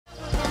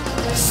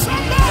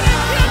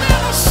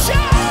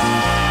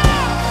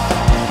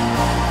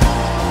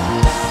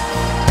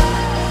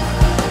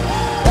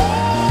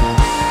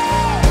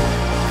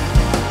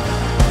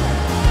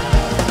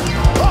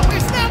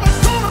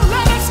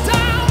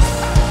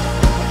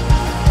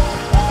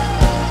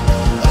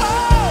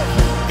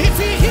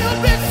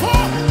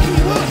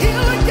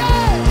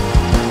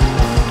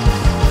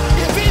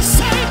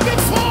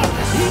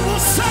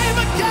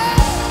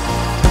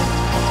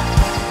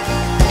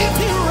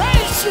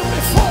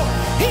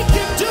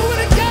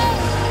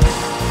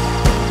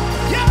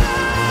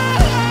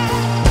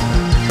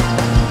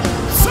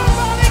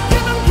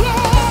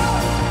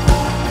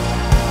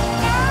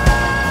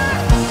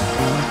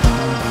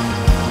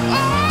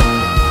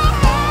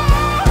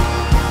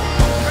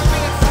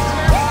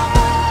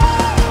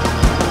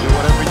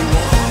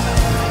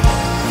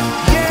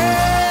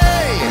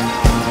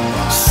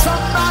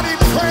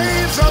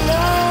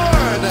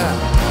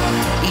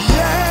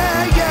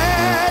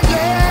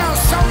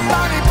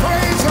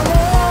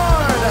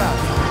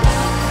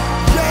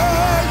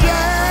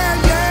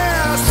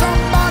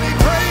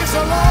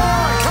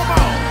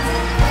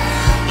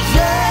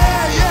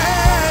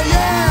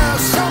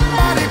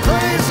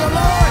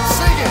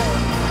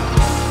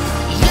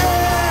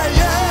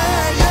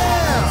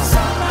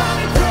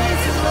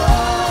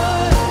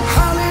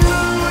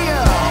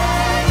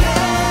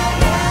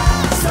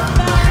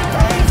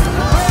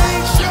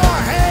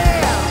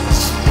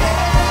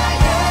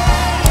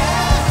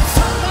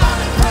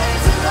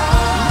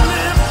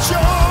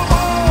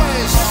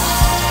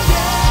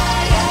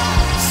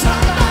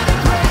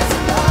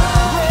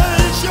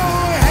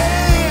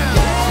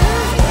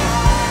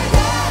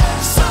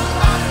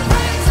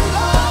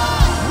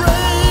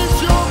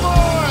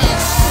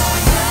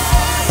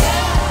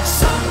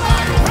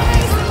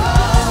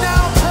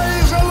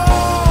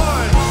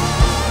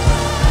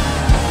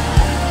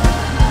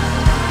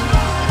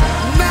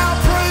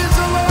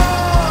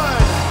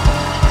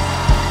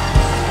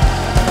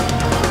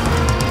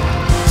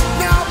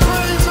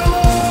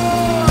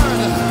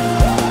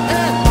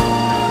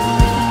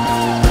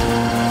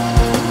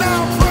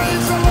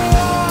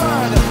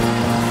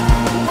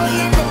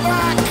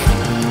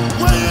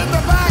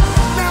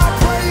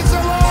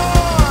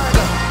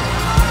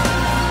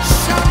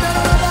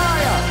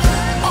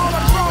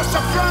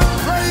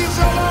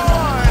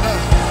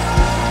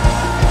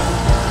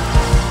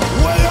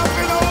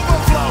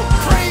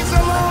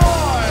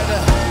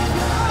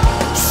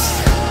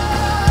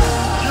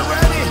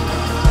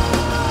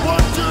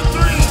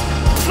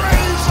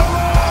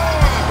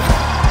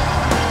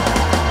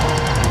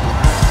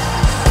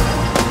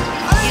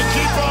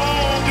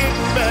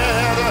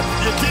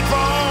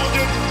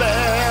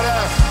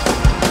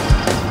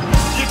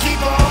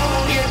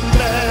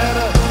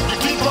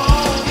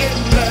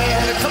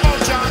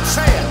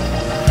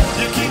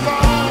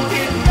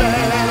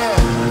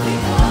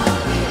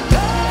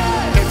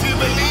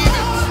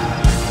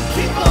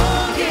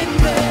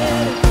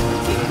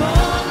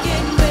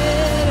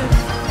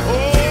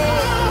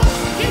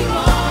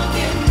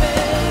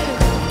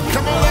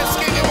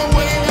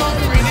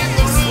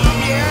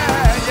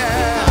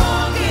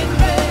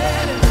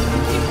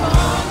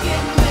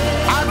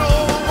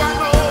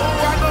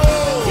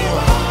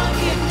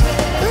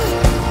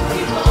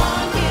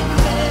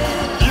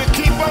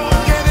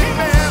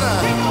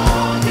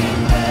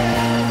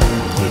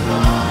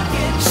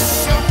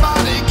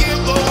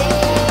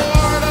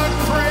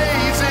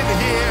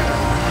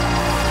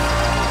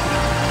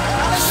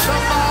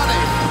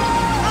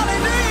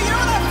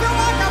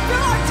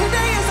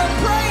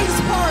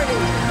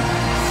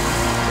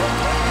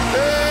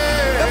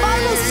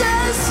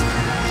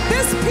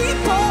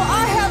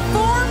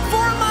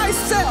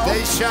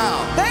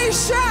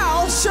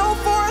shall show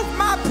forth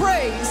my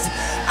praise.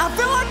 I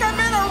feel like I'm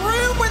in a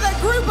room with a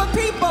group of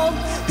people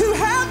who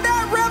have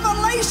that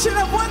revelation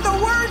of what the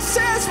word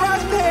says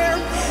right there,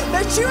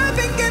 that you have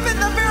been given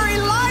the very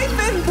life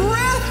and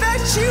breath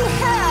that you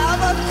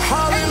have.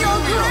 Hallelujah. And your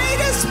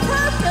greatest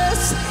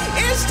purpose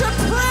is to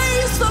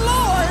praise the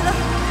Lord.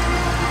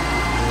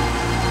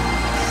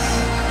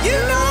 You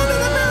know that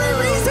the very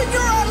reason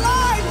you're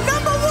alive,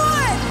 number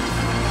one,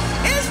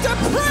 is to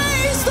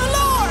praise the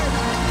Lord.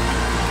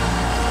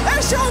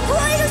 That's your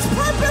greatest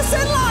purpose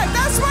in life.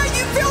 That's why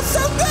you feel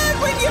so good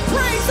when you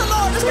praise the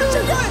Lord. It's what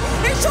you're doing.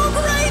 It's your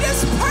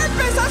greatest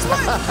purpose. That's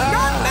what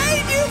God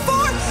made you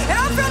for. And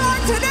I feel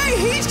like today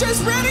He's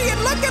just ready and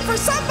looking for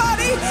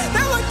somebody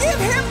that will give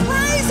Him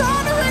praise,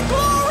 honor, and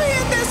glory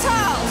in this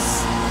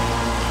house.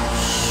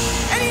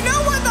 And you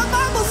know what the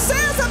Bible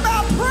says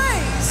about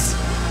praise?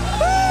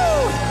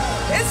 Woo!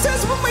 It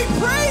says when we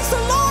praise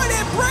the Lord,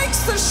 it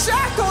breaks the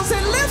shackles,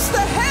 it lifts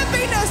the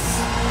heaviness.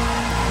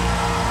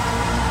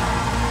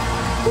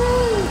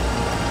 Woo!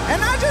 And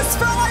I just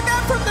felt like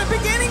that from the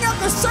beginning of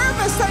the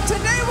service, that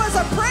today was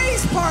a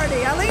praise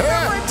party. I leaned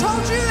over and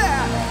told you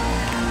that.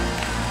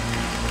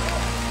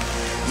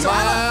 So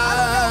I don't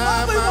know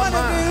what we want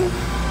to do,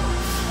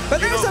 but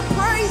there's a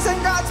praise in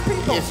God's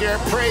people. Is there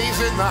praise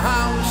in the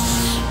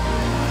house?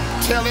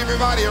 Tell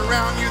everybody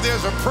around you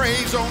there's a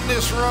praise on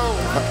this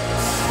road.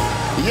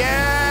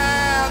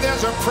 Yeah,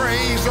 there's a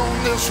praise on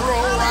this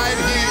road right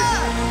here.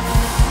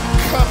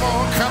 Come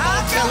on,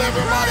 tell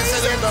everybody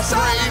that there's a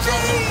praise on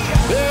the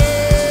road.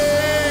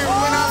 Hey,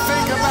 when I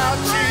think about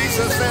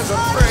Jesus, there's a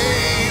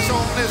praise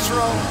on this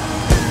road.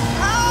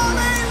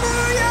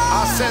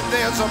 I said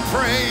there's a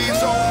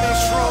praise on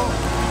this road.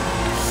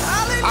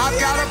 I've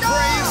got a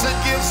praise that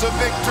gives a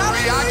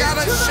victory. I got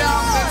a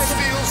shout that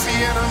steals the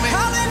enemy.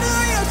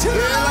 Hallelujah to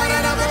the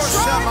Lion of the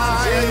tribe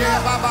of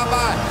Judah.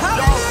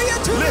 Hallelujah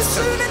to the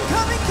soon and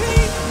coming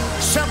King.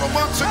 Several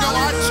months ago,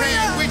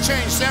 we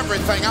changed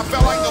everything. I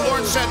felt like the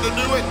Lord said to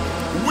do it.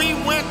 We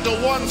went to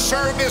one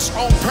service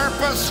on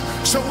purpose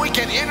so we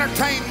can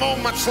entertain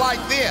moments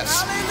like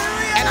this.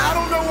 And I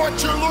don't know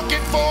what you're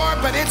looking for,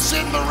 but it's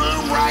in the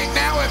room right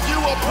now if you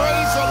will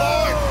praise the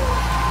Lord.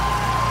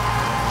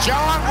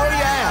 John, where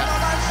you at?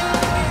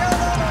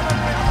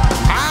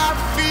 I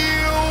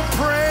feel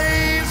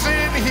praise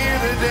in here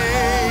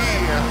today.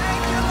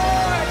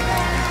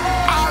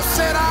 I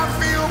said I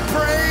feel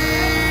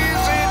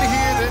praise in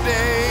here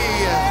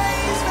today.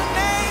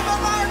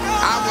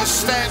 I was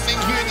standing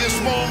here this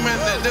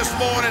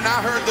morning,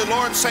 I heard the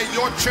Lord say,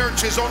 your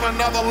church is on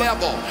another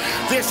level.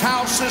 This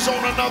house is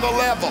on another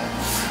level.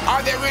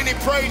 Are there any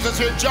praises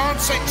here? John,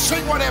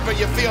 sing whatever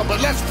you feel,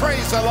 but let's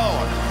praise the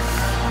Lord.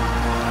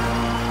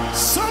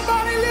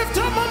 Somebody lift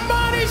up my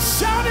body,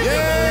 shout it.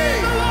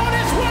 Yay. The Lord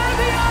is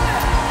worthy of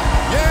it.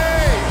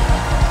 Yay.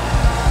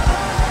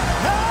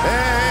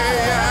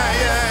 Hey,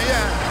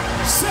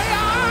 yeah. Say,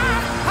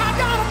 I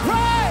gotta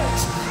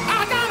praise.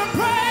 I gotta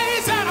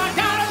praise and I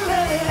gotta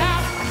let it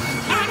out.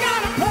 I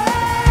gotta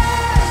praise.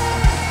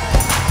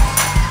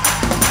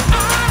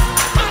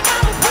 I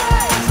gotta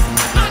praise.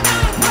 I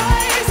gotta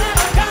praise and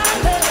I gotta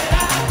let it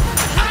out.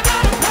 I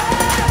gotta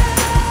praise.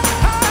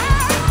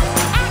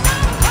 I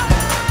gotta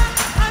praise.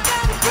 I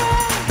gotta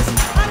praise.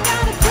 I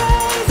gotta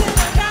praise and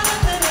I gotta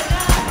let it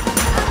out.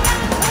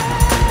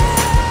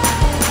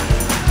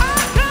 I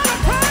gotta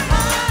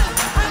praise.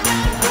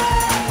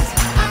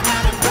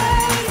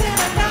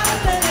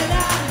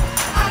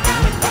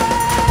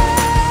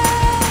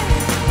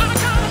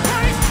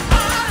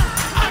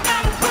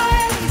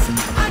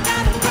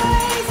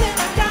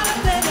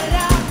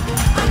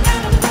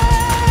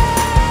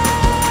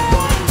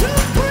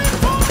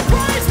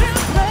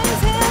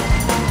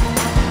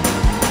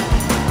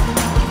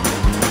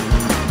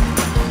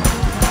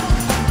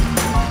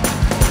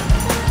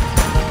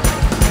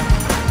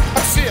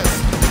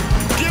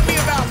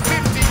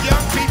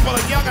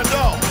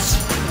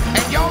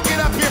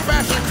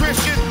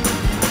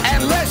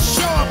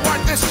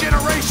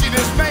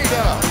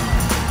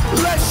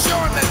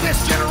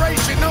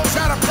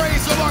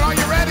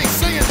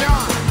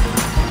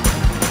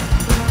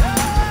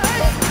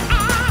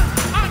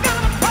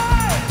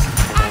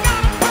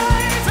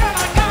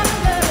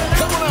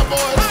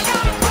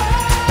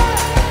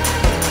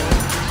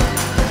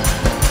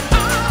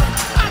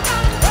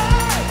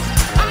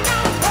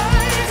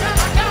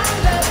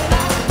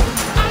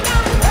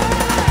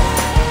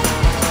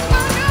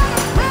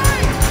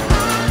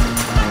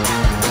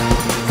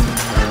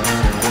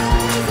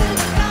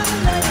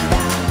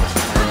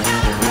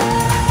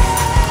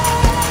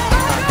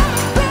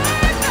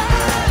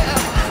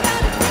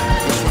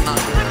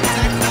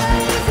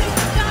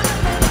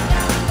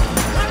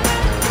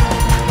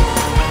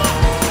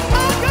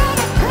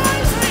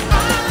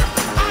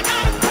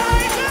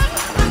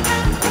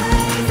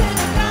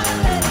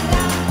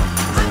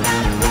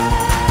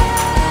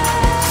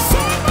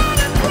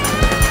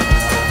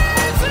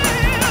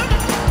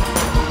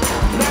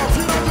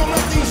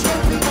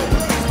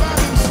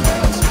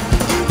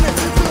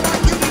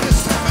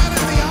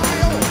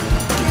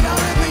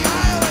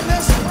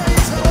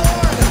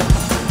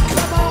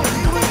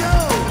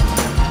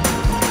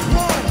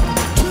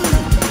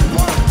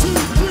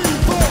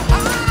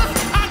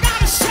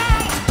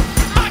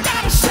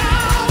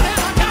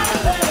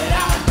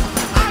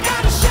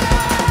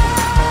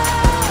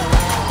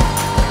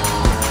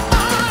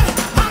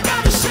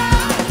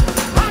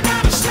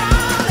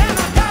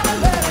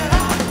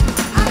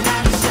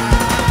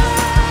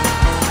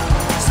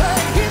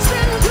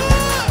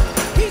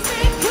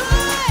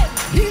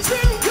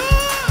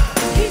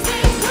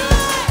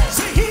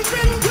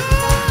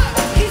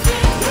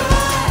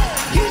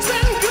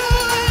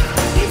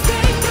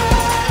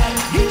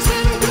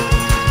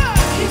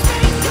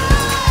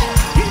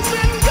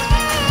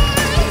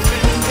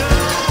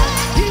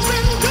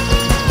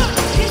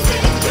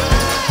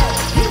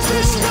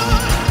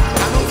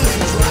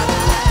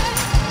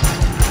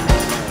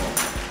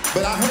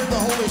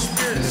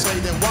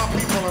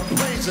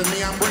 in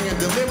me, I'm bringing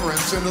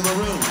deliverance into the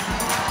room.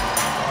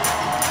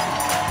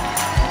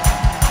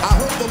 I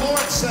heard the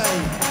Lord say,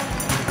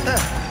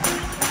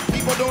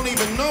 people don't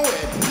even know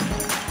it,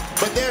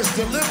 but there's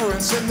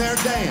deliverance in their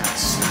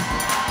dance.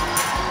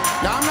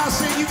 Now, I'm not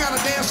saying you got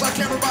to dance like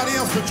everybody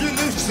else, but you at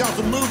least got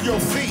to move your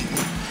feet.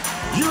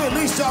 You at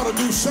least ought to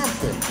do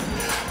something.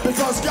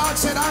 Because God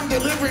said, I'm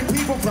delivering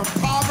people from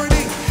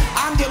poverty.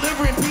 I'm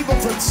delivering people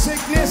from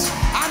sickness.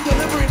 I'm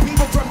delivering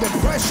people from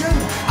depression.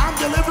 I'm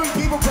delivering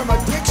people from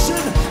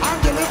addiction.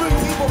 I'm delivering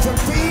people from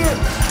fear.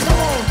 Come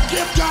on,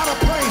 give God a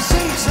praise.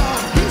 Sing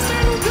some. He's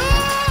been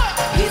good.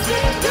 He's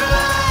been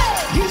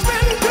good. He's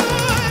been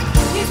good.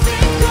 He's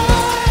been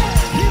good.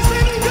 He's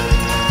been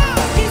good.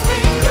 He's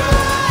been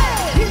good.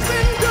 He's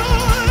been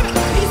good.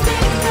 He's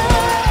been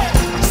good.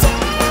 So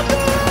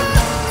good.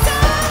 So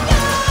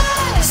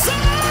good. So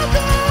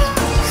good.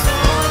 So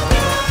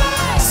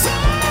good. So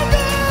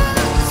good.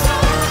 So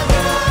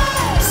good.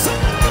 So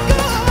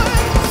good.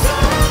 So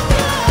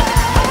good.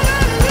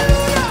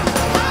 Hallelujah.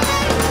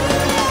 Hallelujah.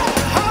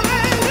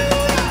 Hallelujah.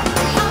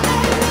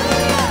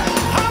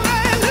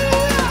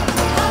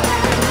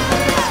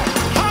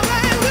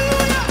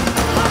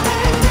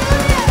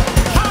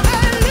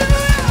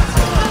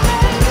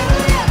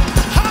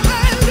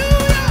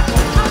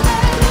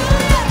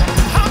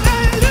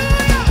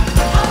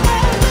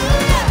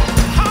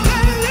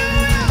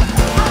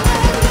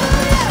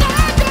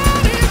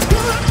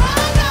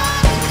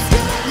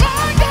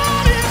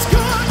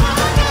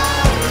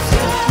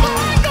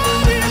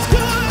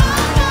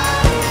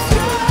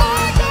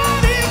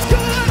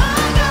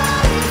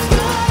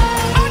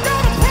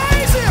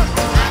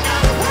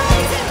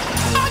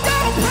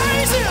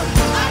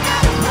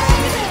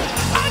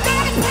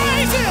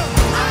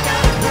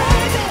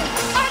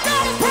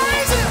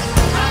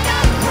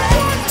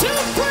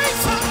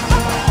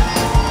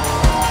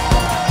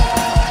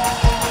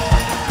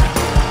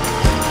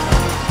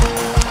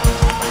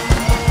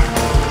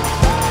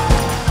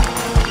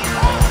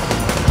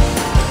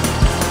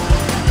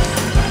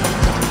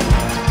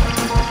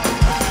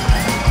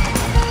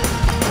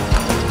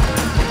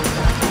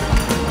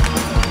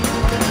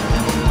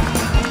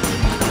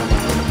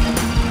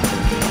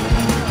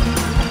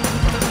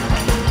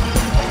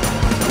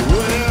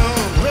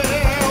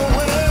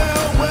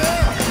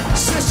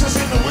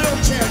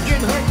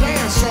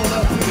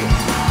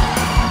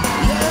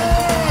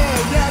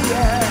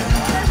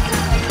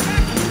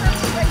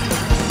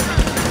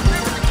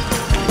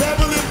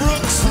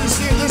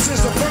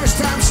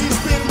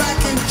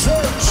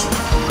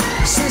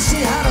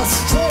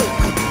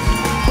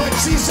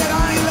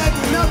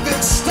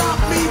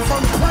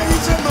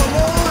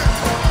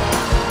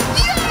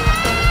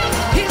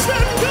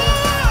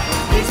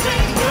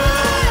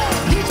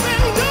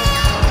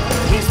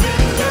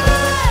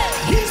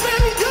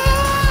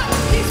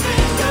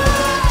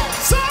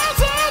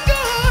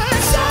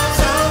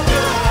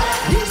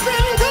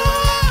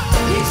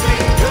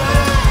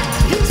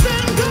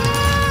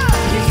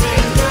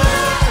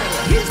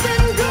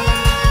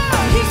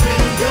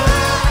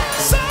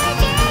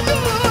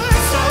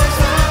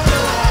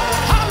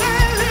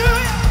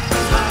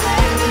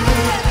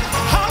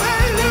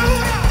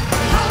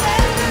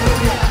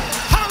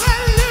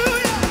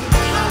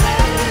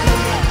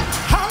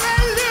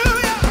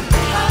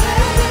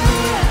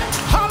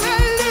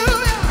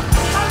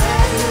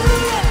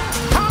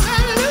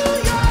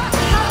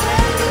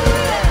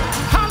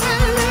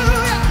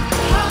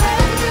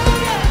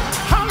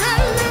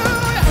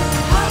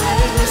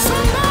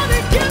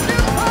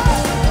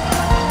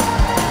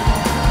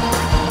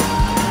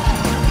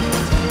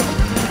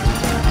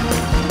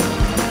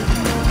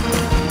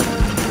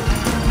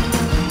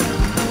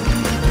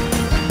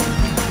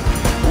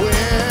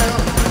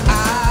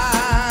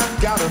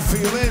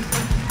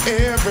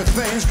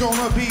 everything's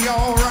gonna be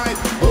all right.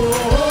 Oh,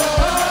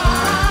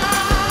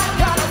 I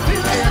got a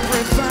feeling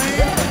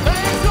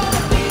everything's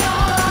gonna be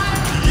all right.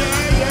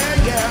 Yeah,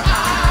 yeah, yeah.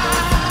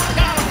 I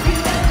got a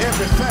feeling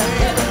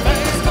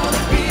everything's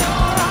gonna be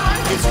all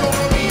right. It's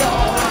gonna be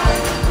all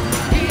right.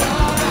 Be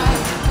all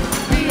right.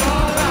 Be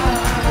all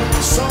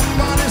right.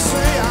 Somebody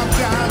say I've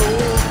got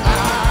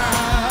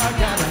I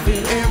got a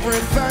feeling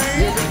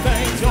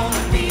everything's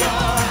gonna be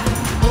all right.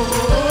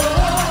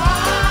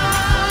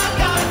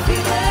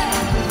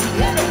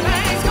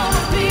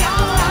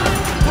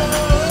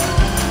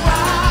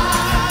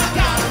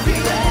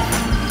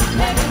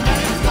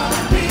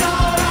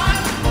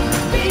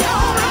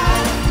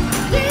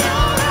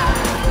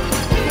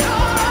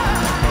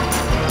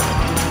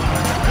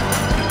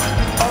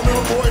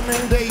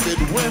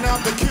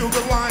 To kill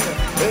Goliath.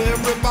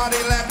 Everybody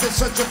laughed at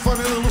such a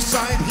funny little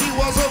sight. He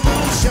was a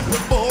little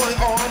shepherd boy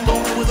armed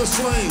only with a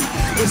sling.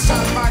 This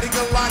almighty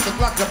Goliath looked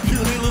like a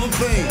puny little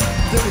thing.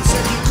 David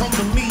said, you come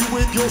to me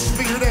with your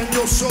spear and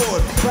your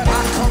sword, but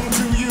I come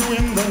to you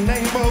in the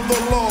name of the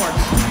Lord.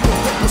 He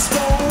picked up a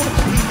stone,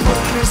 he put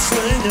in his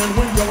sling, and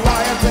when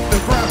Goliath hit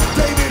the ground,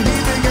 David, he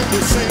began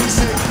to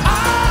sing,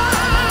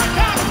 I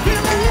got a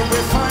feeling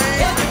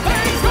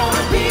everything's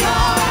gonna be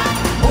alright.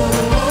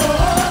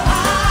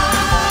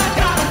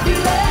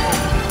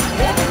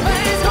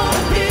 Everything's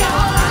gonna be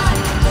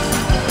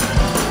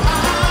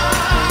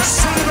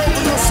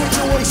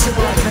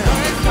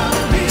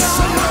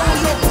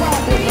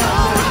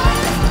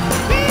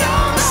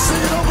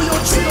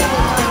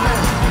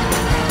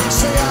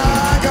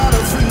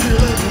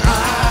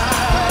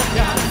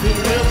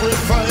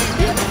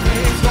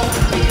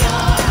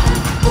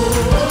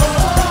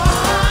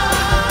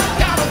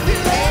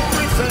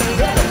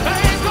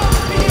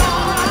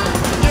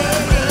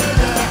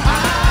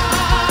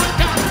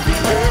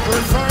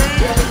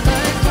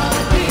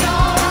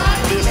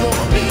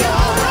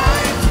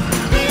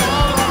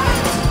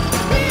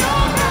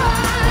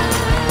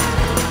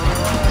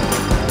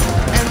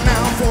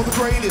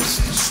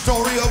greatest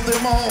story of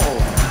them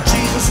all.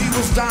 Jesus, he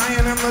was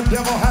dying and the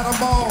devil had a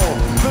ball.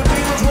 The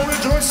demons were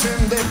rejoicing,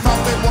 they thought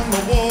they won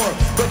the war.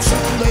 But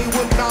soon they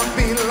would not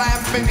be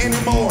laughing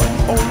anymore.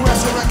 On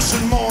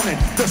resurrection morning,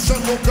 the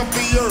sun woke up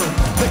the earth.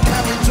 The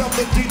caverns of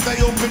the deep,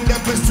 they opened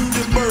up as to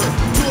the birth.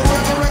 To a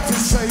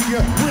resurrected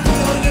Savior with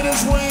healing in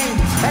his wings.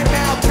 And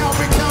now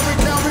Calvary, Calvary,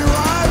 Calvary,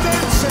 rise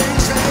and sing.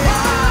 Say,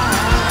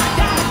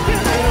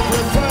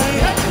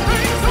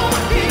 Everything's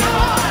gonna be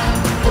alright.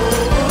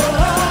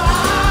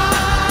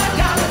 I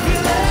got a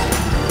feeling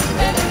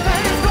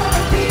everything's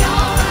gonna be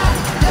alright.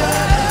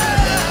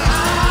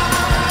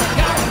 I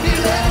got a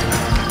feeling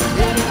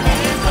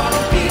everything's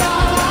gonna be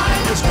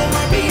alright. it's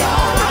gonna be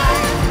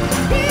Alright,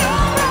 be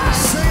alright.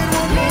 Say it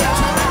one more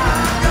time.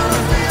 I gotta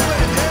feel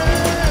it.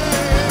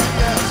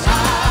 Yes.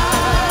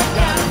 I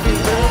got a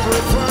feeling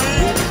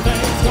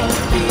everything's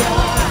gonna be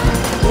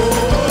alright.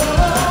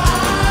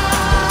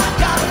 I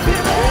got a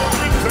feeling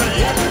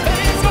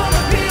everything's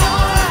gonna be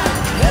alright.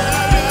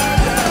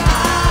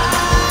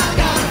 I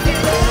got a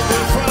feeling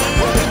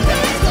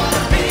everything's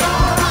gonna be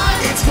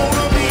alright. It's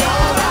gonna be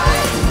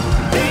alright.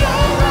 Be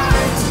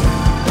alright.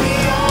 Be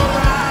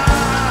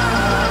alright.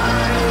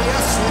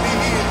 Yes, it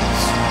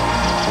is.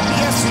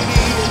 Yes, it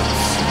is.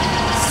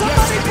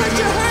 Somebody put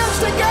your hands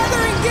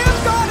together and give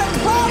God a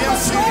clap of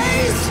Yes, it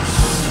praise.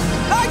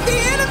 Like the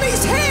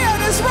enemy's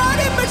hand is right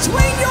in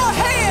between your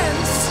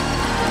hands.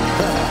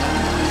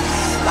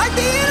 Like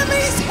the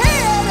enemy's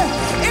hand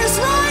is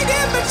right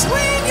in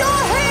between your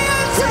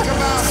hands. Think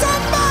about it.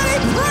 Somebody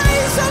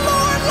praise the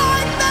Lord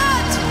like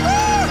that.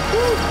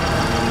 Woo!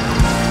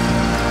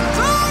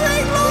 Glory,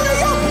 glory,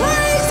 your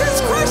praise is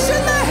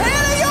crushing the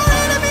head of your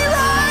enemy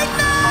right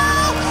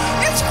now.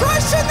 It's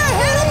crushing the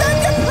head of that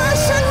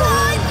depression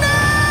right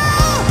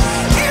now.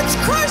 It's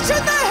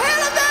crushing the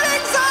head of that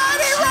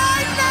anxiety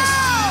right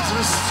now.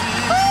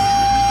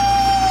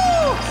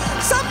 Woo!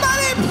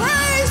 Somebody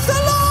praise the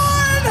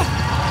Lord.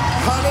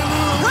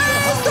 Hallelujah.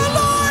 Praise the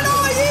Lord,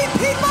 all ye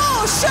people.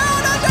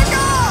 Shout unto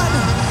God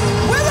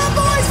with a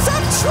voice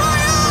of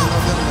triumph.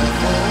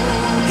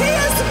 He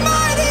is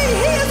mighty.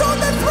 He is on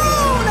the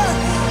throne.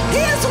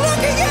 He is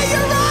looking at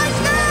you right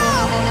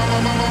now.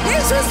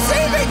 He's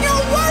receiving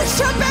your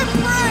worship and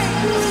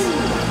praise.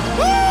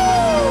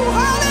 Woo!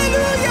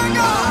 Hallelujah,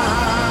 God.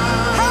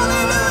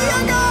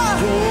 Hallelujah, God.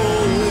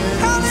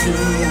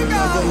 Hallelujah,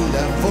 God.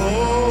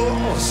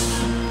 Levels.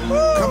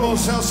 Woo! Come on,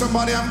 tell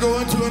somebody I'm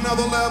going to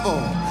another level.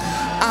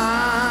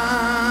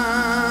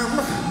 I'm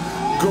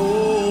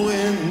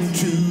going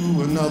to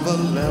another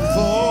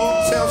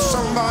level. Tell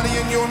somebody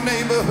in your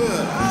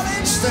neighborhood.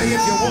 Stay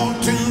if you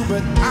want to,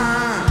 but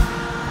I'm.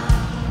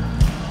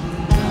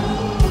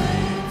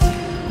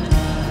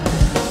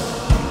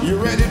 You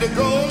ready to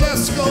go?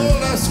 Let's go,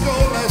 let's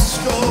go, let's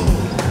go.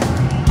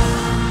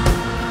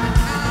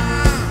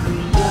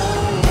 I'm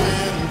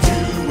going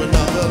to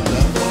another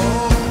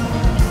level.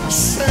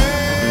 Say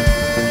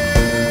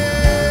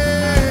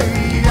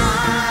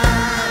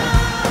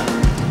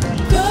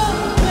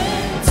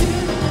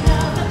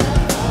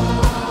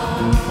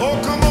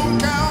oh, come on,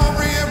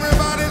 Calvary,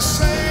 everybody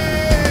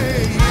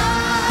say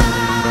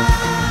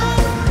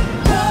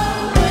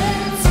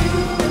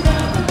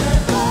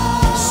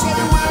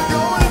say we're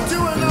going to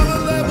another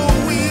level.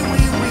 We're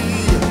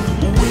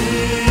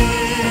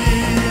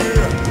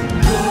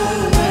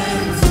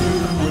going to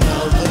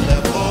another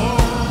level.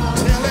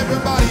 Tell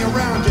everybody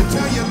around you.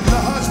 Tell your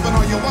husband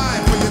or your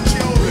wife or your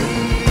children.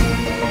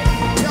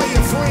 Tell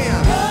your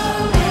friend.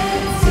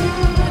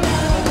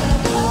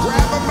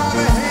 Grab them by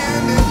the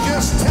hand and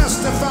just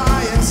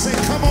testify and say,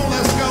 come on,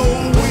 let's go.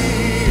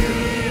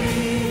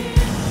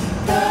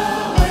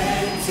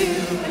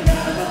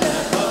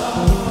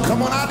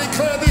 Come on, I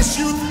declare this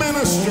youth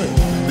ministry,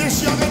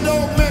 this young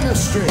adult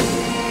ministry.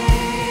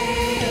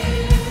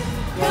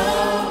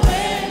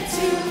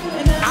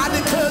 I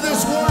declare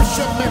this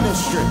worship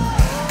ministry.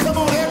 Come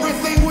on,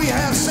 everything we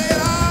have, say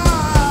it.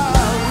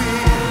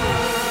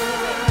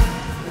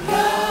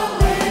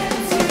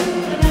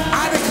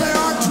 I declare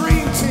our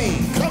dream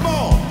team. Come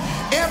on,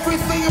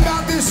 everything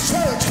about this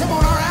church. Come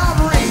on, our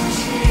outreach.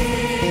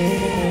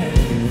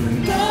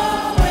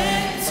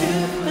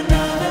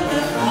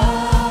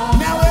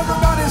 Now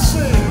everybody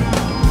sing.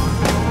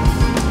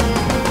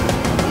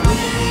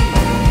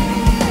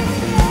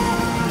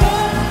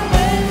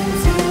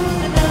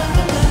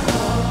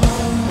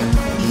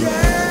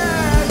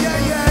 Yeah,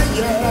 yeah, yeah,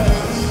 yeah.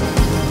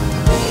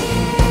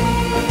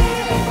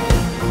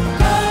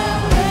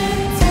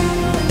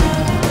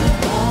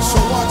 So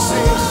watch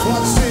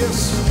this.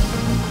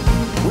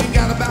 We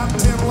got about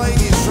 10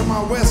 ladies from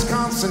our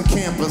Wisconsin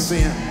campus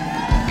in.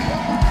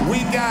 We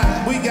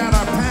got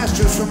our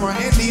pastors from our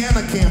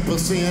Indiana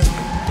campus in.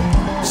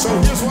 So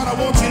here's what I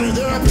want you to do.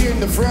 They're up here in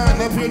the front,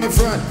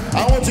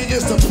 I want you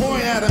just to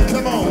point at them.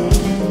 Come on.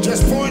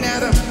 Just point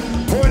at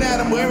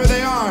them wherever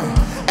they are.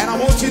 And I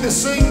want you to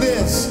sing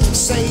this.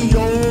 Say,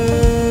 yo.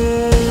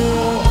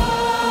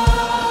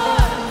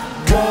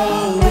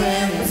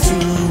 Going to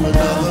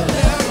another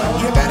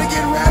level. You better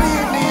get ready,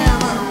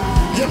 Indiana.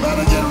 You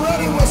better get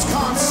ready,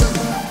 Wisconsin.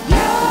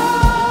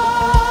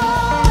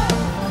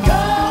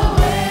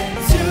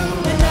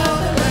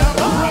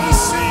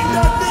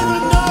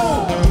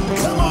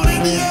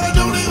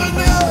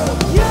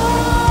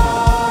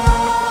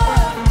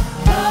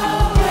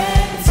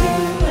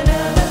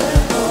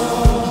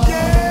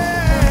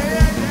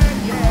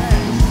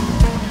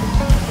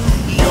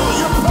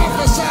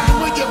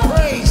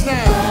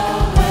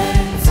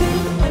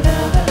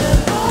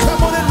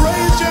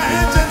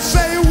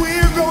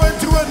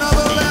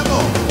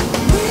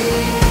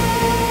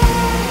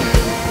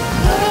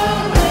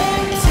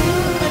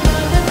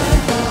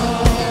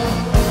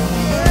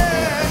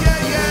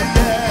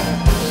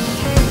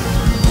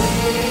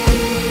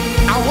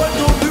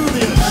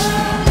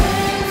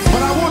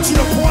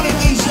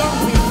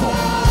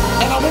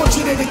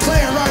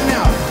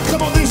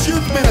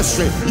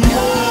 ministry.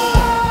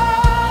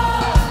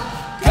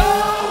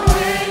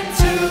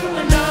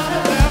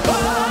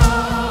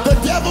 The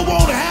devil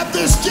won't have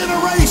this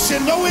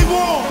generation. No, he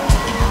won't.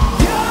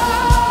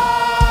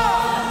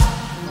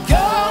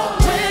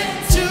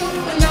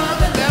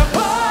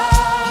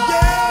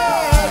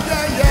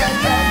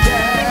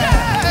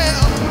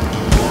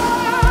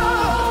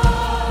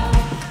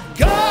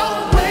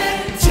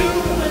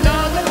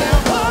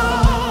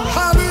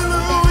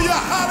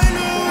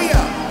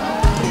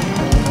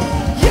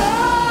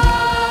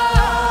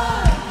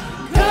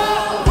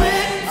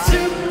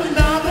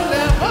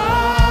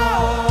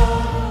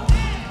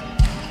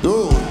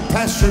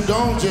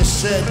 Don't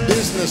just said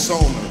business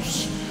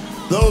owners,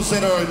 those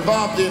that are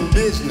involved in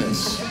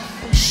business.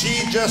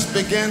 She just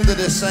began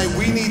to say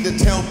we need to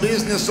tell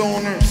business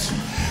owners,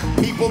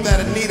 people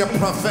that need a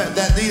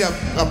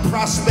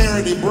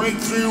prosperity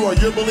breakthrough, or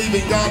you're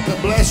believing God to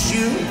bless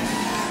you.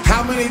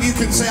 How many of you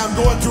can say I'm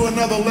going to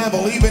another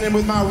level even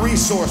with my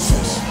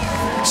resources?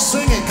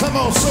 Sing it, come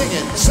on, sing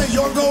it. Say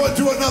you're going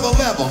to another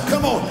level.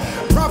 Come on,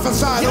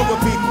 prophesy it over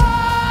people.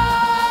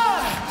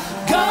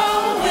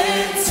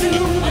 Going to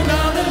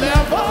another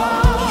level.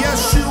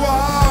 Yes, you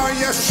are.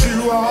 Yes,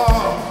 you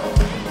are.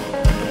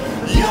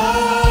 You're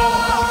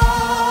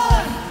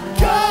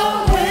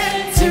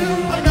going to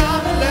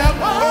another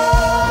level.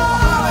 Oh,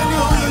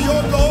 hallelujah.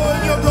 You're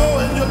going, you're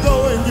going, you're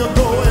going, you're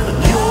going.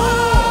 You're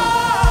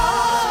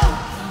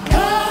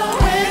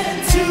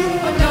going to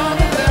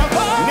another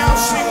level. Now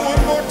sing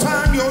one more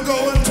time. You're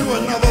going to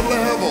another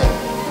level.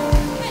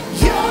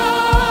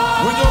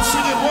 We're going to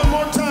sing it one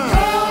more time.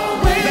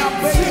 Now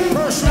make it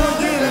personal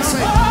again and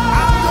say,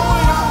 I'm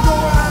going, I'm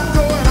going, I'm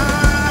going,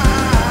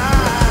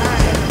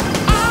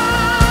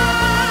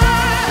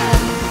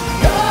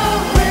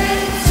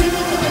 going to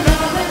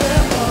another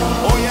level.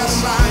 Oh, yes,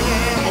 I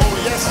am. Oh,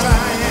 yes, I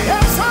am.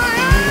 Yes, I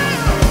am.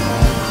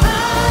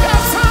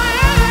 Yes, I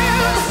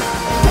am.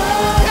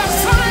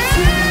 Yes, I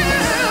am.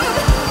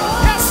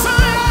 Yes,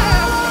 I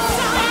am.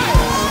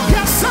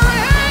 Yes,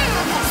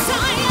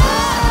 I am.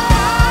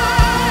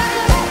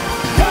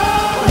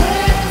 Going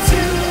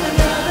to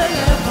another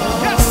level.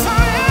 Yes,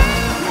 I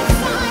am.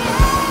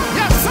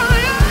 Yes, I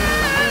am.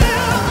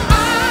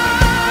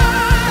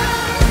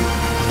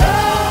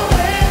 Going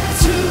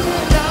to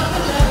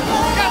another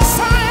level. Yes,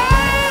 I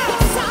am.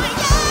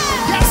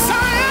 Yes,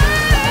 I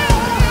am.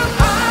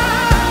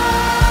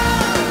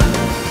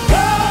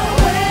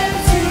 Going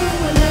to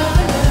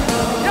another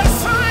level. Yes,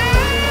 I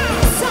am.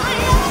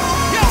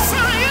 Yes,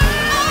 I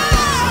am.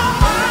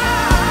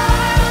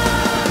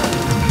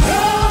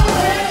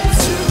 Going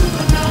to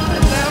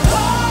another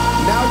level.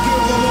 Now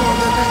give the Lord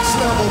the next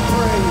level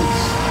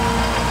praise.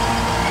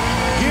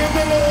 Give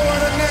the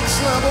Lord a next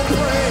level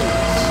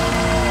praise.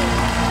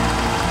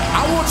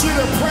 I want you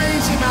to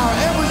praise him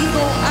however you're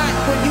going to act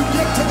when you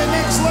get to the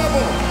next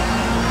level.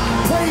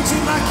 Praise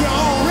him like you're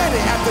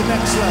already at the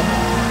next level.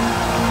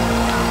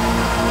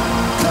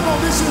 Come on,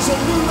 this is a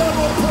new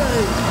level of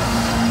praise.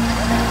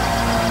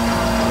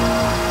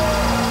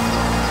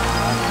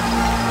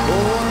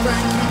 Oh,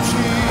 thank you,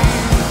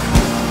 Jesus.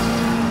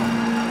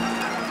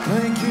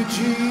 Thank you,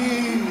 Jesus.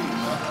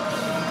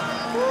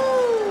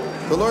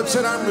 The Lord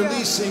said, I'm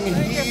releasing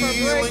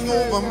healing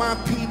over my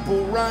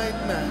people right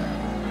now.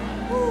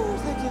 Ooh,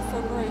 thank you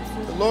for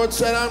breakthrough. The Lord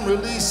said, I'm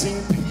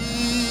releasing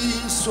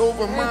peace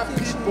over my Thank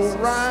you, people Jesus.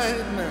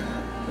 right now.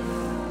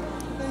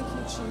 Thank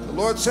you, Jesus. The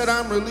Lord said,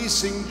 I'm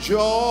releasing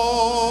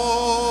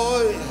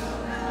joy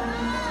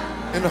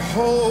and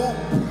hope,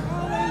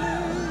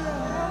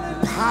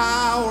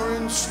 power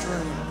and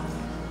strength.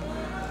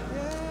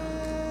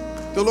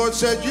 The Lord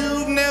said,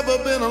 you've never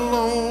been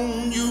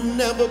alone. You've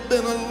never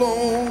been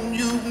alone.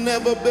 You've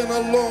never been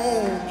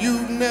alone.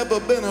 You've never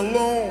been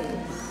alone.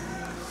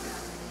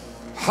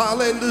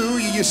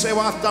 Hallelujah. You say,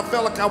 well, I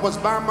felt like I was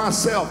by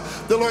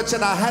myself. The Lord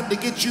said, I had to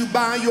get you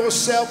by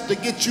yourself to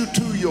get you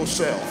to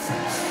yourself.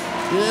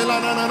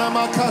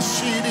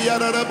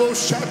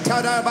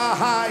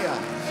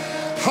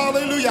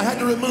 Hallelujah. I had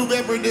to remove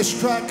every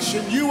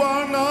distraction. You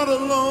are not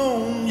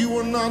alone. You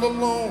are not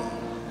alone.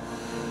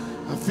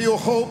 I feel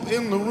hope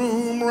in the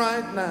room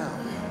right now.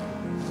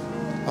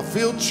 I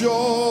feel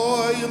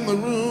joy in the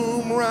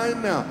room right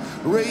now.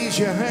 Raise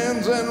your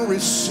hands and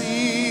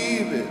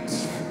receive it.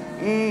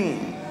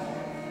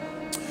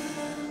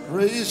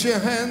 Raise your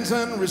hands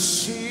and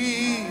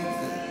receive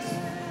it.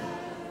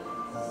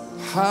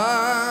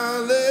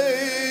 Hallelujah.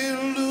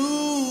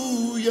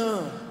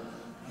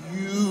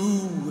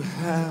 You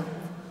have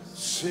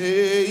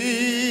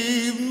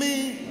saved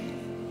me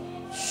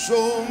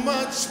so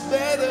much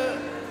better.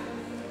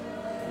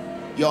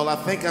 Y'all, I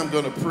think I'm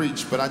going to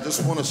preach, but I'm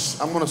going to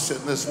sit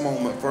in this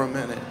moment for a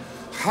minute.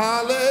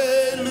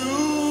 Hallelujah.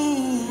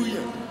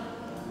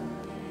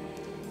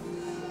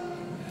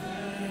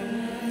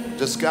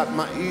 Just got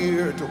my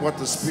ear to what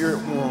the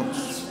Spirit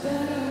wants.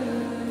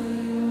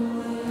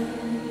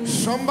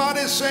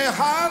 Somebody say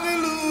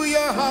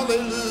hallelujah,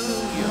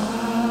 hallelujah.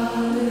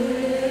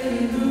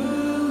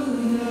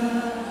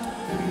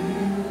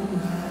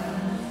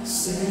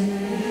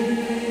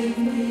 Save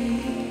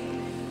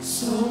me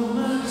so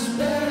much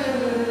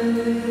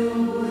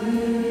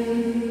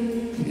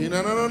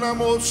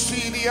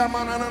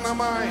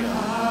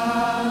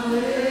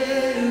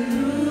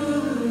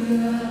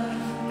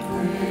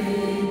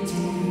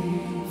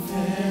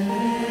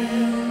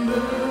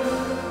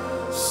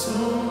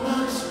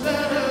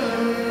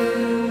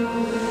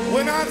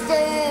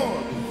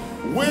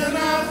When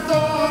I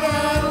thought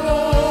I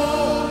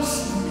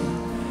lost,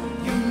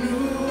 you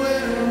knew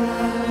where I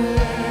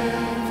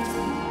left.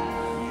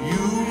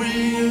 You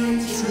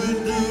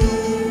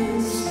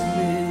reintroduced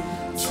me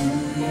to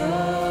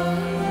your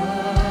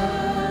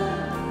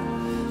love.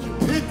 You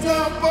picked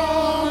up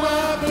all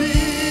my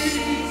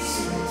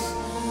pieces,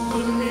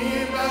 put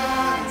me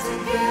back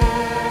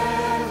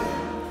together.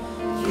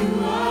 You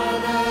are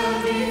the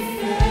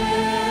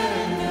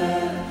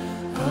defender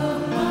of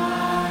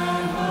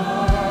my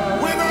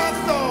heart. When I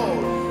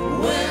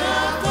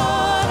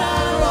thought I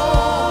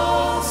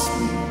lost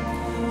me,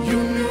 you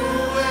knew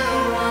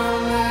where I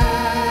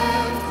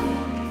left me.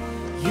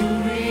 You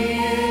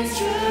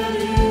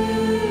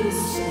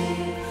reintroduced me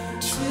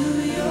to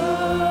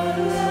your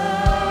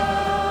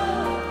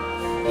love.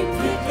 You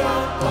picked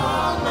up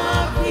all my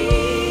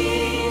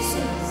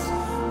pieces,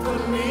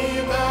 put me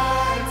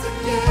back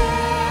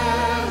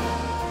together.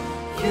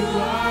 You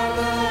are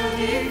the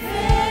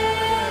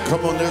defender.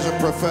 Come on, there's a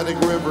prophetic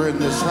river in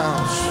this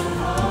house.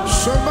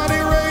 Somebody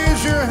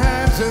raise your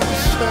hands and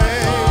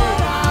say,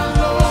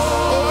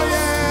 oh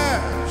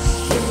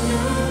yes. You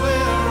knew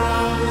where I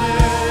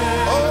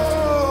lived.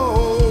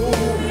 Oh,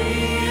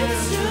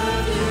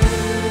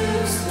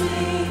 reintroduced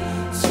me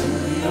to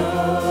your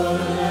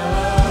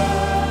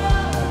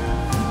love.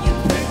 You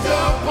picked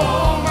up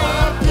all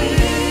my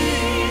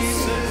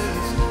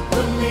pieces,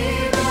 put me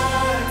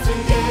back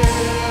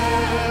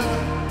together.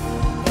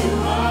 You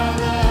are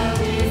the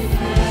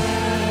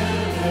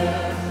defender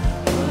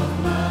of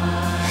my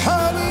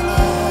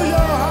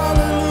hallelujah,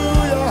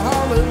 hallelujah,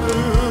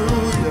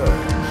 hallelujah.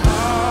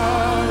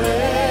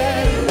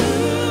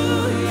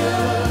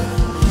 Hallelujah.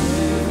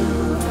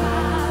 You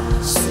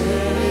have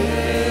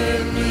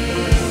set me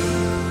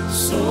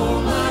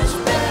so much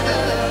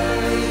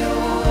better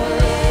your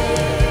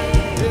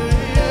way.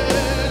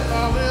 Yeah,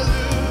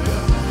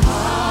 hallelujah.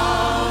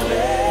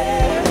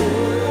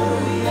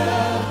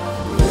 Hallelujah.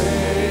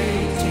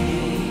 Great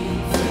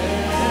defender,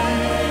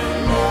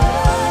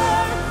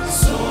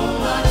 so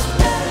much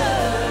better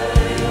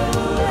your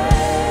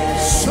way.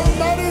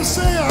 Somebody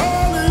say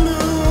hallelujah.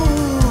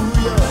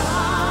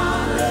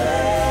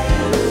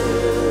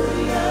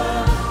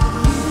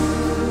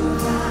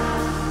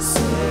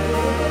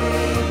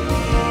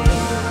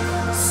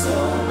 So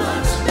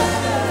much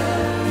better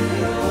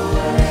your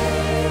way.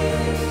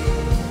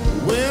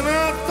 When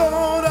I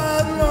thought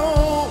I'd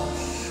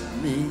lost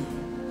me,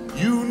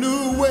 you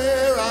knew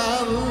where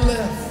I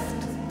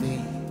left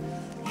me.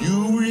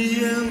 You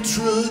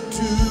reintroduced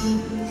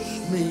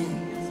me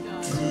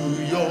to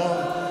your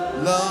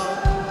love.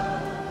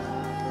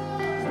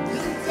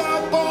 Picked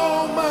up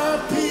all my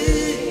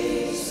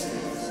pieces,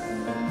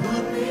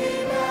 put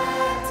me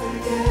back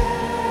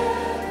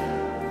together.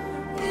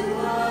 You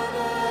are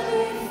the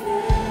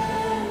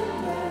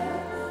defender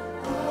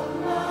of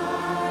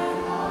my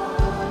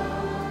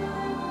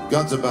heart.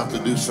 God's about to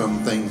do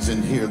some things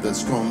in here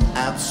that's going to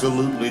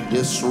absolutely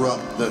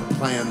disrupt the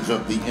plans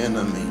of the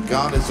enemy.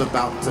 God is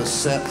about to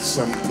set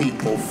some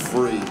people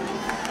free.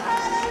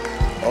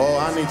 Oh,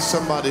 I need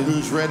somebody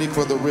who's ready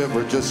for the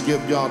river. Just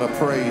give God a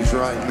praise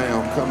right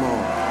now. Come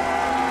on.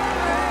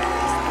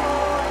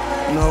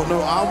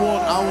 No, I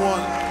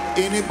want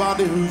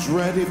anybody who's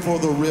ready for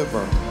the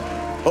river.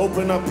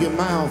 Open up your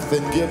mouth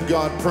and give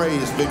God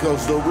praise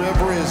because the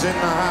river is in the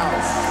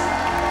house.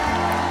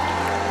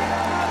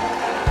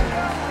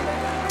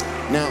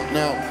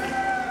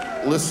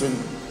 Now, listen,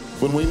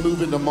 when we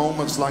move into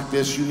moments like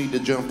this, you need to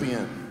jump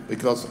in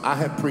because I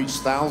have preached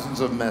thousands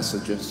of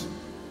messages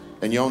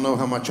and y'all know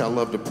how much I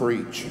love to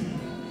preach.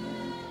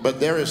 But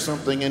there is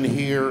something in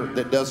here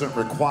that doesn't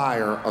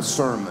require a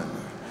sermon.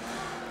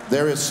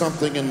 There is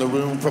something in the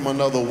room from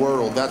another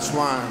world. That's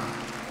why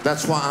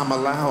I'm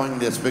allowing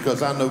this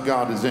because I know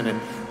God is in it.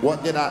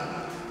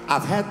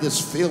 I've had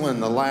this feeling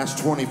the last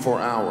 24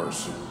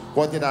 hours.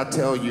 What did I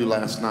tell you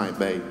last night,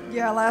 babe?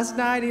 Yeah, last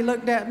night he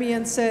looked at me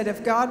and said,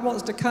 if God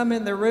wants to come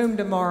in the room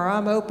tomorrow,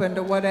 I'm open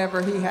to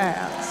whatever he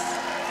has.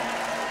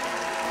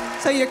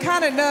 So you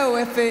kind of know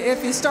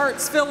if he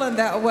starts feeling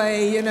that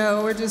way, you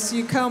know, or just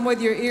you come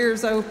with your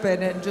ears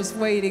open and just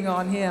waiting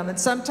on him. And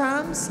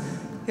sometimes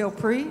he'll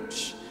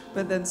preach,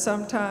 but then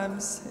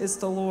sometimes it's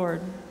the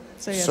Lord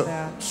saying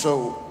that.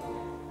 So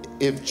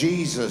if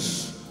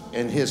Jesus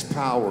and his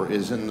power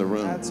is in the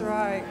room, That's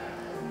right.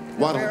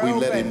 why don't we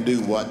let him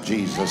do what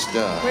Jesus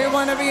does? We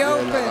want to be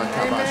open.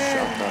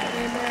 Amen.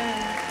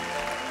 Amen.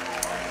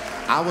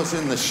 I was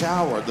in the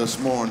shower this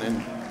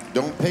morning.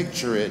 Don't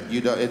picture it.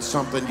 It's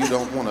something you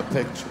don't want to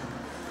picture.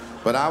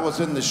 But I was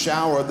in the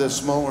shower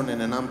this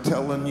morning, and I'm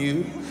telling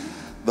you,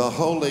 the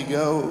Holy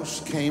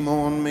Ghost came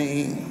on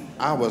me.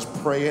 I was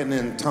praying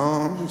in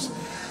tongues.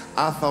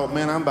 I thought,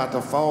 man, I'm about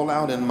to fall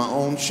out in my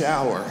own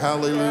shower.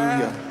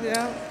 Hallelujah.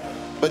 Yeah.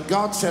 But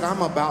God said,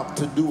 I'm about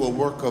to do a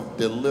work of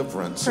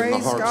deliverance in the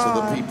Praise hearts of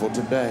God. the people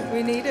today.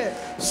 We need it.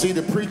 See,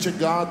 to preach a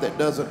God that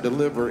doesn't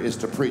deliver is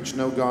to preach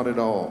no God at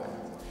all.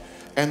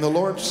 And the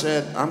Lord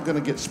said, I'm going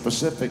to get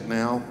specific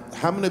now.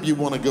 How many of you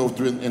want to go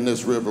through in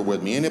this river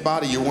with me?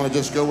 Anybody, you want to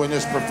just go in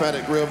this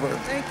prophetic river?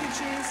 Thank you,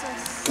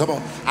 Jesus. Come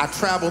on. I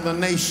travel the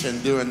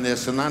nation doing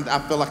this, and I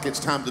feel like it's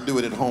time to do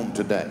it at home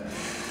today.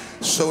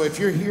 So if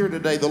you're here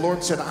today, the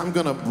Lord said, I'm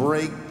going to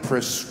break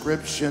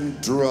prescription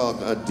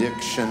drug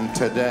addiction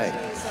today.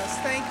 Jesus,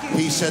 thank you.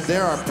 He said,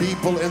 there are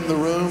people in the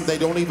room, they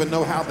don't even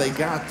know how they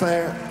got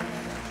there.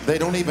 They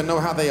don't even know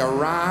how they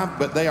arrived,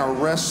 but they are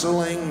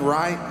wrestling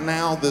right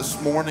now this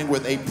morning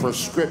with a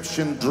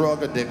prescription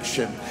drug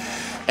addiction.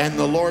 And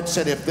the Lord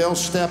said, if they'll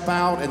step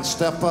out and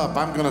step up,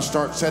 I'm going to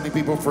start setting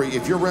people free.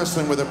 If you're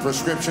wrestling with a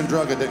prescription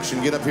drug addiction,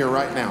 get up here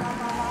right now.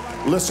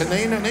 Listen,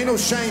 there ain't no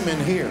shame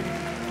in here.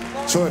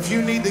 So if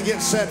you need to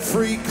get set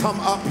free, come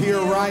up here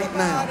right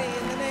now.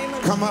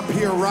 Come up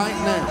here right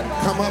now.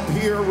 Come up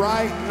here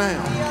right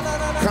now.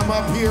 Come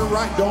up here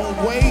right. Don't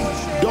wait.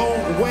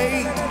 Don't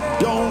wait.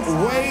 Don't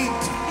wait.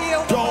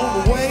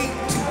 Don't wait.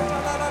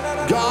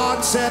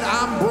 God said,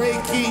 I'm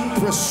breaking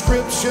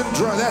prescription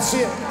drugs. That's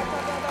it.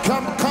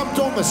 Come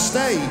on the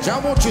stage. I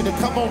want you to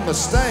come on the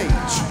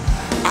stage.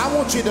 I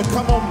want you to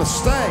come on the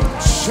stage.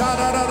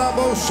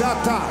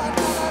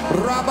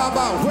 Where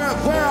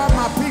are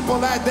my people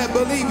at that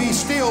believe he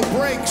still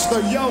breaks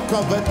the yoke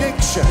of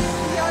addiction?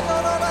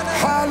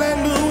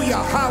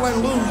 Hallelujah,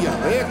 hallelujah.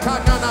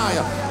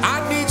 I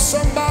need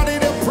somebody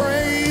to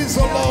praise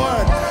the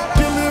Lord.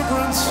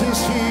 Deliverance is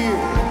here.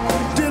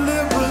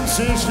 Deliverance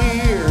is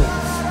here.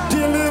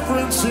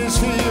 Deliverance is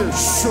here.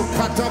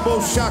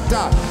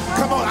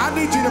 Come on, I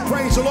need you to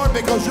praise the Lord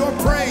because your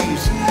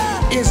praise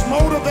is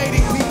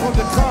motivating people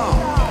to come.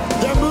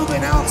 They're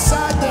moving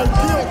outside their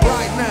guilt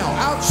right now,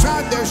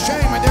 outside their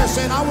shame, and they're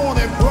saying, I want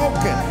it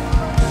broken.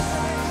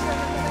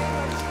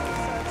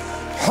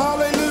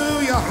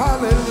 Hallelujah,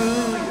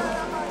 hallelujah.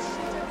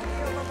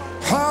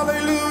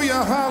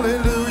 Hallelujah,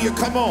 hallelujah.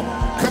 Come on,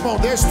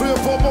 there's 3 or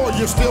 4 more.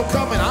 You're still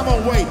coming. I'm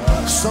gonna wait.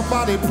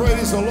 Somebody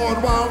praise the Lord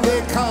while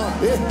they come.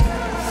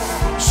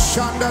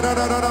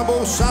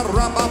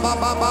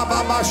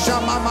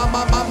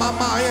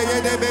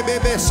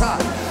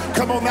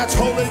 Come on, that's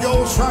Holy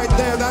Ghost right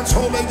there. That's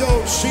Holy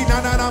Ghost.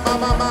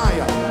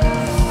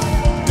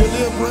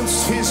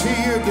 Deliverance is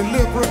here.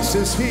 Deliverance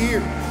is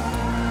here.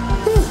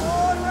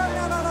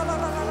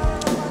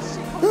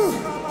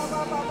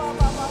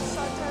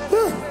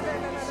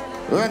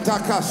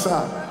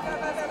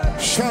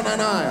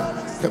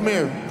 Come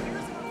here.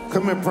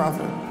 Come here,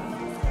 prophet.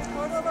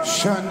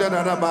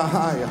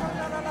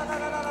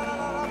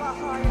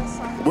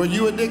 Were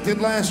you addicted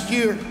last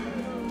year?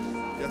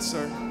 Yes,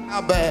 sir.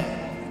 How bad?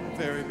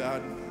 Very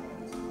bad.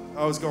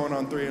 I was going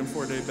on 3 and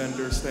 4 day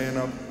benders, staying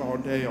up all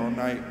day, all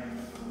night.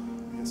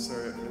 Yes,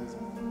 sir.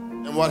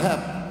 And what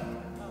happened?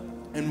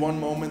 In one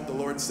moment, the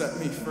Lord set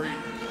me free.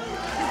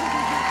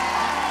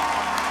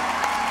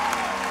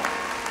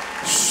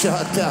 I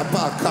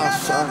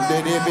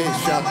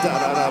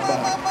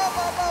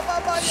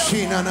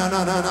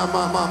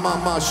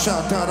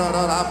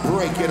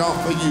break it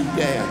off of you,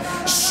 Dad.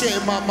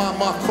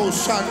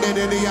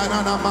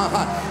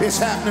 It's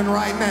happening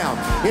right now.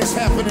 It's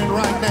happening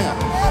right now.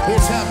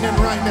 It's happening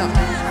right now.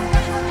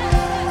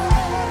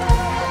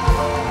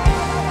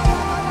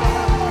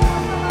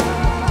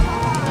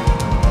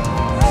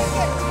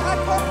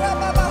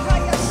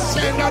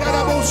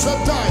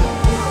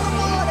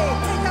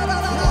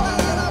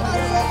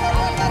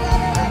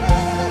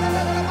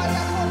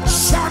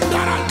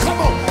 Come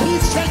on,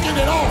 he's shaking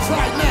it off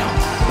right now.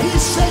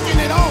 He's shaking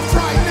it off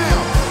right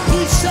now.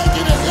 He's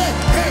shaking it. Hey,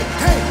 hey,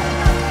 hey.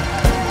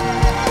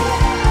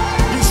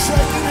 He's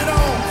shaking it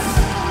off.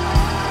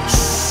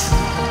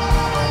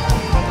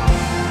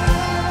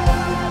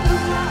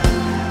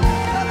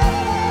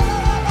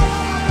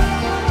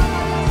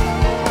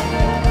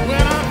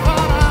 When I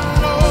thought I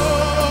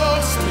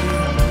lost me,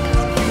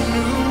 you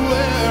knew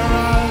where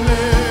I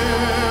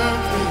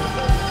lived.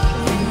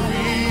 You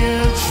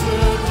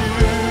reintroduced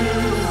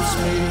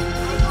me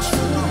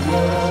to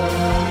love.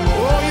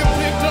 Oh, you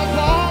picked up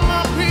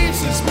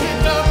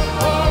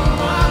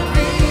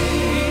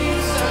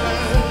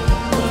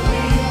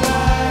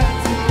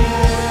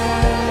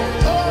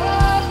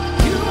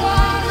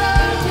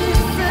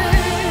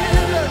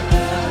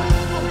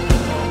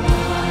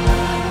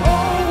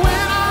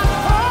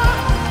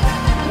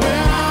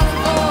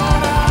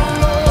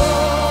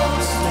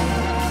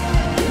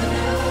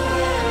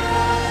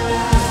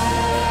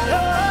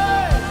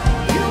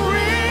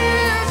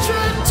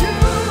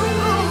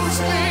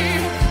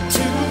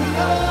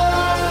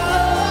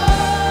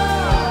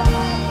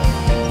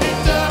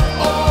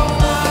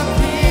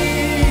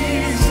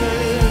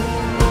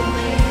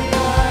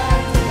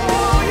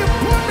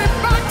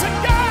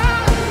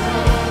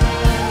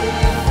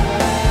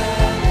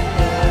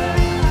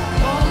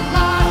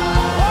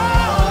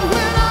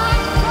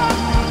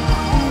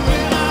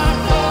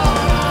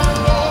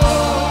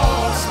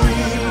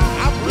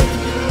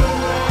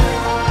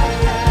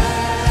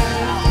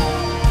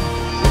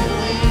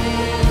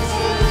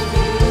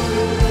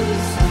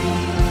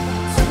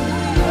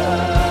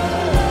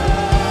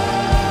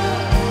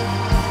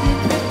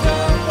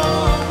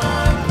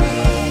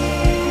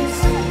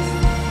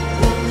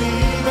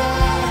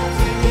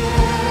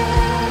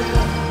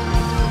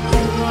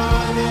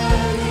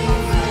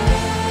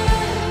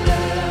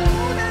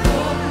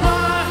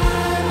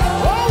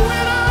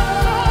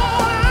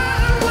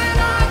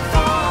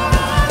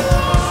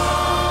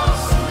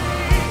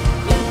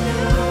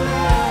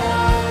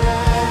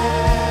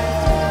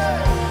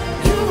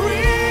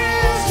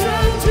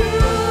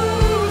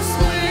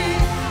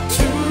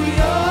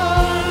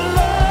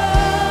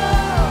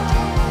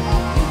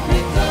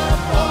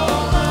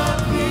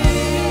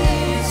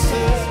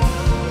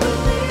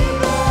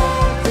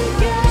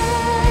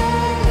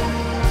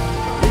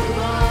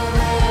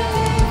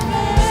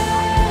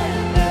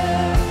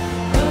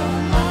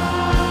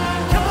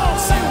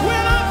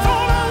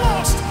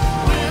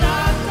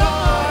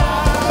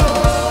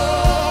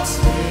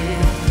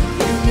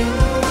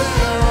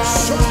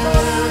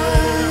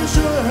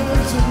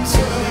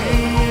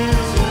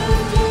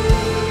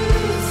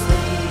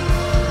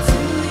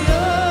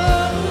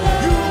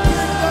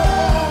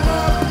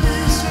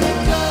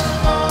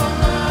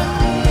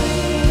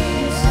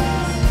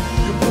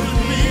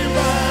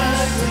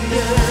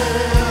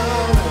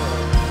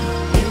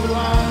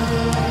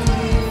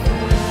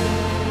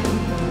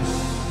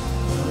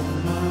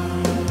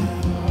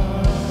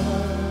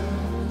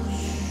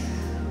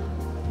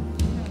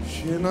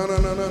The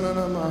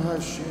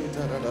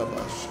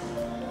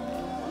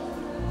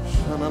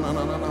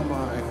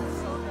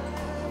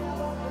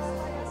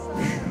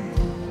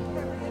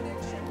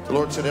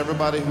Lord said,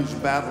 everybody who's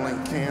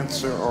battling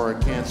cancer or a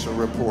cancer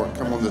report,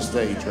 come on the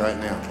stage right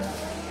now.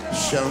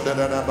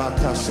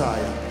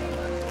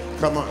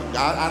 Come on,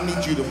 I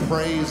need you to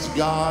praise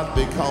God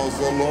because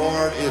the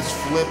Lord is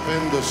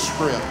flipping the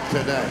script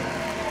today.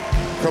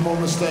 Come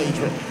on the stage.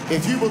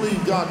 If you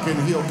believe God can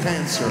heal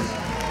cancer,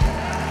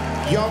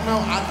 y'all know,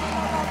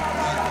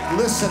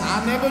 listen,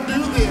 I never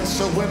do this,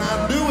 so when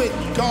I do it,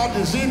 God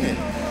is in it.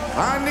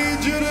 I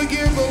need you to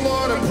give the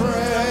Lord a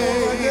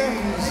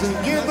praise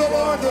and give the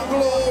Lord the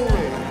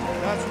glory.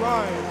 That's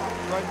right.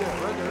 Right there,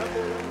 right there, right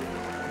there.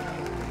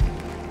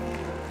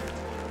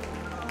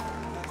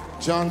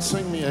 John,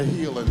 sing me a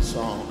healing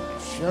song.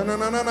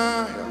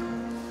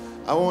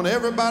 I want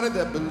everybody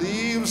that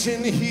believes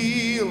in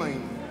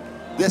healing.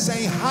 This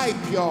ain't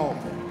hype, y'all.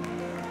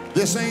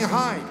 This ain't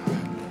hype.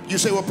 You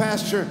say, well,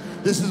 Pastor,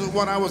 this isn't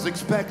what I was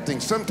expecting.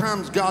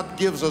 Sometimes God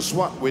gives us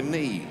what we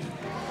need.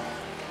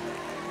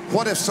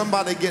 What if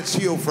somebody gets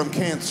healed from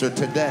cancer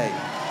today?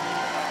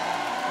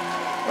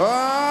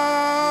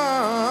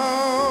 Oh,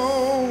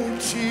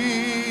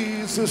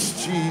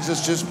 Jesus,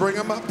 Jesus, just bring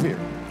them up here.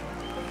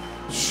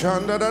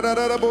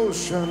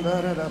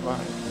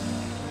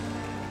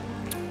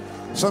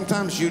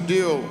 Sometimes you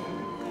deal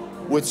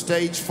with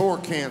stage 4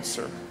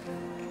 cancer.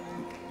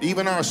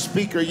 Even our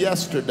speaker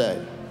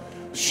yesterday,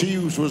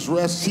 she's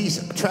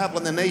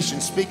traveling the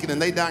nation speaking,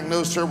 and they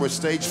diagnosed her with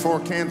stage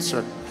 4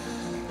 cancer.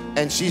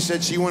 And she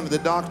said she went to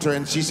the doctor,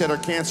 and she said her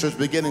cancer is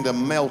beginning to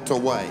melt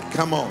away.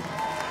 Come on.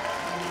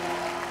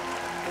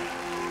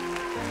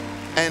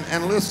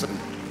 And listen,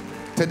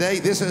 today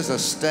this is a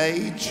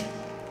stage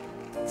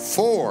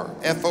 4,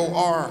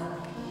 F-O-R,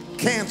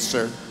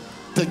 cancer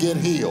to get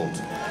healed.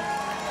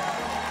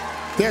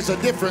 There's a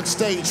different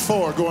stage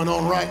 4 going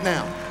on right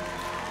now.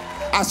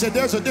 I said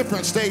there's a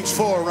different stage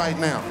 4 right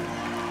now.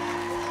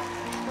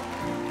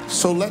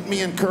 So let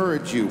me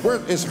encourage you.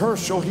 Where is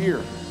Herschel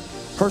here?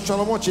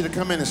 Herschel, I want you to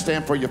come in and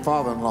stand for your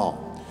father-in-law.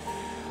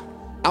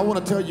 I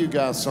want to tell you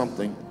guys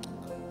something.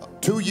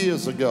 2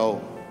 years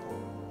ago,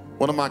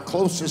 one of my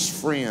closest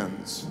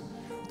friends,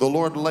 the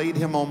Lord laid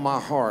him on my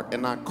heart,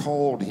 and I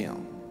called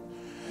him.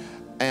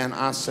 And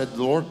I said,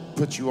 the Lord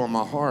put you on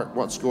my heart.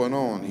 What's going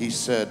on? He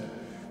said,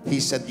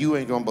 you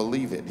ain't gonna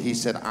believe it. He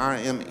said, I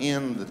am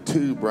in the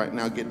tube right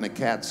now getting a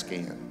CAT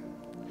scan.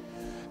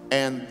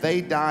 And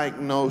they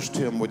diagnosed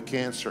him with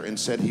cancer and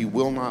said he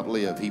will not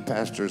live. He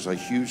pastors a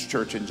huge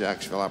church in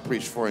Jacksonville. I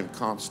preach for him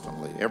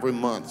constantly. Every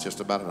month, just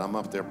about it, I'm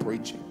up there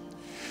preaching.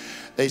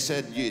 They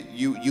said,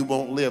 you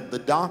won't live. The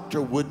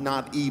doctor would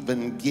not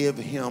even give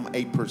him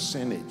a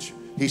percentage.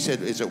 He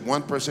said, is it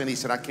 1%? He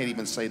said, I can't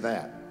even say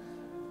that.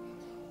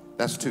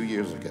 That's 2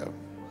 years ago.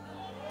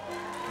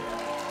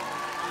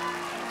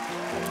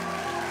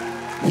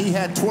 He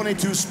had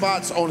 22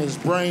 spots on his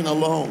brain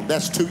alone.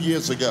 That's 2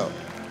 years ago.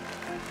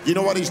 You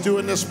know what he's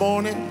doing this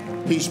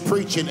morning? He's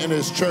preaching in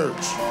his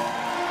church.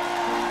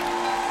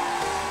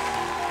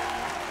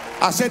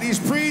 I said he's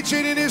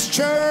preaching in his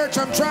church.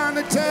 I'm trying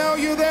to tell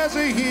you there's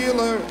a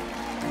healer.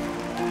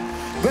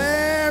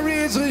 There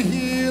is a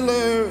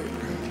healer.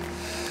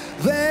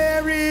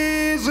 There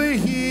is a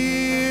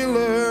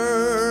healer.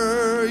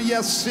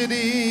 Yes, it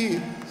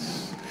is.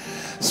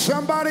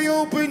 Somebody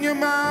open your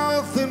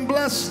mouth and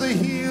bless the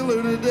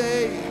healer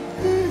today.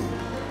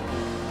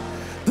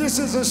 This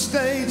is a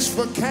stage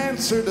for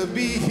cancer to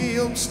be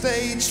healed.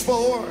 Stage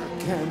 4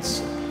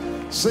 cancer.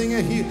 Just sing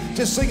a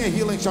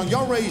healing song.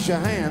 Y'all raise your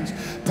hands.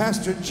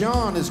 Pastor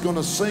John is going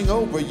to sing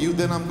over you.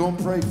 Then I'm going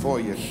to pray for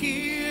you.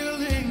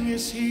 Healing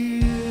is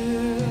here.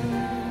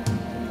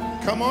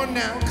 Come on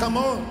now. Come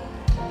on.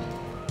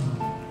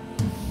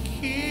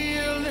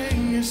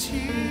 Healing is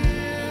here.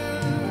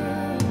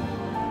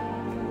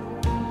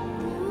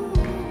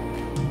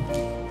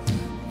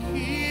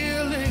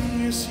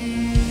 Healing is here.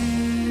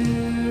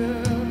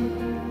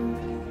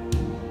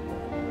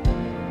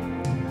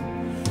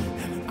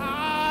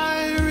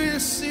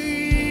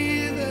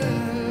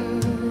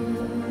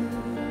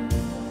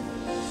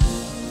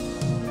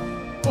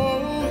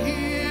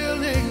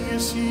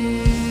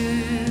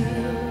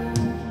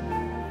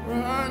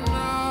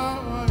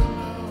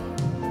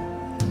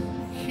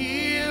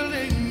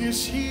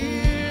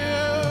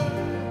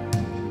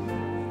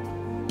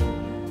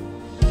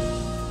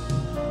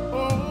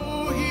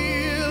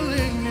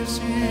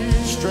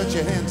 Stretch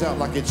your hands out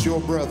like it's your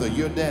brother,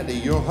 your daddy,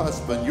 your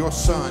husband, your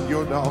son,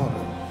 your daughter.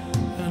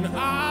 And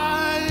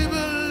I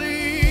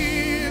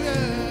believe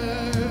it.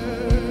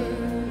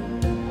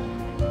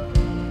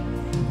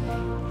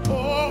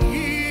 Oh,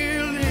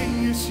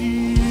 healing is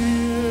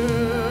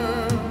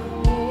here.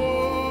 Oh,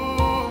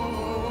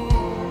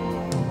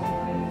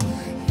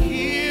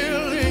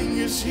 healing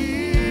is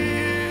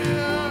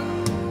here.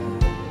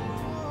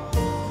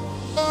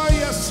 Oh,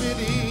 yes, it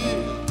is.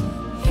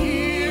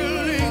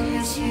 Healing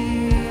is here.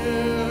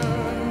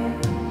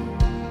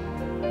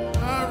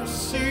 I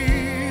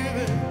receive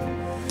it,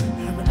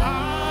 and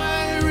I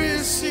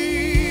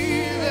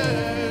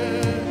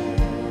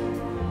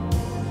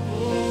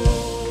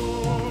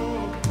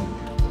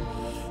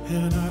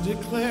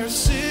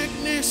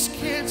this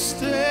can't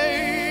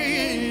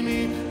stay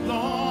any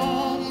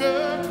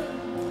longer.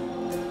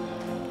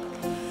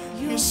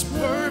 His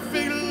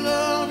perfect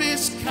love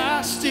is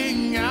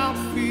casting out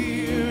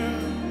fear.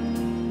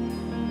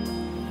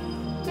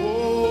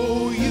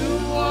 Oh, you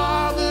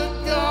are the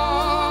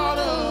God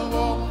of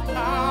all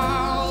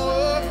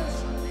power,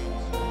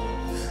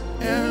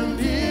 and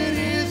it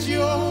is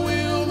your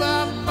will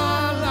that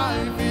my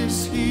life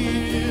is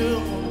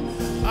healed.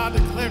 I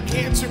declare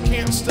cancer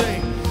can't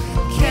stay.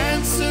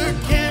 Cancer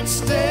can't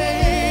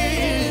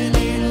stay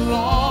any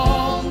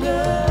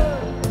longer.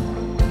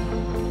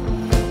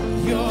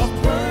 Your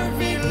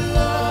perfect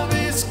love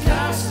is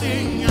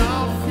casting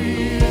out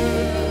fear.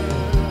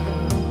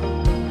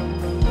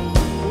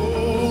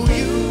 Oh,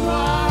 you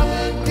are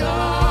the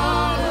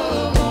God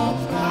of all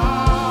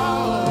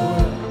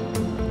power,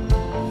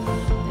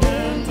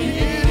 and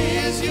it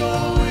is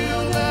your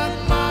will that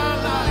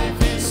my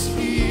life is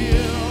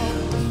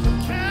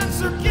healed.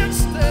 Cancer can't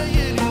stay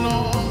any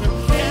longer.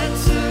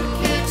 Cancer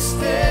can't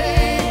stay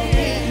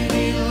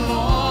any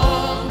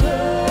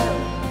longer.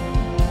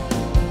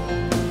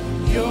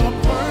 Your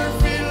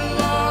perfect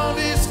love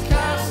is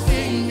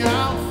casting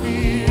out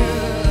fear.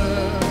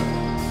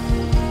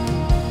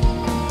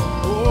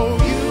 Oh,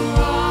 you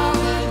are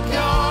the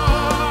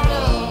God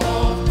of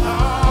all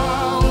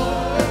power,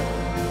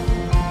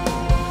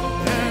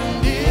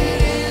 and it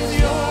is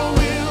your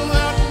will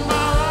that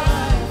my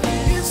life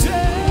is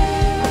healed.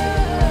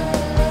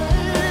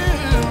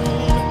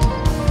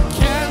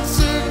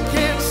 Cancer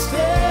can't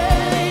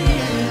stay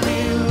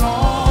any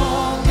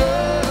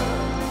longer,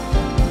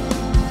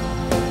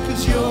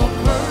 'cause your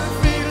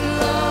perfect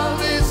love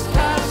is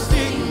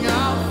casting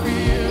out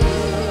fear.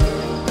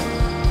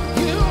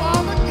 You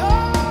are the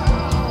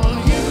God,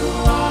 you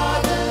are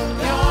the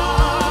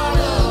God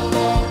of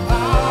all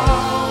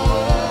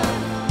power,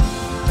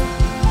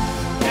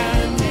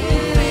 and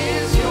it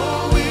is your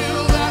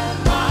will that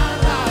my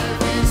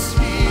life is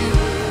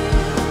healed.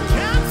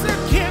 Cancer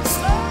can't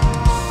stay,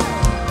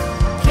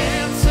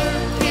 cancer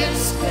can't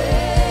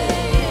stay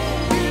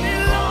any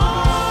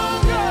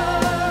longer,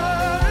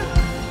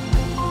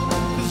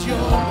 'cause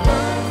your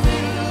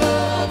perfect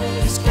love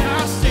is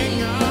casting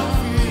out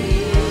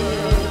fear.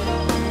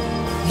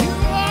 You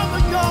are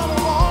the God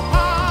of all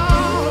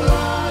power,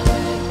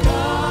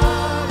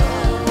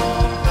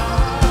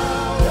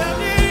 and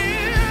it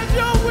is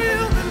your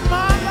will that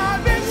my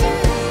life is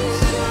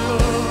healed.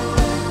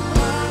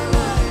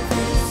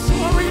 So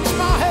I reach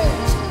my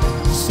hands,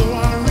 so I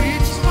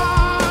reach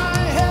my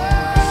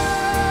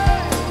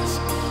hands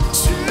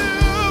to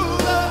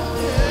the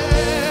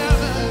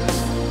heavens.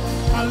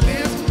 I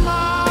lift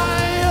my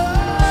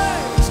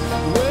eyes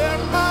where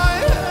my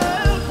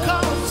help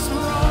comes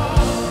from.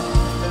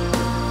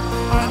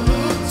 I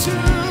look to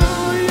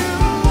you,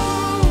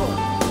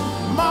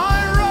 my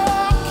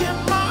rock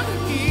and my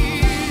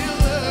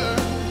healer.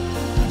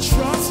 I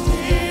trust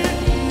in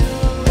you.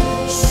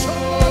 So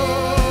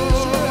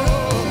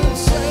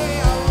say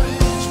I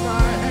reach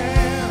my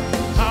hand.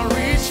 I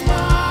reach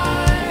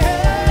my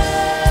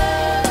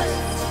hands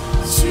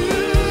to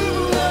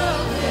the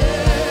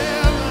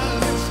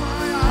heavens.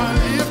 I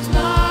lift my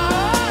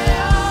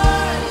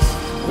eyes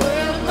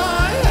where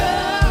my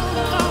help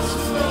comes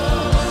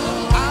from.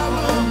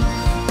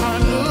 I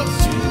look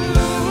to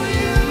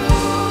you,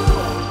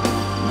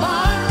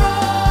 my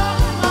rock,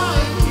 my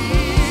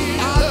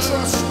healer. I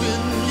trust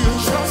in you.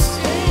 Trust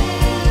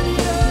in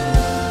you.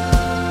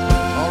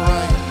 All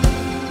right.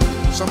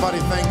 Somebody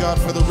thank God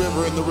for the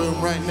river in the room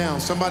right now.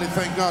 Somebody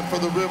thank God for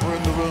the river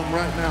in the room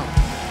right now.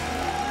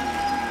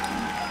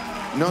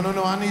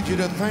 No. I need you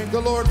to thank the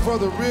Lord for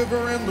the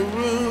river in the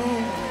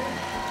room.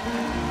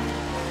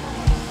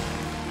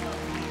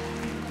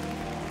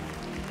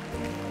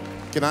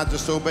 Can I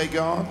just obey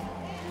God?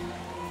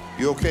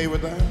 You okay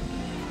with that?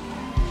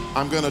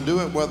 I'm going to do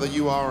it whether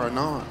you are or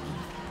not.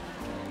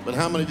 But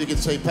how many of you can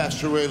say,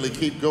 Pastor Raley,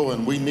 keep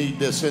going. We need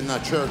this in the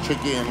church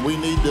again. We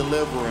need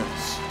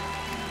deliverance.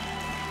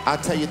 I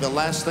tell you, the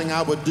last thing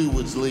I would do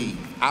was leave.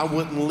 I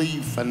wouldn't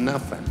leave for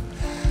nothing.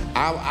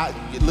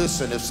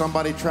 Listen, if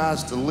somebody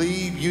tries to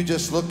leave, you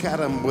just look at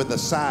them with a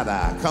side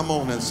eye. Come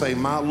on and say,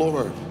 my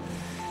Lord,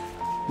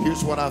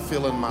 here's what I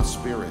feel in my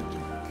spirit.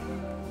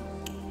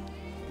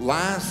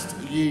 Last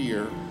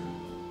year,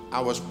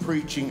 I was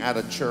preaching at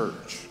a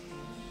church,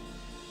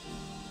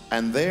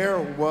 and there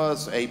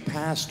was a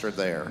pastor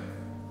there,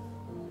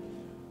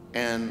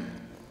 and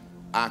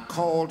I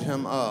called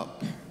him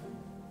up.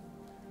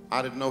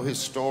 I didn't know his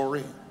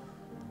story.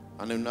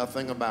 I knew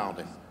nothing about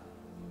him.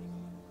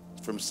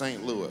 From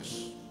St.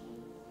 Louis.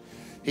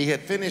 He had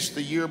finished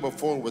the year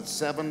before with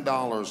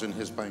 $7 in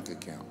his bank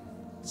account.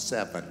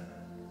 $7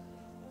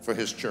 for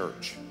his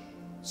church.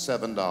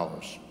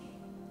 $7.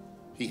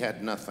 He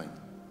had nothing.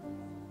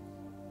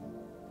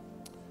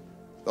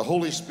 The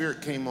Holy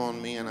Spirit came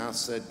on me and I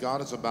said, God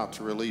is about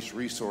to release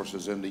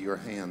resources into your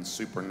hands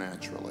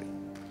supernaturally.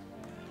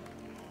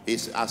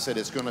 I said,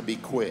 it's going to be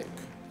quick.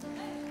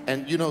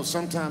 And you know,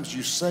 sometimes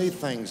you say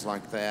things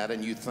like that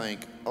and you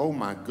think, oh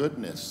my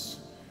goodness,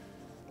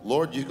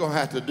 Lord, you're going to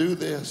have to do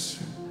this.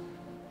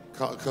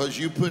 Because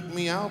you put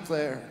me out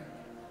there.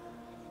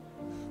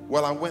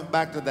 Well, I went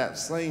back to that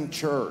same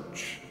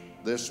church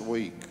this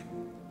week.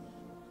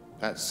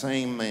 That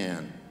same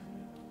man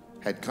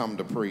had come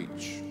to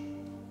preach.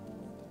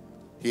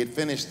 He had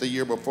finished the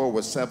year before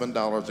with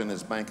 $7 in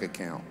his bank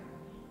account.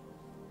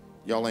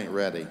 Y'all ain't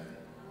ready.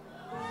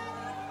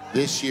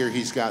 This year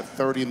he's got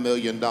 $30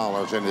 million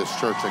in his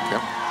church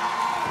account.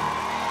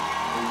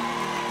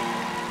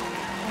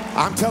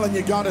 I'm telling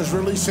you, God is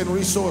releasing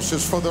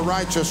resources for the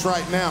righteous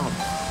right now.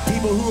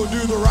 People who will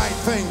do the right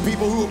thing,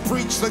 people who will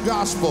preach the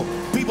gospel,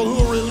 people who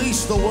will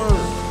release the word.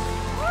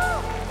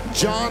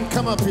 John,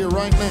 come up here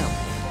right now.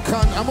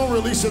 I'm going to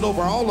release it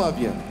over all of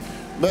you.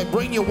 But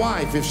bring your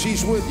wife if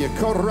she's with you.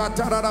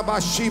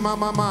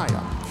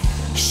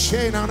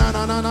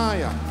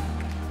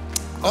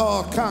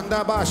 Oh,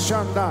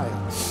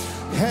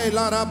 hey,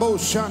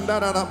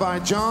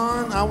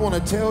 John, I want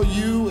to tell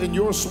you and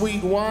your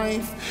sweet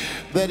wife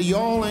that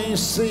y'all ain't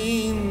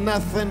seen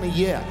nothing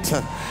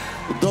yet.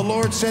 The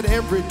Lord said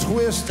every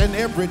twist and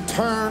every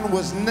turn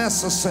was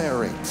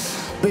necessary,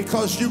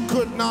 because you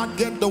could not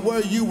get to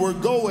where you were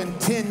going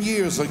 10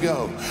 years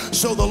ago.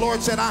 So the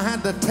Lord said, I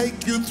had to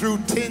take you through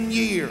 10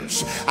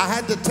 years. I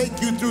had to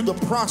take you through the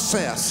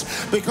process,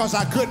 because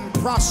I couldn't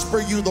prosper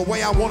you the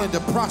way I wanted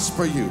to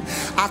prosper you.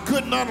 I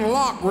couldn't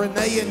unlock,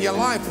 Renee, in your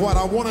life what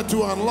I wanted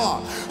to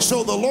unlock.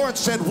 So the Lord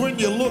said, when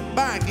you look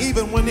back,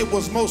 even when it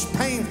was most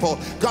painful,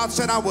 God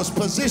said, I was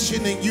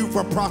positioning you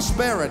for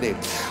prosperity.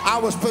 I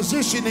was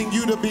positioning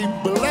you to be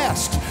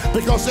blessed,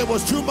 because there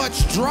was too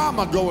much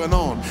drama going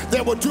on.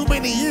 There were too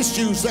many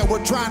issues that were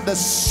trying to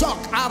suck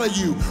out of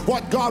you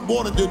what God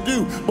wanted to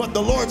do. But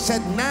the Lord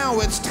said, now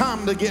it's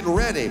time to get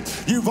ready.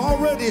 You've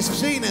already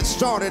seen it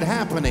started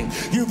happening.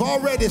 You've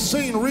already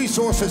seen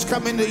resources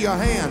come into your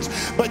hands.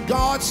 But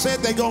God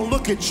said they're going to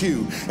look at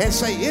you and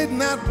say, isn't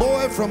that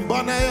boy from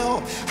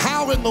Bunnell?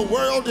 How in the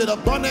world did a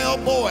Bunnell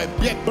boy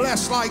get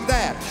blessed like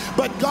that?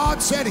 But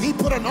God said he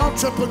put an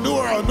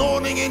entrepreneur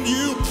anointing in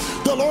you.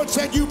 The Lord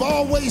said, you've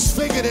always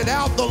figured it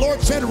out. The Lord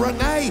said,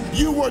 Renee,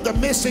 you were the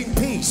missing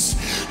piece.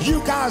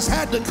 You guys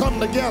had to come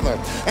together.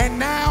 And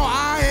now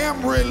I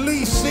am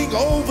releasing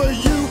over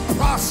you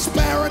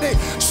prosperity,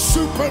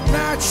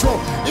 supernatural,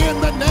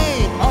 in the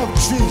name of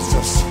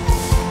Jesus.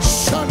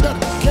 Shanda,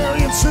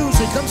 Gary and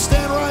Susie, come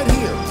stand right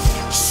here.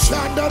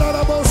 Shanda,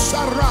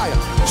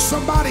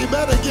 somebody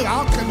better get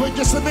out. Wait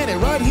just a minute.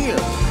 Right here.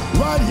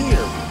 Right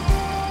here.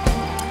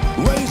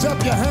 Raise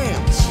up your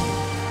hands.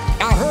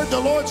 I heard the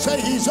Lord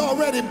say he's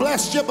already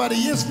blessed you, but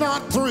he is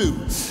not through.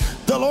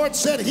 The Lord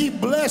said he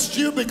blessed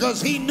you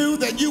because he knew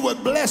that you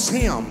would bless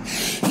him.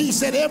 He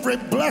said every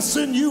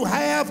blessing you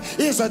have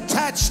is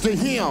attached to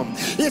him.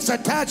 It's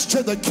attached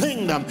to the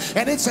kingdom,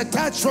 and it's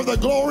attached for the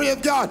glory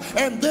of God.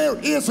 And there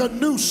is a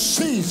new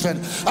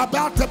season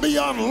about to be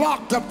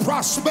unlocked of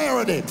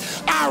prosperity.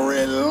 I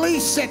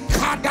release it.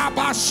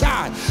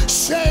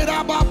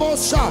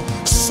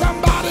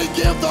 Somebody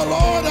give the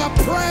Lord a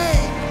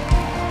praise.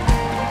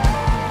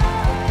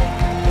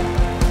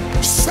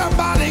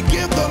 Somebody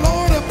give the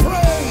Lord a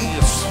praise.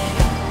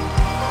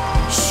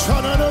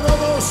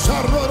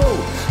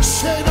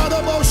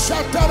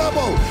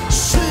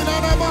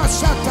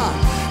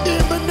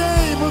 In the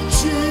name of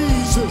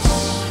Jesus.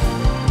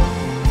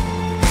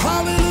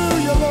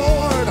 Hallelujah,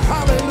 Lord.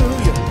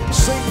 Hallelujah.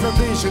 Sing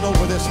provision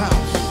over this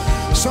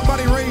house.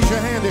 Somebody raise your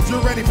hand if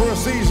you're ready for a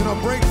season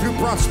of breakthrough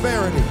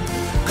prosperity.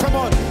 Come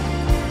on.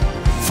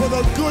 For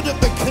the good of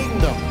the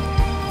kingdom.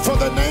 For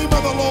the name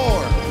of the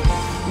Lord.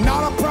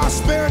 Not a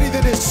prosperity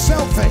that is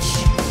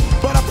selfish,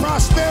 but a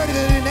prosperity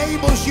that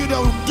enables you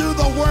to do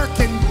the work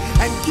and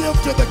give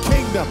to the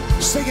kingdom.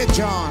 Sing it,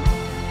 John.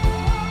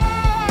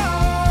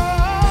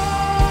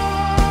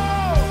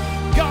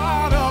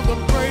 God of the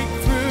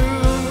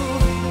breakthrough,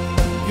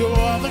 you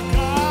are the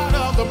God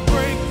of the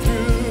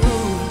breakthrough.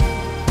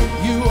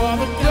 You are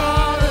the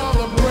God of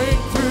the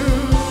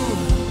breakthrough.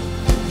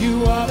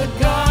 You are the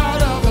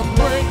God of the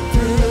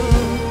breakthrough.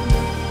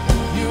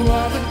 You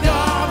are the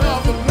God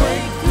of the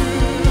breakthrough.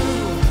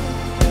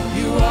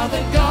 You are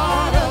the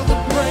God of the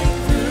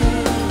breakthrough.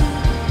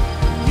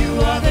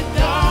 You are the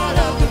God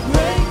of the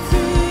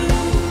breakthrough.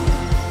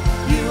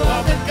 You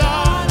are the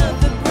God of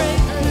the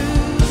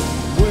breakthrough.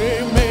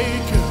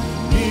 Waymaker,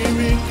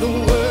 miracle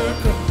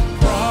worker,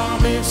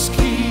 promise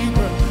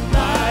keeper,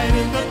 light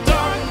in the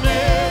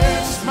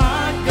darkness,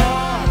 my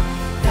God,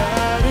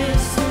 that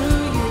is who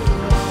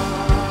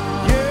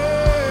you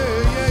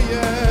are.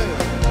 Yeah.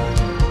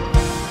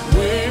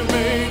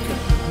 Waymaker,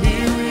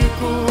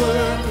 miracle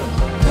worker,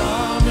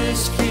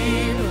 promise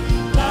keeper,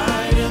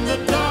 light in the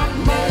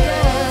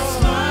darkness,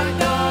 my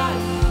God,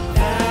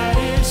 that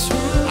is who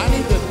I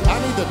need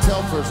the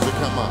Telfers to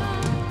come up.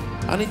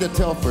 I need the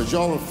Telfers.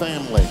 Y'all are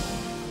family.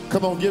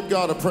 Come on, give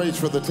God a praise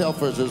for the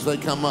Telfers as they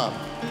come up.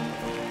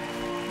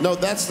 No,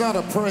 that's not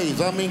a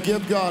praise. I mean,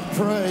 give God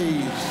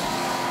praise.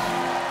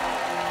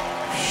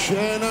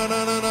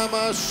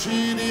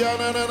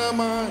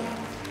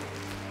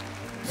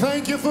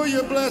 Thank you for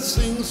your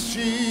blessings,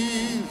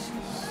 Jesus.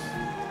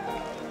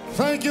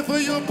 Thank you for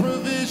your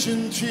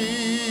provision,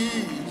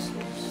 Jesus.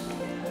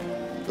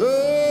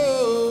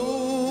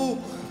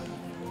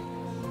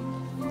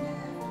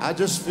 I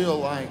just feel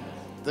like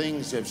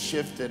things have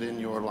shifted in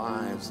your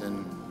lives,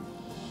 and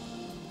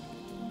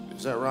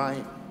is that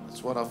right?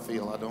 That's what I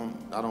feel. I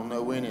don't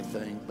know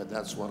anything, but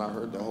that's what I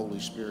heard the Holy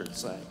Spirit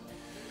say.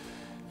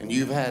 And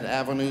you've had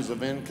avenues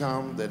of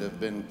income that have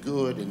been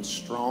good and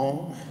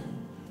strong,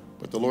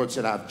 but the Lord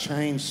said, I've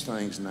changed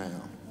things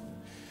now.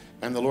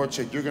 And the Lord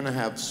said, you're going to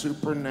have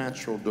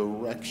supernatural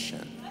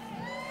direction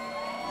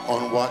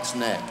on what's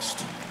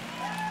next.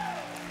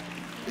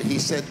 He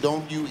said,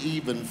 don't you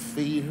even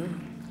fear.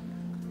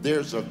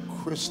 There's a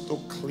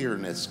crystal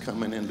clearness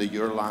coming into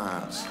your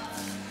lives.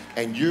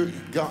 And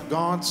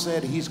God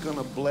said he's going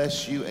to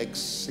bless you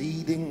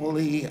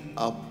exceedingly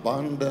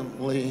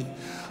abundantly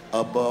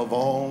above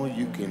all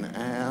you can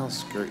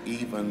ask or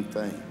even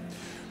think.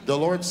 The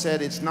Lord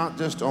said it's not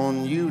just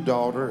on you,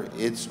 daughter,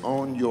 it's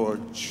on your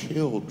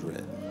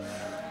children.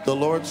 The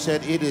Lord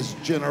said it is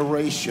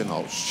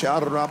generational.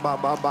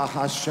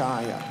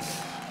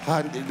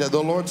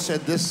 The Lord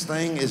said this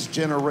thing is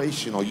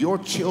generational. Your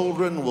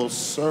children will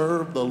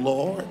serve the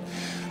Lord.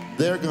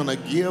 They're going to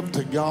give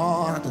to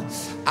God.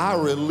 I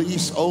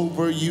release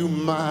over you,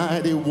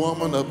 mighty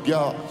woman of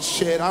God.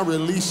 I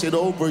release it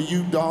over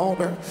you,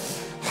 daughter.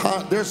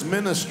 There's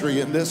ministry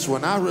in this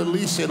one. I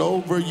release it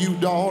over you,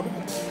 daughter.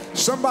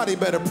 Somebody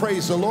better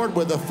praise the Lord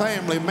with a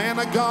family. Man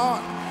of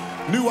God,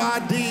 new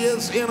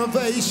ideas,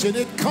 innovation.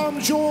 It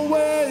comes your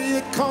way.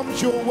 It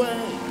comes your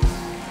way.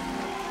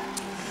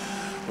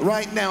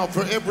 Right now,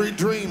 for every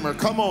dreamer,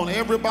 come on,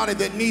 everybody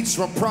that needs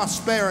some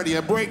prosperity,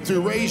 a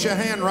breakthrough, raise your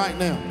hand right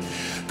now.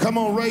 Come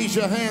on, raise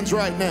your hands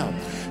right now.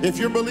 If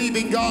you're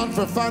believing God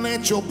for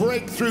financial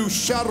breakthrough,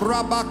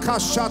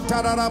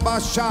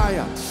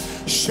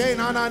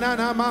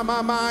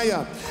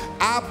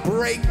 I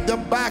break the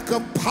back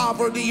of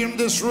poverty in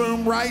this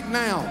room right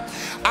now.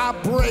 I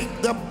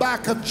break the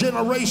back of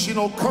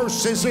generational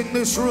curses in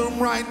this room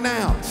right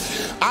now.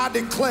 I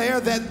declare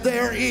that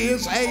there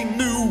is a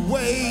new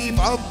wave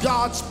of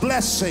God's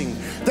blessing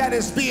that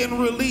is being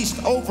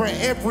released over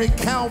every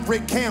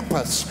Calvary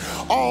campus.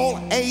 All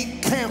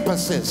 8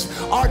 campuses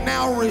are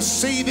now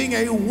receiving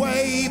a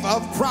wave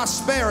of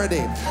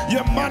prosperity.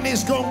 Your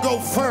money's going to go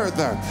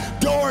further.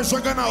 Doors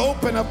are going to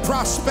open of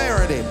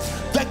prosperity.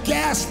 The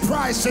gas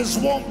prices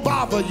won't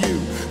bother you.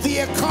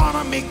 The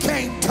economy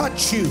can't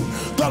touch you.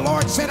 The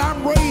Lord said,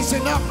 I'm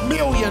raising up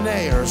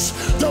millionaires.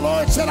 The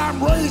Lord said,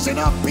 I'm raising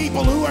up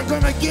people who are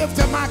going to give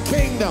to my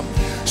kingdom.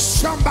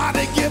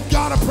 Somebody give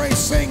God a praise.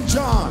 Sing,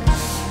 John.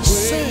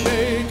 Sing.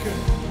 Waymaker,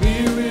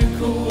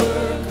 miracle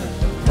worker,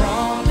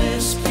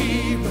 promise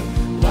keeper,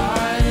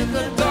 light in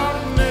the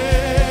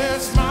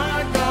darkness,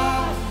 my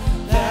God,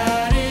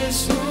 that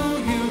is who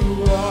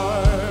you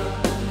are.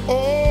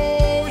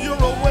 Oh, you're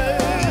a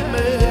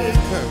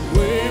waymaker.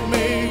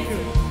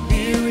 Waymaker,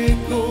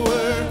 miracle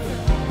worker,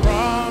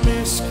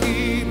 promise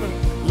keeper,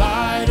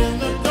 light in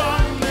the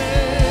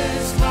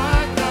darkness,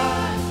 my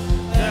God,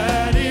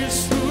 that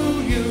is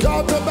who you are.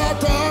 God's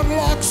about to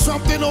unlock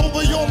something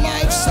over your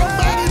life.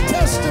 Somebody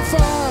testify.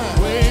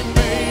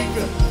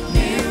 Waymaker,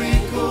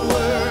 miracle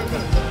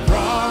worker,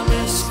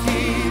 promise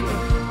keeper,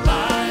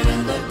 light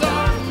in the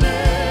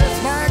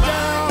darkness, My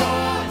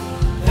God.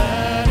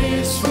 that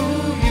is who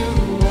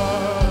you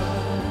are.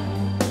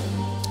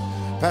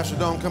 Pastor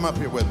Don, come up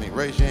here with me.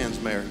 Raise your hands,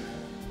 Mary.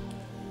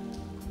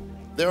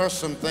 There are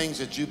some things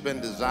that you've been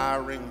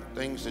desiring,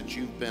 things that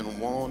you've been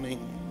wanting,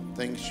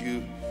 things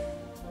you,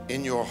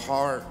 in your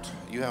heart,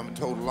 you haven't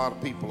told a lot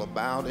of people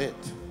about it.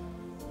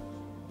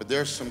 But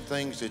there's some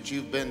things that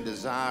you've been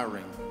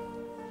desiring,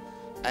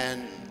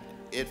 and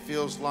it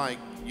feels like,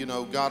 you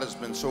know, God has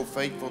been so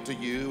faithful to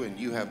you and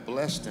you have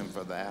blessed him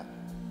for that.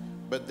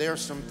 But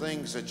there's some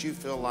things that you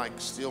feel like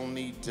still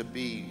need to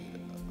be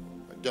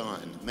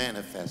done,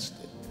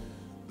 manifested.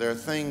 There are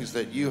things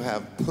that you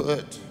have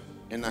put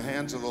in the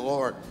hands of the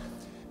Lord,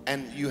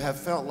 and you have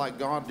felt like,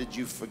 God, did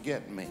you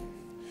forget me?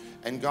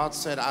 And God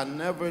said, I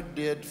never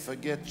did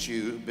forget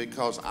you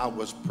because I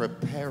was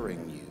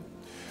preparing you.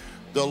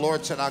 The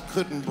Lord said, I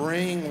couldn't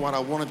bring what I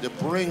wanted to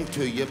bring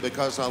to you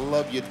because I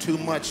love you too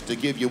much to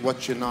give you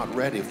what you're not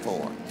ready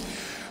for.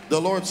 The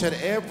Lord said,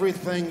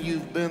 everything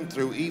you've been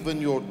through,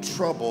 even your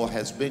trouble,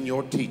 has been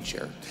your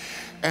teacher.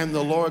 And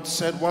the Lord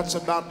said, what's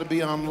about to be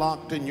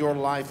unlocked in your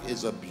life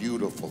is a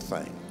beautiful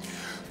thing.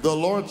 The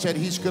Lord said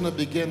he's going to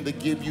begin to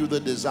give you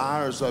the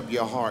desires of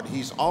your heart.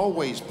 He's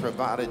always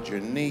provided your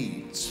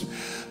needs.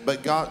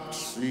 But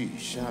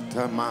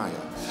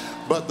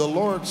but the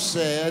Lord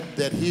said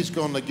that he's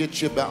going to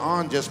get you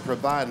beyond just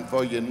providing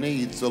for your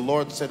needs. The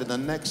Lord said in the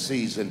next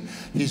season,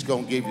 he's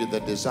going to give you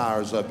the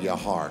desires of your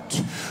heart.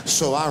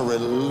 So I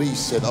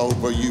release it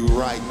over you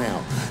right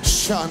now.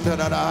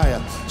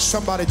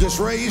 Somebody just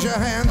raise your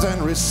hands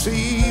and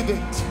receive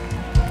it.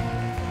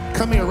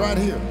 Come here, right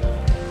here.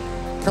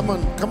 Come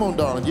on,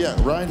 darling. Yeah,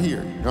 right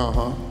here.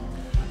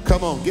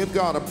 Come on, give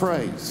God a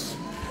praise.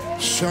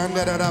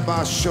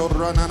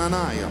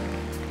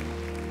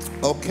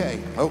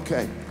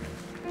 Okay.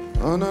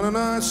 Oh,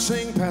 no,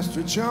 sing,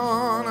 Pastor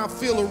John. I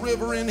feel a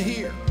river in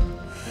here.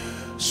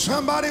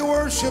 Somebody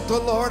worship the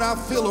Lord. I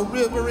feel a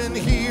river in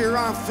here.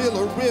 I feel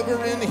a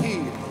river in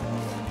here.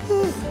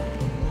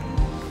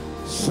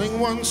 Sing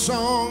one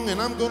song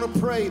and I'm gonna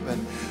pray, but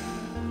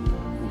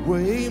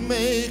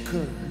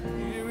Waymaker,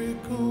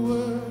 Miracle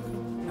worker,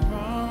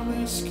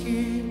 promise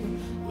keeper,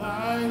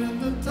 light in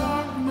the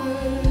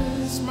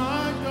darkness,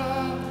 my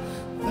God,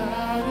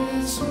 that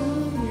is who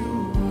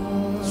you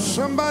are.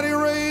 somebody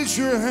raise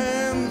your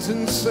hands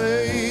and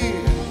say,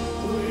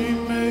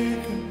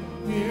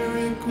 Waymaker,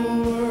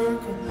 miracle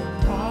worker,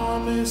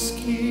 promise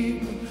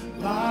keeper,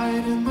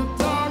 light in the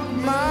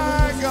darkness,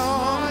 my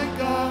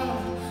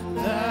God,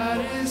 that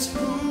is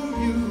who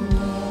you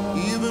are.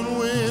 even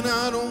when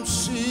I don't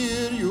see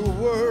it, you're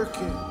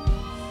working.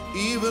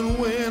 Even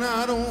when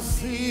I don't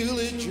feel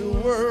it, you're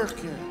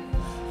working.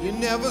 You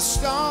never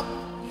stop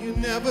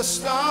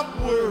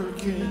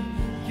working.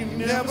 You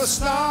Never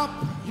stop.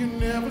 You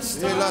never Hey,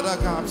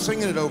 stop. I'm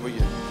singing it over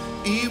you.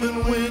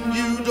 Even when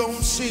you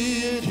don't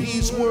see it,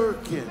 he's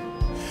working.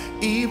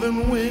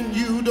 Even when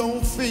you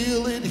don't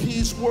feel it,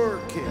 he's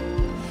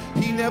working.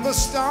 He never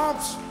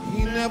stops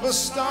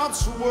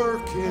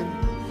working.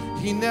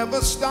 He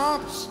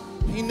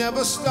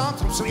never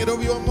stops. I'm singing it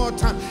over you one more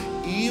time.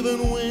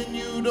 Even when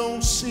you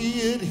don't see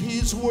it,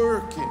 he's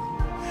working.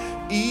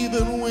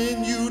 Even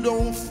when you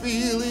don't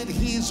feel it,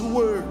 he's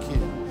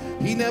working.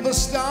 He never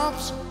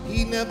stops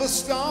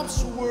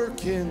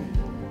working.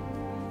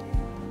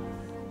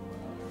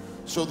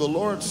 So the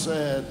Lord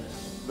said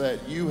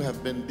that you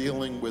have been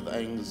dealing with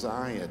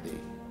anxiety,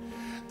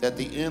 that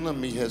the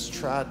enemy has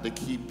tried to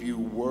keep you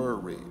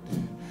worried,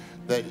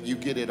 that you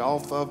get it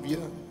off of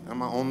you.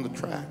 Am I on the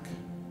track?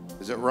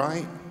 Is it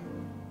right?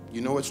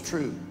 You know it's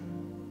true.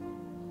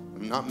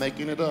 I'm not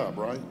making it up,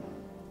 right?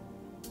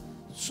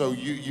 So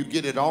you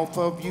get it off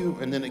of you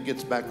and then it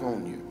gets back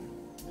on you.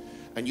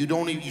 And you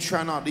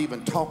try not to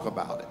even talk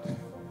about it.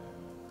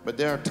 But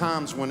there are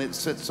times when it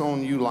sits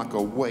on you like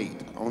a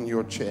weight on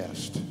your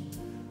chest.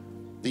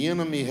 The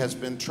enemy has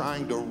been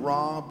trying to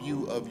rob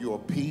you of your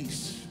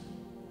peace.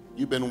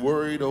 You've been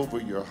worried over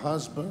your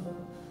husband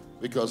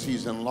because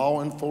he's in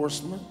law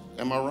enforcement.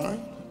 Am I right?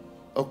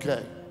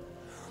 Okay.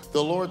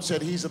 The Lord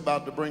said he's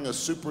about to bring a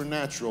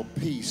supernatural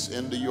peace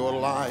into your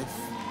life.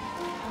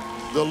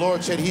 The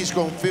Lord said he's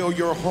going to fill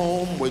your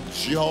home with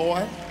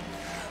joy.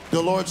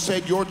 The Lord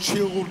said your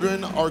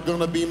children are going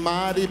to be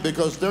mighty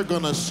because they're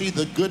going to see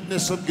the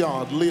goodness of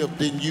God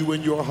lived in you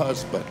and your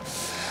husband.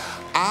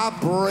 I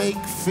break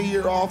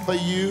fear off of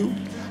you.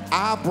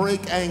 I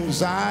break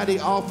anxiety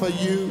off of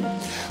you.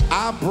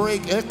 I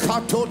break.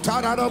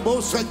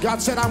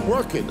 God said I'm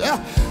working.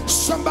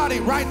 Somebody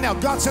right now,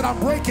 God said I'm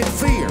breaking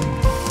fear.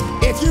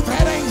 If you've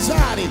had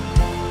anxiety,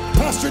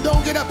 Pastor,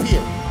 don't get up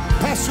here.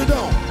 Pastor,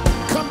 don't.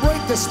 Come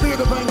break the spirit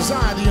of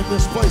anxiety in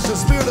this place, the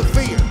spirit of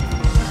fear.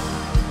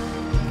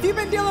 If you've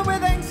been dealing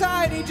with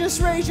anxiety,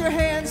 just raise your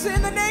hands.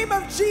 In the name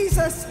of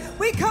Jesus,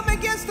 we come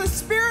against the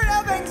spirit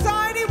of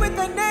anxiety with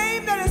the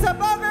name that is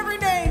above every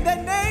name, the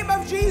name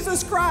of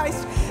Jesus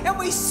Christ. And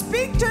we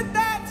speak to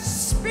that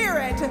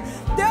spirit.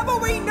 Devil,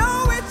 we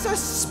know it's a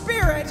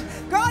spirit.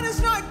 God has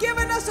not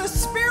given us a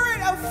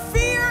spirit of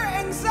fear,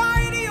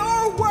 anxiety,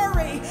 or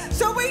worry.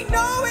 So we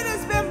know it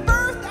has been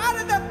birthed out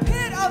of the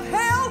pit of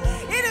hell.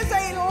 It is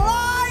a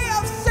lie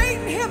of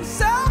Satan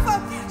himself.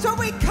 So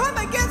we come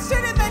against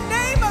it in the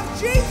name of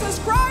Jesus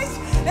Christ,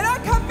 and I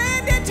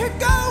command it to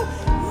go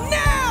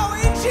now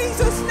in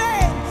Jesus'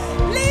 name.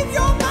 Leave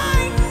your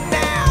mind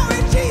now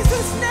in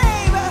Jesus'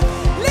 name.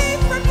 Leave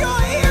from your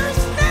ears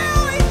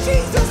now in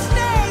Jesus'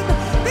 name.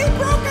 Be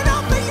broken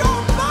off of your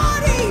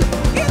body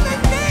in the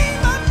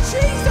name of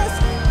Jesus.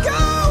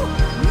 Go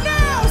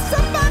now.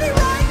 Somebody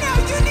right now,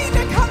 you need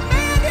to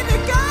command it to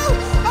go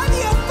by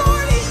the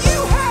authority you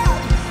have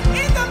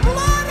in the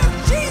blood of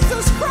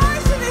Jesus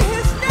Christ and in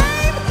his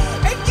name,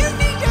 and you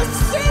need to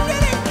send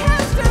it and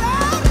cast it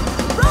out.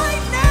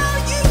 Right now,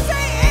 you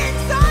say,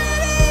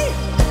 anxiety,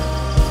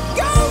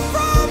 go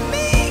from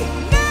me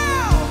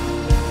now.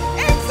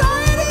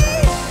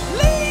 Anxiety,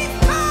 leave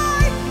my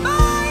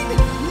mind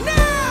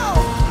now.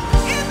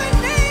 In the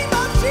name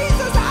of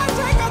Jesus, I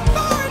take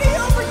authority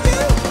over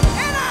you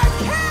and I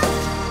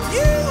cast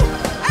you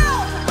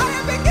out. I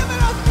have been given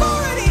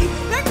authority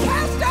to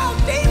cast out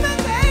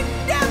demons and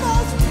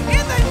devils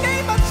in the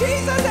name of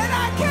Jesus, and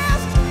I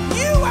cast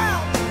you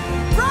out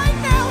right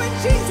now in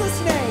Jesus'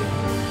 name.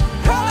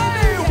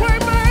 Hallelujah.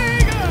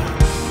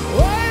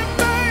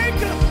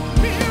 Waymaker,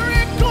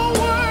 miracle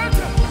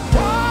worker,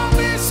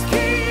 promise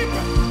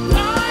keeper,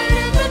 light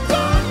in the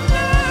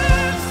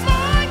darkness,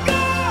 my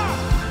God,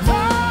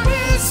 that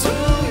is who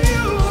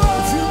you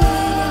are.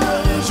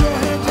 Raise your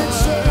hands and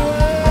say,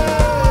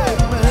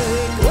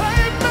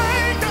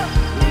 Waymaker,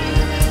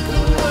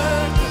 miracle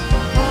worker,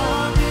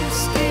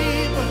 promise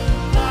keeper,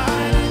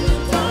 light in the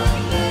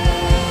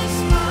darkness,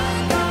 my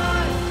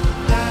God,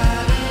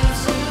 that is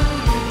who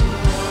you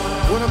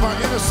are. one of our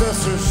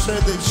intercessors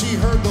said that she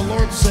heard the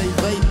Lord say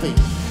vaping.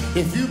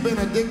 If you've been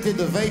addicted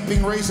to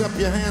vaping, raise up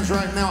your hands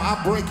right now.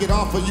 I break it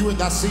off of you,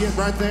 and I see it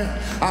right there.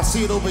 I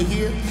see it over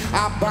here.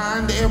 I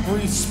bind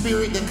every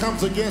spirit that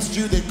comes against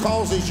you that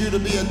causes you to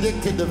be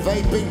addicted to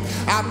vaping.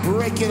 I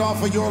break it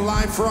off of your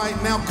life right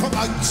now. Come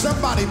on,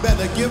 somebody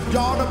better give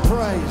God a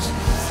praise.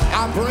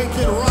 I break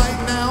it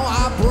right now.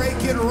 I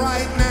break it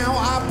right now.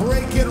 I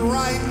break it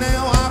right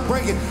now. I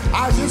break it.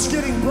 It's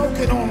getting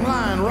broken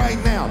online right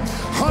now.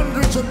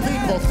 Hundreds of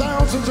people,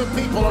 thousands of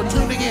people are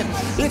tuning in.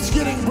 It's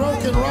getting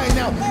broken right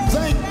now.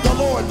 Thank the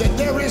Lord that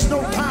there is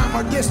no time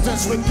or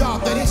distance with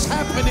God, that it's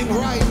happening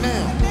right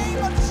now. In the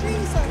name of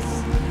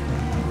Jesus.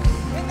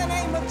 In the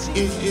name of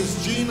Jesus.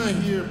 Is Gina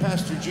here,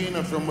 Pastor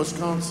Gina from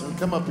Wisconsin?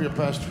 Come up here,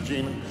 Pastor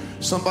Gina.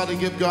 Somebody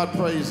give God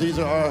praise.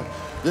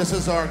 This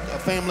is our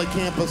family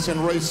campus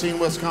in Racine,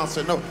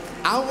 Wisconsin. No,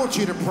 I want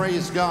you to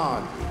praise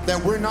God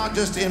that we're not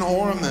just in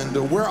Ormond,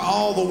 we're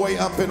all the way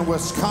up in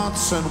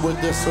Wisconsin with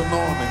this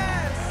anointing.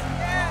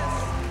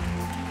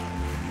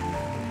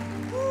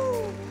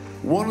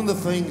 One of the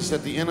things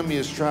that the enemy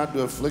has tried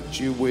to afflict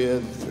you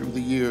with through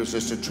the years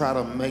is to try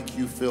to make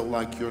you feel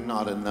like you're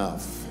not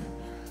enough.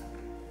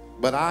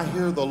 But I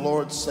hear the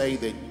Lord say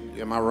that,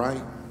 am I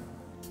right?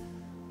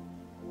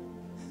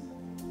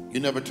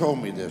 You never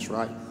told me this,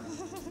 right?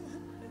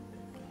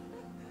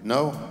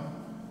 No?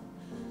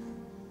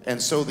 And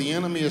so the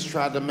enemy has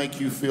tried to make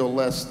you feel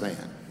less than.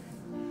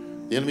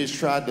 The enemy has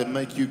tried to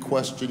make you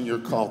question your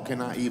call. Can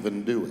I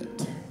even do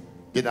it?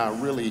 Did I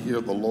really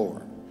hear the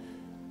Lord?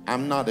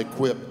 I'm not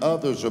equipped.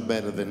 Others are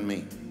better than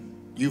me.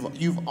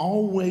 You've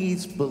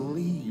always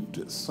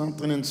believed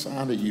something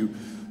inside of you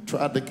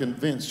tried to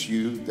convince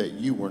you that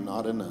you were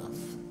not enough.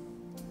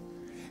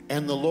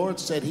 And the Lord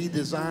said he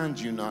designed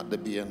you not to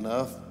be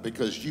enough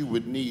because you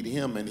would need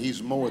him, and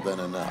he's more than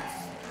enough.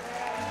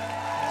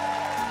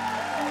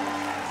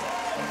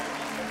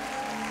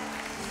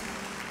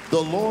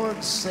 The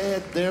Lord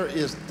said there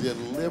is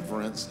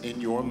deliverance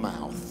in your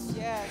mouth.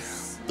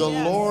 Yes. The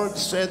Lord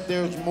said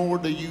there's more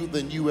to you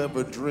than you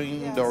ever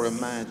dreamed or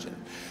imagined.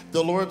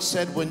 The Lord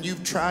said when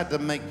you've tried to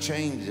make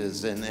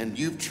changes and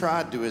you've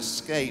tried to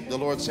escape, the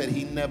Lord said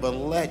he never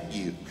let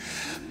you.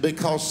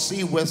 Because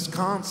see,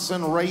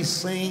 Wisconsin,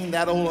 Racine,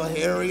 that old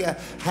area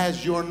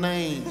has your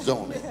names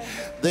on it.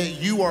 That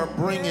you are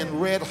bringing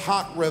red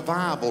hot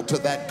revival to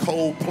that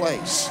cold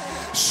place.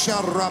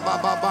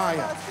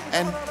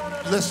 And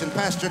listen,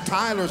 Pastor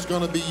Tyler's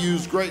going to be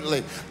used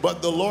greatly,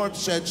 but the Lord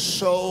said,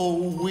 so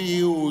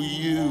will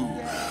you.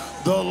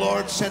 The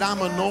Lord said, I'm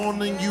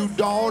anointing you,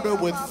 daughter,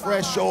 with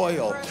fresh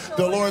oil.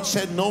 The Lord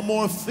said, no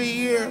more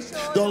fear.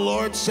 The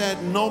Lord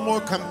said, no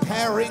more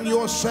comparing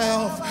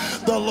yourself.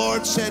 The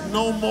Lord said,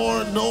 no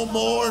more, no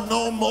more,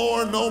 no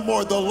more, no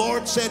more. The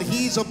Lord said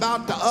he's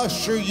about to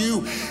usher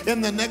you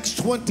in the next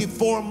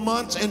 24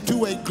 months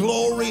into a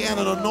glory and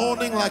an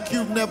anointing like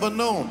you've never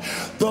known.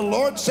 The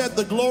Lord said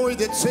the glory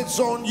that sits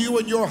on you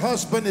and your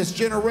husband is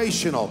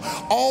generational.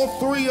 All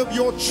three of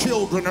your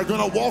children are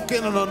going to walk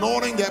in an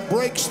anointing that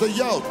breaks the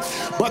yoke.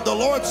 But the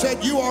Lord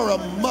said you are a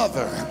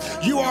mother.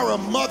 You are a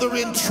mother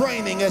in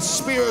training, a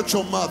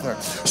spiritual mother.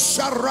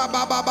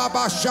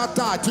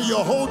 To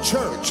your whole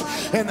church.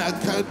 And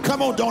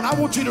come on, Dawn, I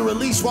want you to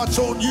release what's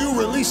on you.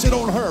 Release it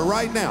on her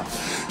right now.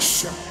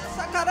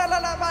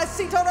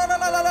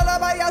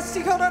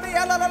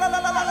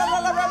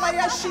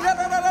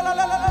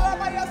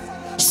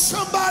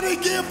 Somebody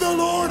give the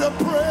Lord a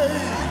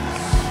praise.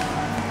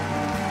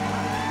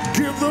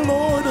 Give the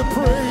Lord a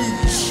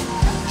praise.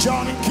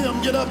 John and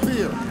Kim, get up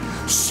here.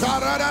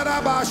 Somebody,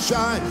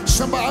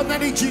 I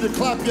need you to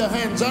clap your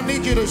hands. I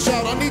need you to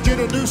shout. I need you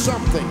to do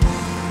something.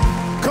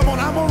 Come on,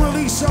 I'm going to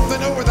release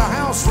something over the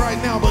house right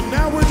now, but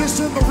now we're just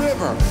in the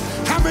river.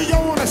 How many of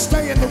y'all want to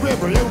stay in the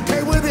river? You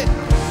okay with it?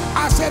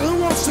 I said, who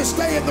wants to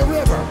stay in the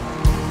river?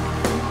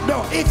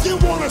 No, if you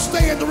want to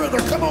stay in the river,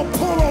 come on,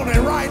 pull on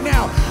it right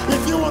now.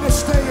 If you want to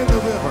stay in the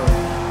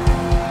river.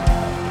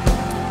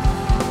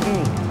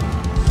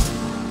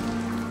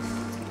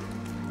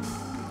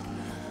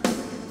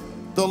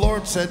 The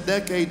Lord said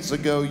decades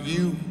ago,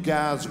 you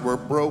guys were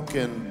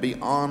broken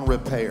beyond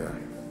repair.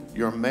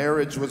 Your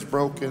marriage was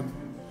broken.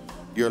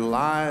 Your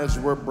lives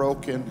were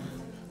broken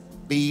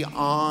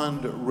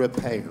beyond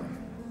repair.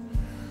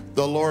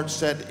 The Lord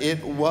said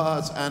it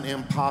was an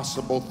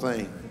impossible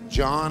thing.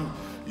 John,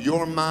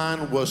 your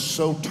mind was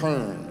so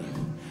turned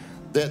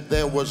that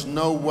there was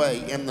no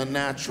way in the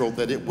natural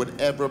that it would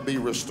ever be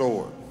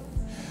restored.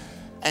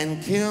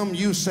 And Kim,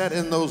 you said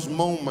in those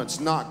moments,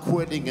 not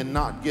quitting and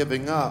not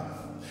giving up,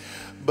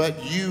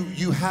 but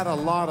you had a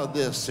lot of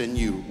this in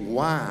you.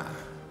 Why?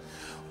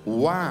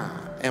 Why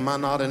am I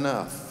not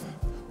enough?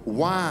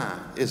 Why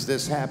is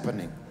this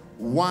happening?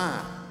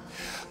 Why?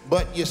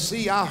 But you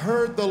see, I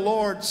heard the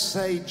Lord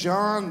say,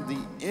 John,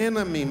 the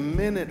enemy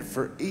meant it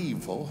for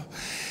evil.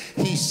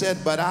 He said,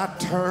 but I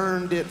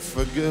turned it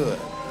for good.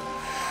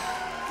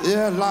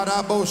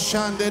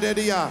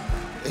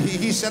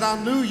 He said,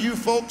 I knew you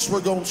folks were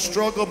going to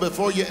struggle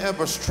before you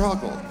ever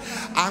struggled.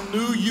 I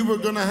knew you were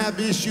going to have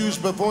issues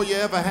before you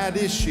ever had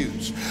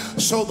issues.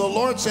 So the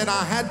Lord said,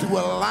 I had to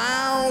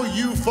allow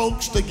you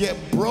folks to get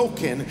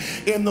broken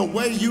in the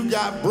way you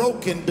got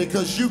broken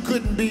because you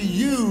couldn't be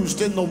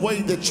used in the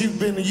way that you've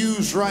been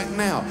used right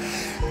now.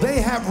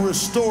 They have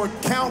restored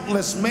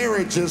countless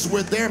marriages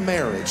with their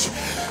marriage.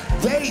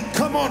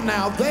 Come on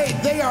now,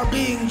 they are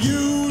being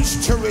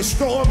used to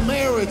restore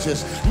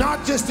marriages,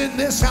 not just in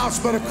this house,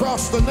 but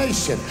across the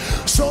nation.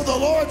 So the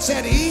Lord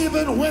said,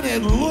 even when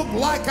it looked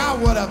like I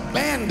would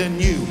abandon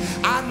you,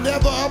 I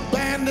never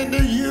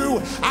abandoned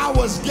you. I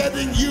was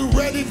getting you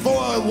ready for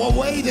a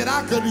way that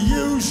I could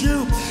use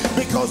you,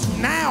 because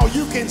now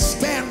you can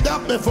stand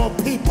up before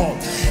people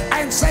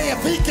and say,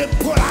 if he can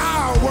put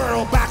our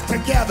world back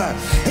together,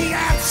 he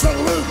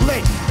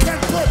absolutely can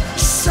put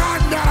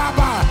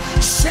Shandaraba,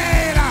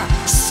 Shada.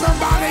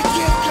 Somebody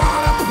give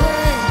God a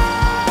praise.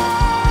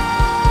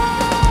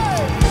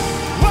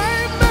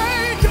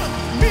 Waymaker,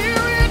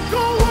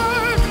 miracle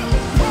worker,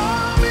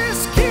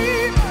 promise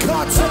keeper.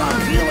 God said,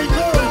 I'm healing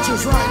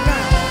marriages right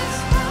now.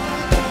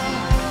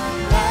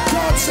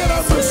 God said,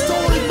 I'm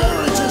restoring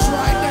marriages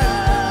right now.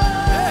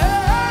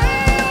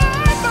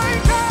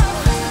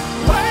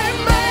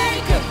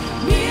 Waymaker,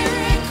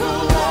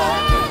 miracle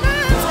worker,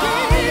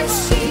 promise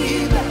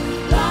keeper,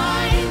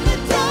 light in the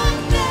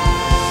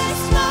darkness,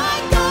 my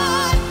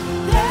God,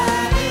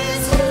 that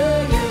is who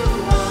you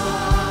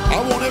are. I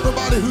want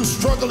everybody who's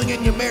struggling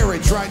in your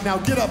marriage right now,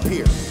 get up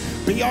here.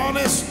 Be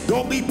honest,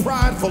 don't be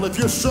prideful. If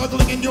you're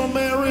struggling in your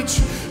marriage,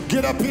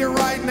 get up here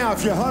right now.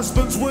 If your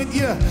husband's with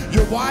you,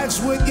 your wife's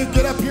with you,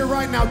 get up here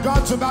right now.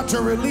 God's about to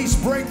release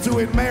breakthrough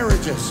in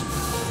marriages.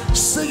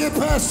 Sing it,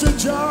 Pastor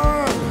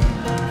John.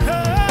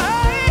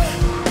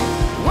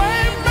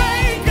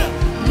 Waymaker,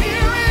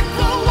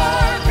 miracle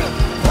worker,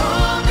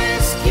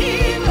 promise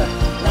keeper,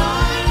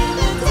 light in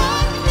the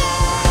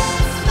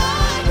darkness,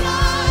 my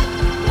God,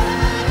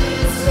 that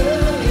is who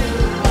you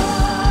are.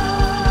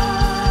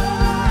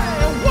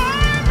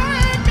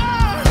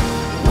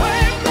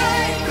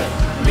 Waymaker,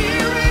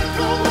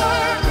 miracle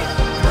worker,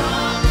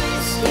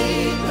 promise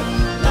keeper,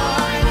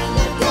 light in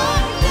the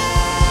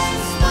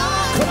darkness, my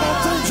Come on,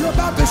 things are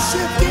about to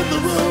shift in the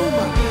room.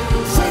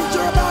 Things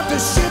are about to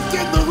shift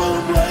in the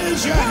room.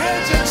 Raise your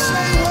hands and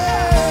say,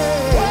 way.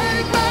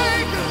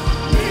 Waymaker,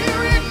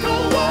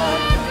 miracle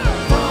worker,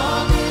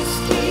 promise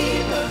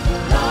keeper,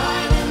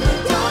 light in the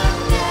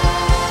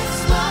darkness,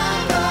 my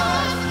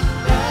God,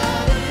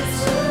 that is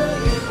who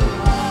you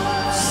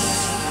are.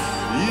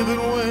 Even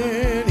when.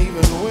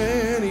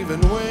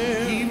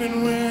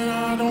 Even when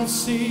I don't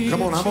see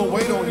Come on, I'm going to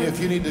wait on you if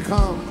you need to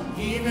come.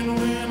 even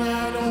when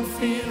I don't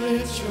feel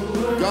it's your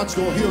word. God's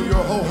going to heal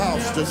your whole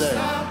house today.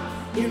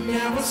 You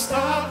never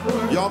stop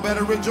working. Y'all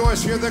better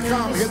rejoice. Here they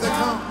come. Here they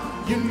come.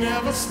 You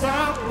never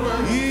stop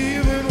working.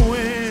 Even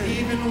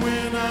Even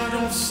when I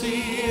don't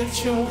see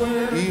it's your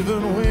word. when,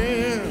 Even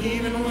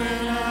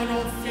when I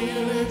don't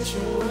feel it's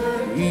your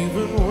word.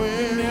 even You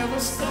when. never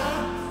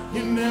stop working.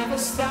 You never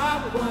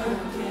stop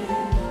working.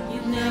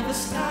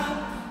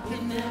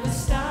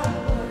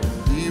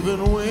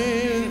 Even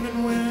when.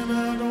 Even when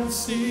I don't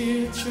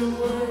see it's your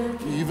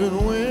word.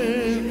 Even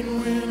when. Even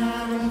when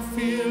I don't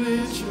feel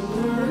it's your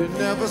word. You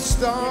never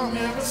stop. You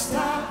never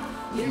stop.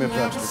 You Come here,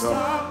 never Pastor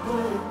stop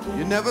working.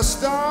 You never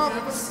stop.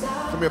 Never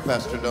stop. Come here,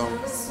 Pastor Dome.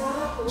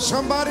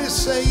 Somebody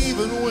say,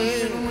 even when.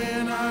 Even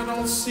when I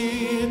don't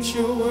see it,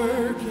 you're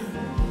working.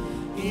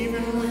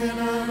 Even when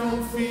I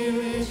don't feel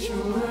it,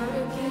 you're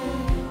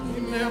working.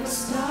 You never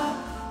stop.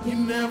 You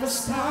never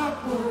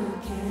stop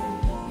working.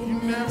 You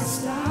never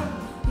stop.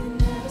 You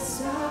never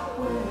stop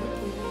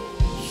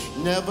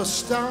working. Never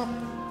stop.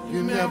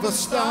 You never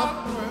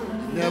stop.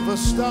 working. Never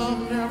stop.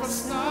 You never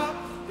stop.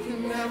 You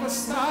never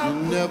stop.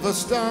 You never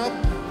stop.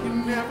 You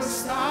never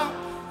stop.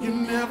 You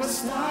never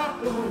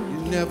stop working.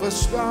 You never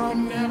stop.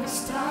 You never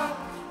stop.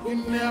 You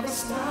never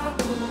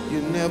stop working.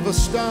 You never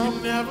stop.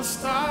 You never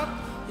stop.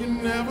 You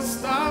never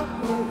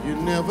stop working. You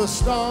never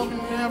stop. You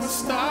never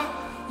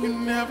stop. You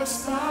never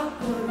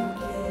stop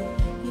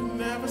working. You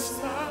never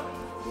stop.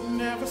 You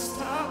never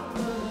stop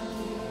working.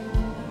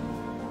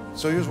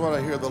 So here's what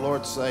I hear the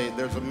Lord say.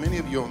 There's many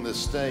of you on this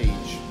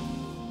stage,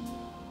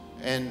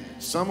 and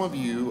some of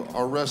you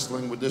are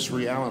wrestling with this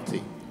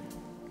reality.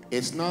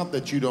 It's not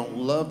that you don't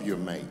love your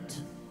mate.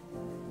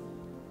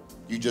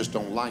 You just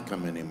don't like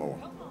them anymore.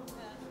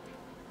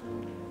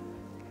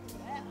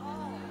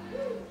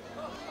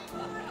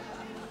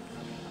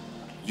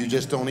 You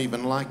just don't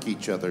even like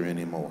each other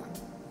anymore.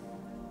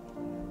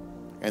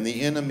 And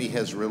the enemy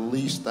has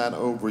released that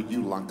over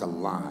you like a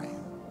lie.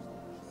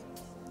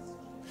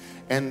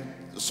 And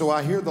so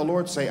I hear the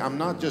Lord say, I'm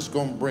not just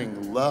going to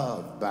bring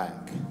love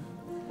back.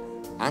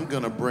 I'm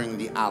going to bring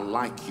the I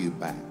like you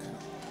back.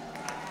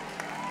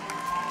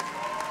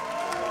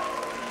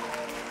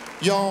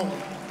 Y'all,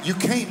 you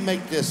can't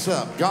make this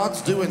up.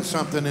 God's doing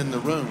something in the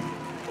room.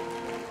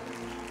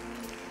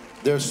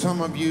 There's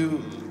some of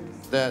you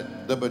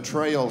that the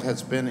betrayal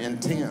has been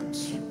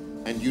intense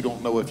and you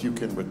don't know if you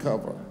can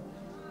recover.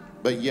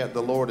 but yet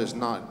the Lord has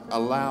not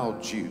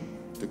allowed you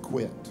to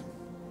quit.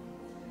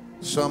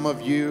 Some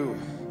of you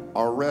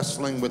are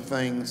wrestling with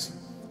things,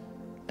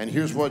 and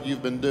here's what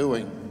you've been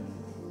doing.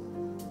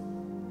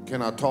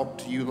 Can I talk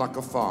to you like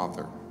a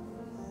father?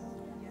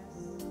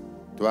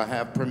 Do I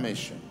have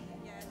permission?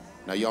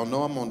 Now, y'all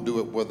know I'm going to do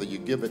it whether you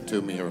give it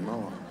to me or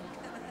not.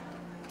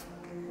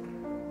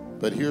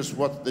 But here's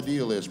what the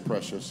deal is,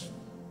 precious.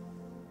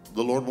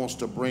 The Lord wants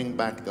to bring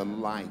back the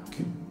like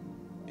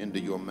into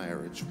your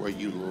marriage, where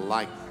you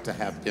like to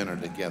have dinner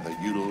together.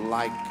 You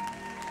like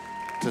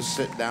to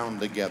sit down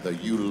together.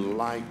 You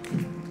like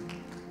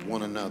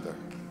one another.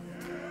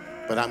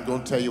 But I'm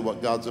going to tell you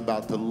what God's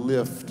about to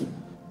lift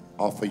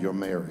off of your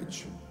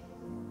marriage.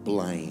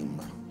 Blame.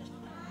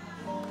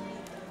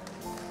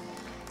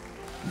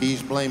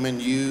 He's blaming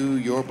you.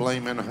 You're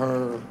blaming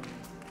her.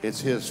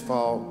 It's his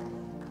fault.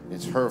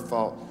 It's her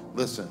fault.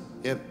 Listen,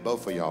 it's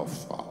both of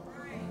y'all's fault.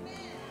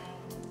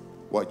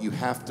 What you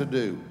have to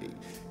do,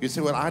 you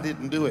say, well, I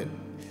didn't do it,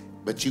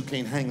 but you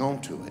can't hang on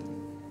to it.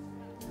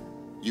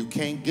 You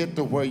can't get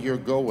to where you're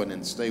going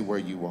and stay where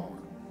you are.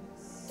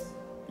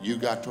 You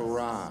got to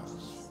rise.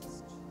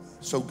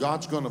 So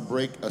God's going to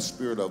break a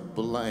spirit of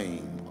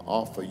blame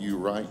off of you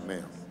right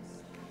now.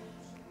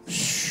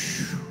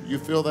 You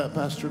feel that,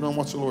 Pastor Don?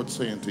 What's the Lord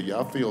saying to you?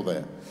 I feel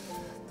that.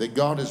 That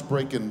God is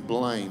breaking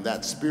blame,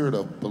 that spirit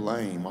of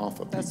blame off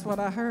of That's people. what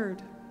I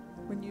heard.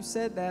 When you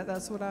said that,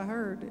 that's what I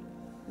heard.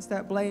 It's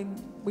that blame,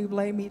 we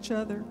blame each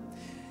other.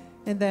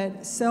 And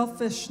that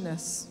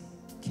selfishness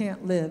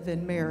can't live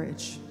in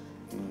marriage.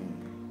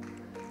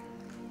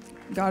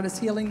 God is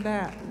healing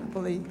that, I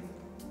believe.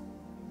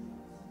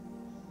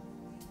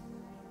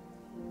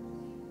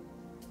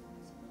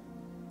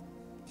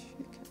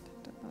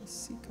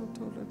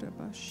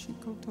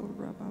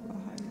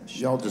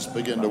 Y'all just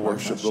begin to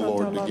worship the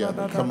Lord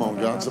together. Come on,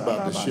 God's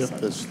about to shift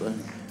this thing.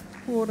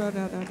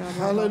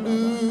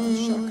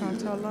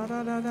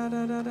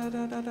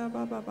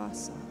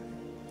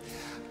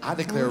 I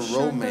declare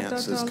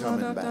romance is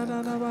coming back.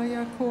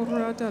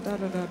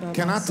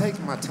 Can I take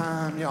my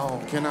time,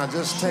 y'all? Can I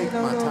just take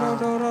my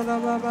time?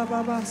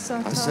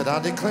 I said, I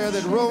declare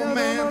that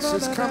romance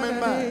is coming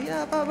back.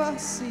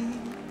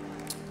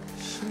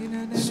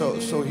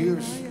 So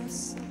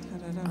here's,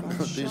 I'm going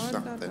to do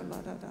something.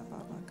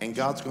 And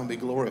God's going to be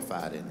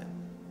glorified in it.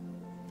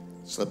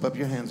 Slip up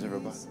your hands,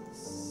 everybody.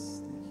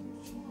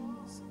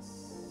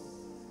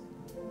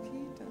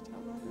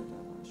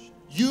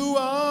 You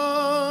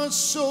are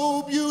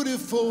so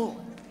beautiful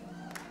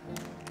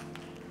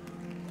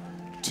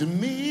to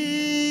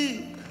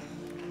me.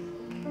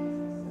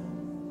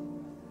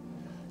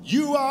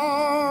 You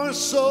are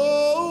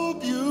so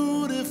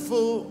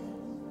beautiful.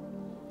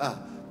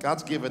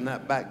 God's giving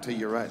that back to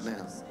you right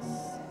now.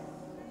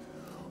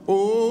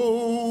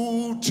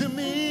 Oh, to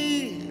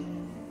me.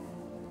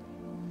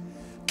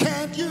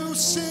 Can't you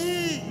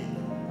see?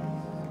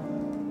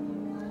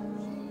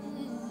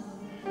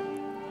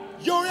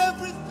 You're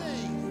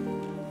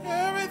everything,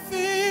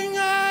 everything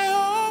I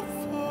hope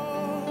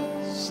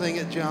for. Sing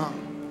it, John.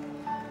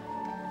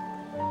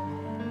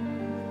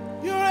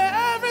 You're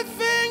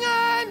everything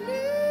I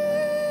need.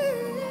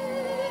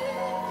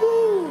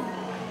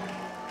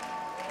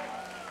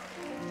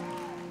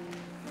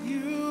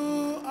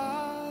 You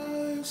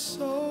are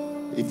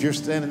so. If you're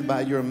standing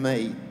by your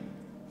mate,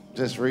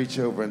 just reach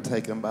over and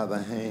take him by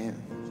the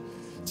hand.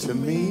 To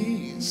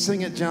me,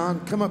 sing it,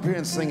 John. Come up here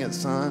and sing it,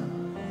 son.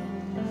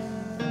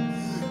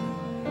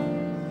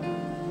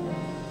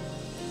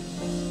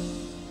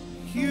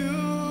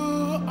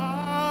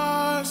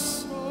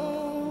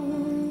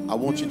 I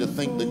want you to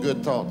think the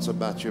good thoughts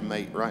about your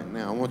mate right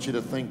now. I want you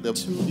to think the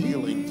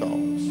healing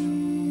thoughts.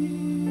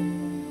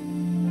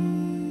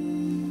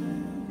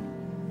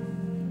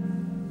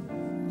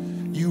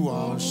 You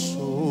are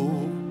so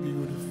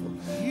beautiful.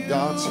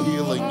 God's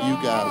healing you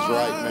guys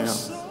right now.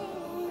 So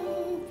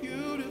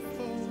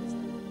beautiful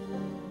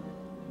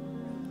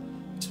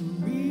to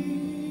me.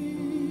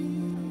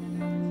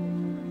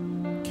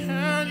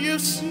 Can you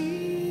see?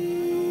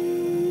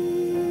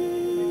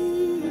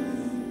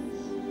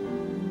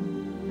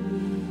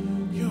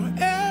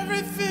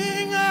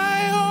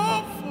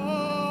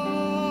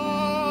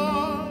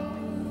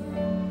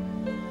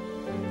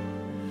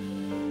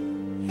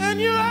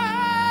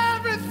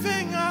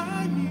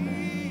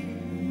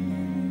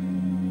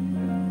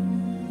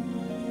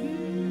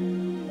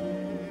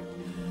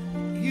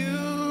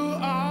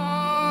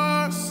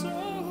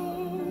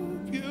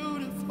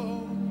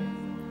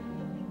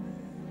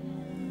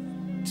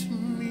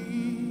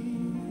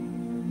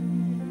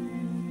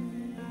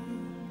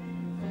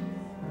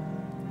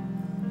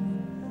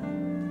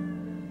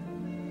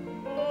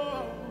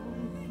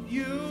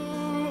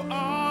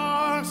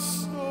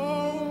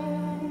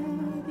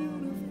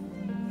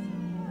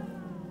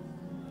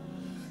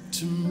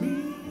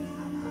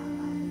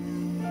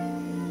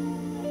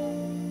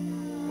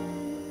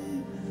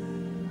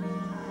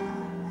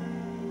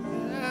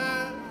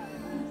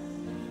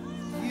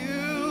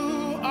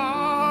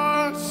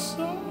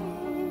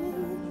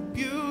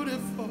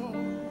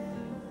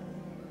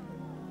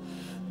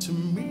 To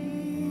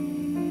me.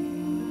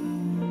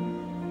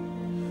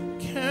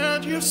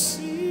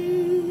 see?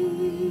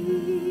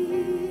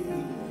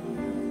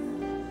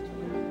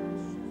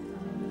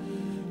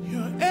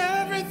 You're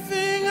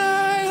everything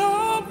I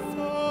hope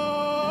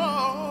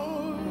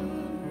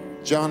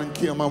for. John and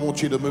Kim, I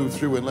want you to move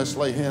through and let's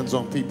lay hands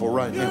on people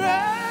right You're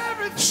now.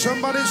 everything.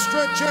 Somebody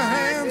stretch your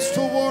hands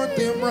toward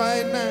them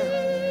right now.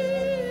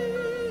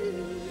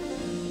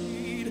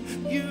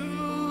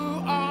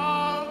 You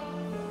are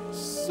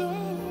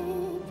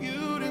so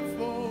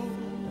beautiful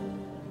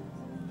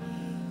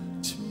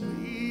to me.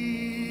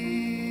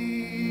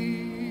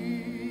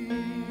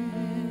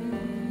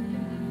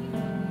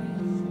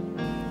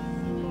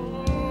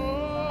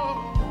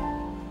 Oh,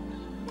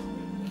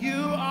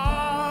 you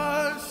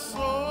are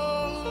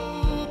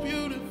so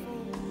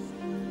beautiful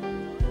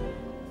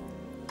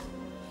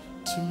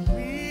to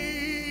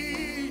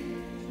me.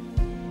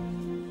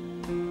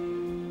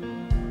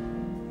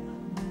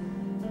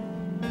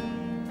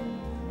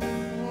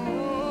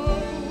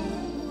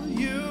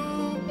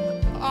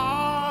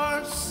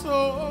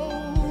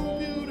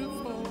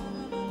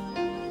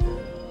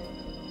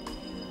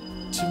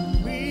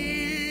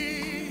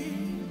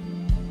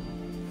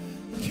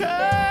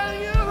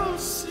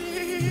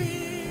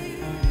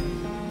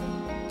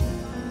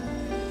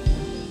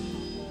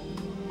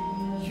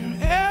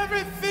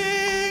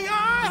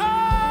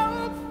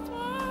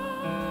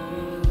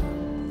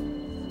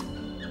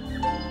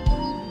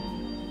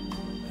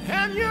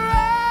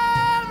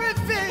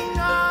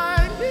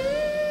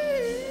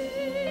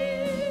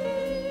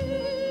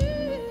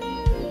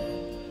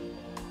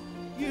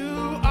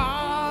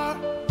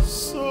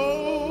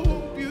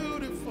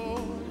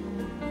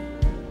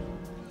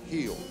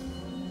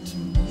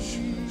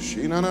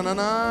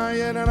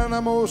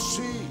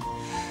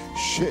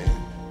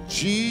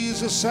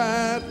 Jesus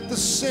at the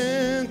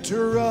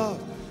center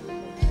of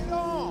it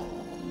all.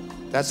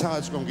 That's how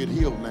it's going to get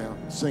healed now.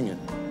 Sing it.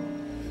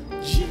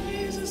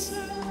 Jesus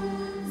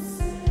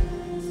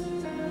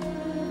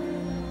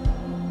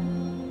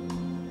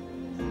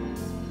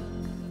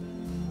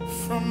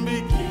from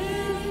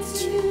beginning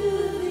to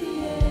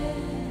the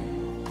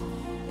end,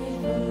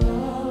 it will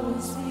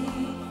always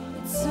be.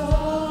 It's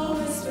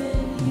always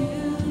been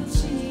you,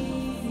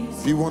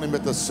 Jesus. If you want him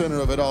at the center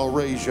of it all,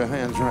 raise your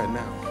hands right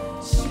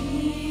now.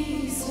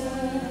 Jesus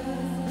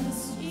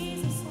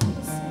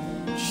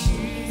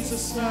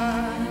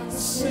at the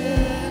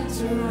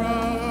center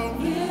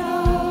of it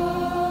all.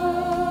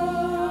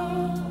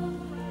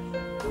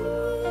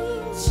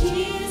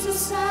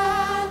 Jesus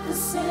at the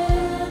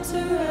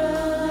center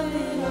of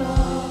it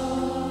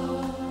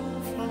all.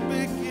 From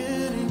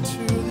beginning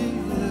to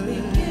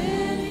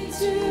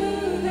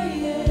the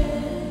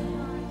end,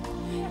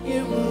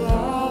 it will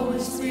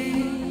always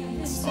be.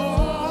 It's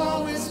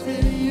always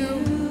been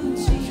you,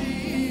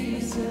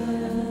 Jesus.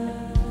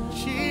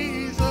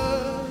 Jesus.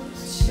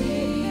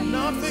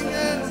 Nothing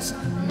else,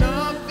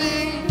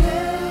 nothing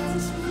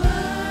else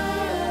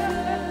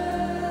matters.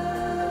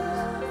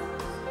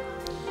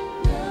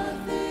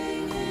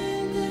 Nothing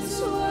in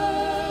this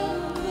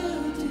world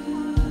will do.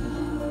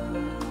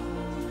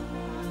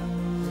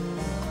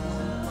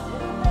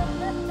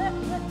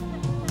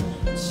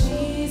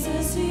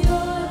 Jesus, you're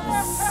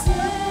the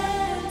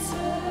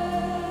center.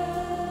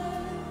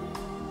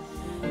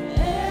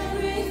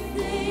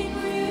 Everything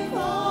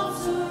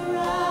revolves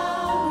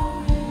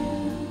around you.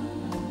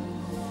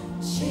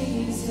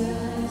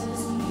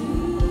 Jesus,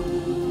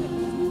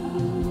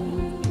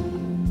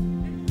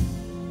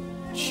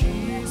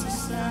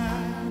 Jesus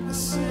at the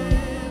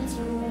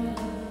center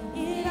of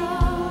it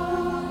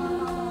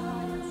all.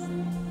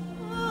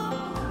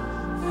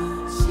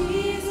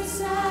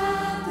 Jesus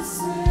at the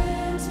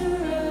center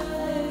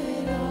of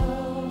it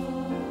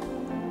all.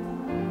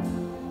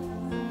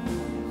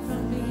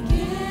 From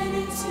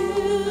beginning to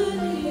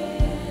the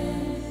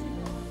end,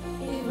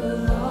 it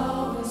will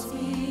always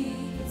be.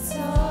 It's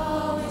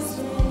always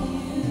been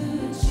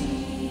you,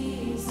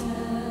 Jesus.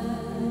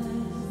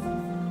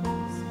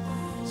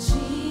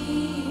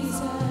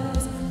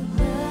 Jesus,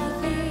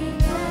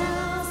 nothing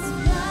else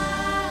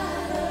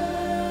matters.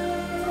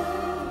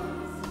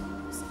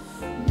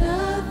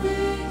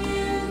 Nothing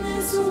in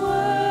this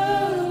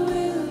world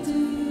will do.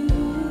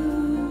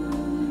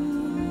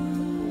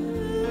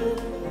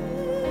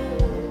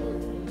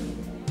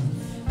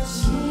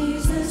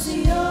 Jesus,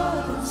 you're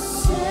the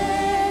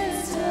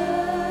center.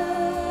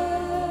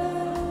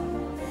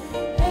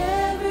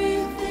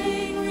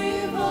 Everything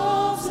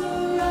revolves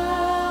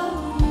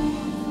around you.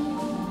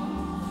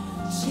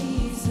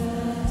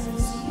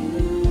 Jesus,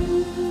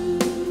 you.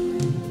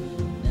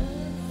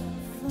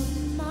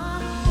 From my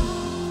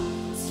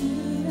heart to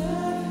the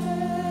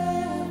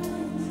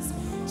heavens,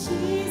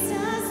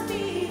 Jesus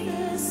be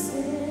the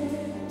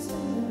center. It's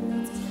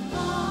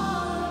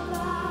all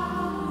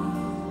about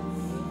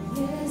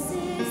you. Yes,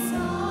 it's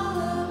all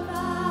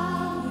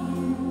about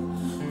you.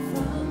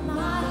 From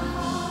my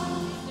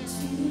heart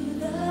to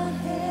the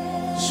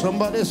heavens,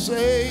 Somebody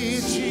say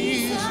Jesus.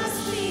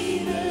 Jesus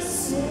be the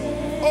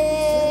center.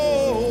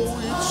 Oh,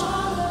 it's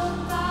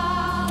All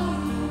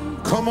about you.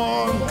 come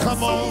on,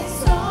 come on.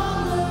 It's all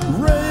about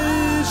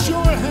Raise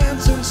your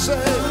hands and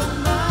say,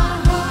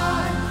 my heart.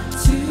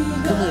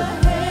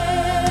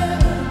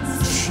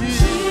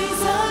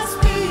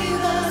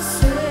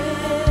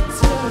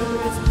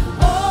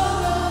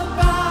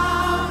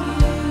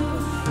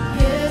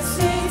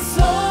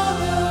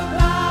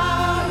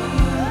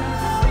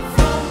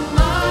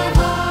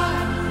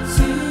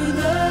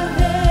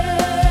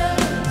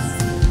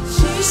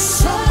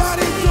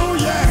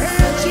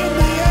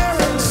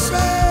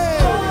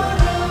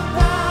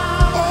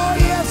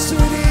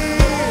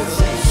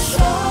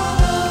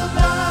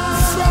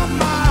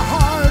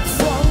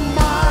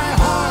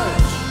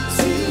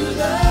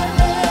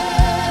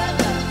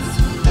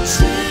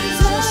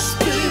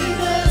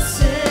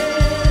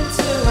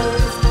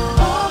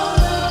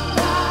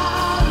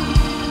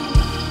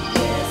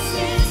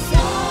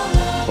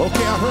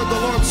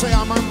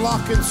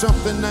 unlocking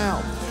something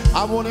now.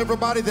 I want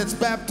everybody that's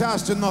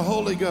baptized in the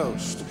Holy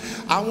Ghost,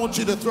 I want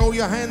you to throw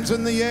your hands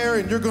in the air,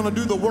 and you're going to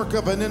do the work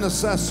of an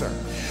intercessor.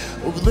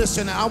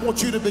 Listen, I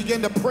want you to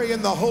begin to pray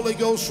in the Holy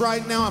Ghost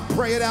right now, and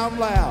pray it out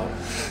loud.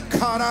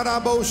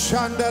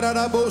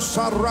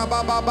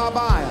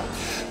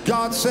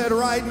 God said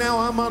right now,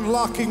 I'm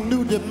unlocking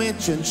new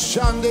dimensions.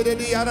 Shout,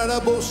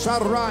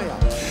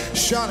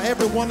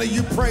 every one of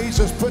you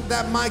praisers, put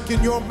that mic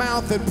in your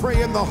mouth and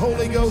pray in the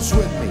Holy Ghost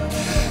with me.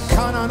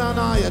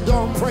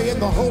 Don't pray in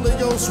the Holy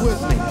Ghost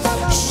with me.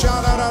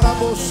 Shout out.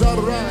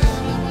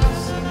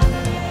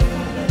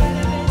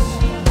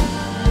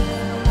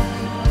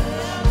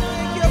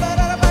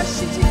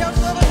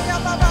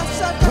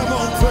 Come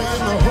on, pray in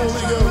the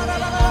Holy Ghost.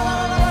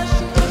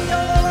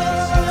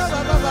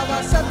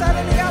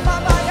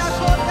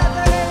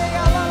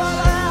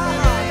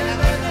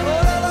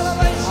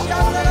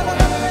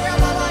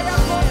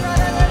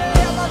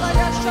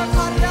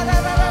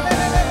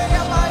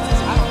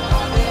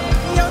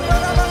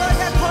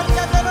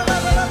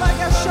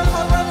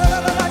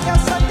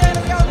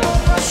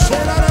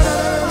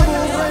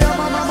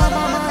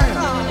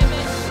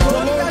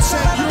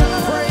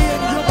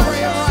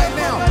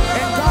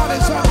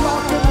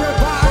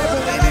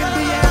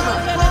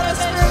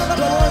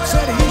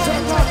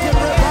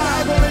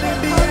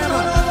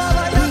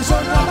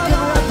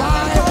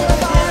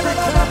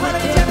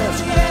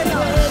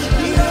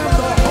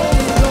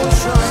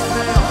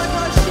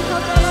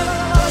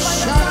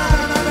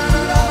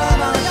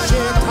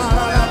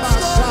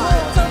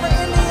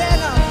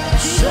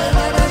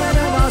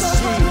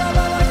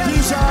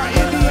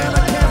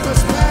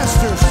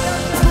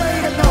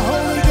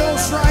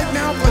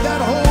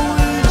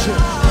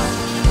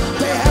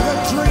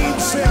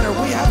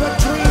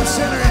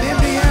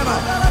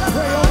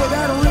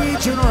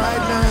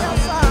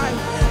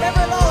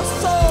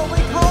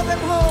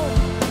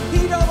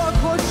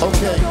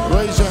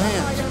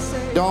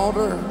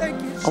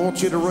 I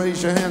want you to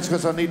raise your hands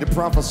because I need to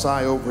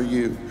prophesy over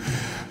you.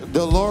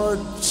 The Lord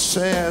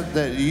said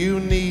that you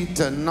need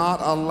to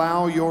not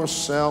allow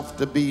yourself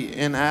to be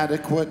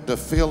inadequate, to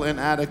feel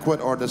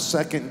inadequate, or to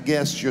second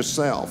guess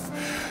yourself.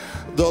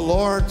 The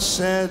Lord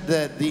said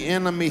that the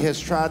enemy has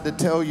tried to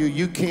tell you,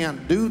 you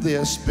can't do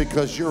this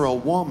because you're a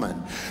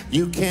woman.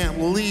 You can't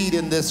lead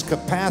in this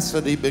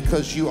capacity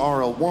because you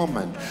are a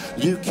woman.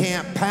 You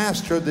can't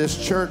pastor this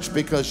church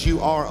because you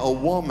are a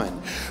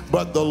woman.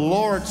 But the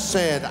Lord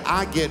said,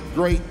 I get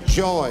great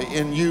joy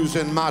in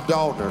using my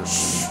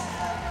daughters.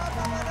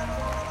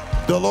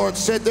 The Lord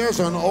said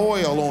there's an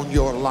oil on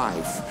your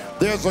life.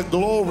 There's a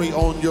glory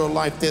on your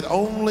life that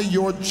only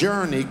your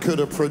journey could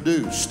have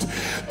produced.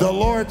 The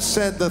Lord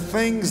said the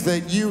things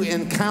that you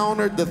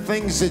encountered, the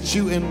things that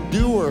you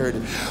endured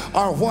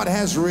are what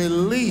has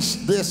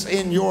released this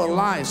in your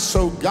life.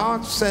 So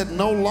God said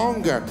no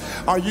longer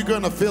are you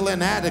going to feel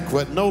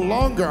inadequate. No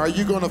longer are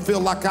you going to feel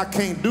like I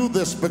can't do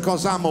this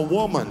because I'm a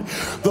woman.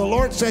 The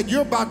Lord said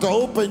you're about to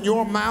open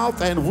your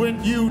mouth, and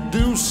when you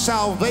do,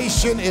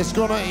 salvation is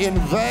going to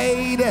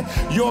invade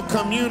your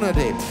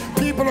community.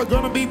 People are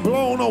going to be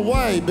blown away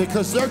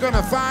because they're going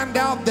to find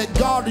out that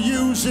God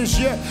uses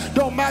you.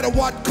 Don't matter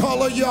what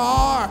color you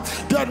are.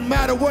 Doesn't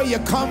matter where you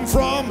come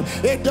from.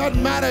 It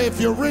doesn't matter if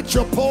you're rich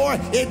or poor.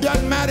 It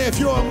doesn't matter if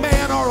you're a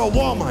man or a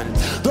woman.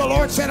 The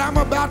Lord said, I'm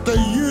about to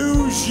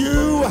use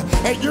you,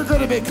 and you're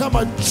going to become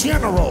a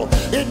general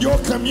in your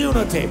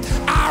community.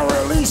 I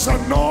release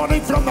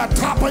anointing from the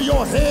top of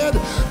your head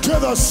to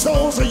the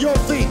soles of your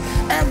feet.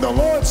 And the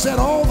Lord said,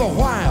 all the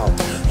while,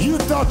 you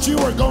thought you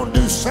were going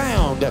to do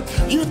sound.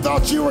 You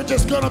thought you were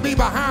just going to be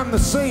behind the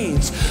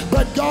scenes.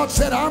 But God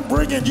said, I'm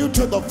bringing you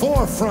to the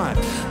forefront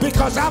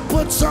because I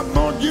put something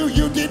on you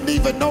you didn't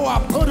even know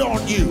I put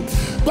on you.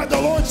 But the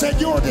Lord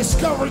said, you're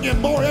discovering it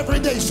more every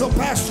day. So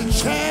Pastor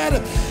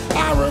Chad,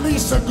 I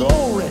release a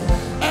glory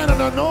and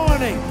an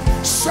anointing.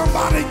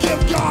 Somebody give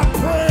God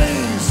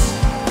praise.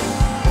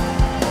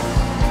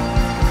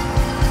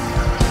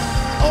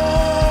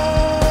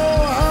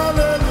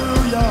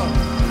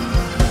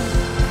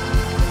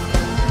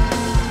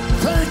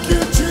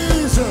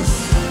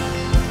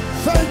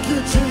 Thank you,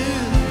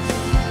 Jesus.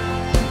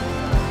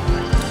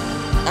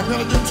 I'm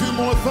going to do two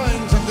more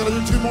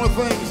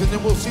things. And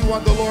then we'll see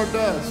what the Lord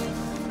does.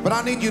 But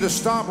I need you to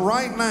stop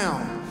right now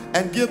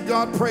and give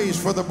God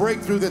praise for the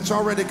breakthrough that's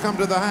already come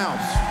to the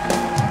house.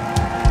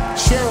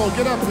 Cheryl,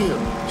 get up here.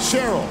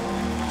 Cheryl.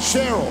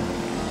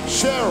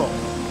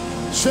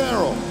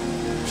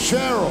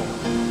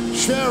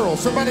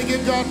 Somebody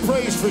give God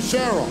praise for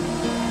Cheryl.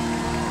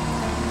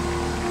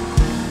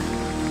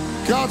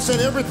 God said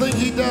everything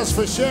he does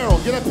for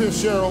Cheryl. Get up here,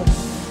 Cheryl.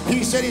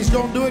 He said he's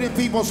going to do it in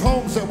people's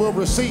homes that will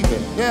receive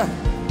it. Yeah.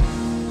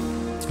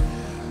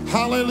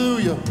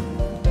 Hallelujah.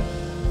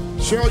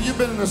 Cheryl, you've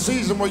been in a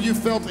season where you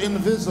felt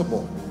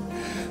invisible.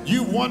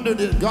 You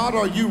wondered, God,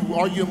 are you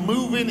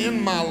moving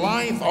in my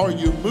life? Are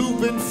you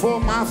moving for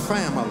my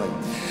family?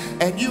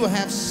 and you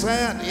have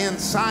sat in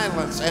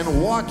silence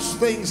and watched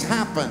things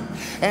happen,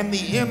 and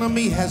the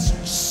enemy has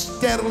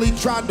steadily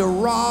tried to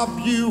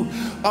rob you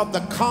of the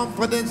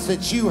confidence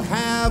that you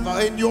have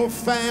in your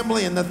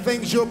family and the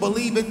things you're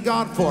believing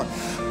God for,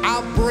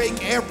 I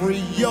break every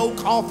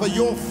yoke off of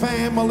your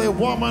family,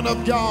 woman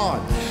of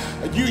God.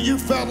 You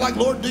felt like,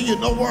 Lord, do you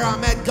know where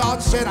I'm at?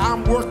 God said,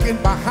 I'm working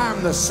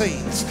behind the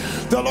scenes.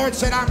 The Lord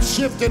said, I'm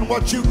shifting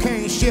what you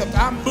can't shift.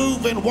 I'm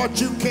moving what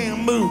you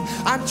can't move.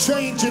 I'm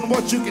changing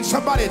what you can.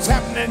 Somebody, it's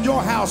happening in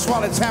your house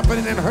while it's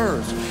happening in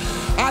hers.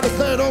 I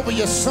declare it over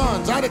your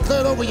sons. I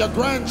declare it over your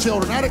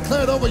grandchildren. I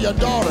declare it over your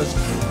daughters.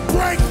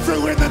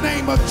 Breakthrough in the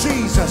name of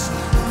Jesus.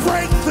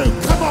 Breakthrough.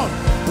 Come on,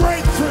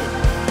 breakthrough.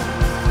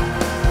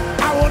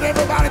 I want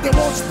everybody that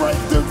wants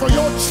breakthrough for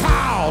your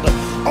child,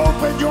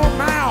 open your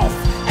mouth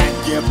and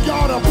give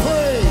God a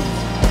praise.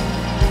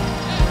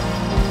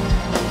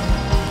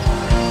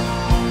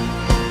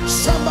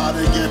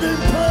 Somebody give him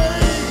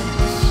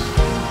praise.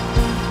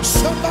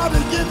 Somebody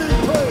give him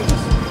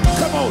praise.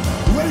 Come on,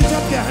 raise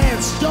up your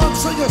hands. John,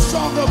 sing a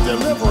song of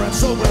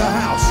deliverance over the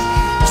house.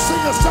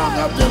 Sing a song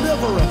of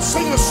deliverance.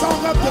 Sing a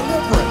song of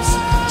deliverance.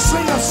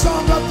 Sing a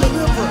song of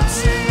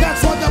deliverance.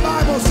 That's what the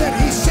Bible said.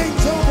 He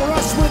sings over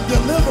us with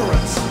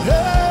deliverance.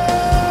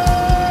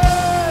 Hey!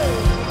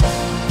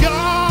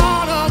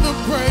 God of the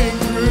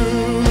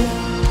breakthrough.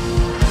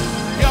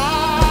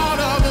 God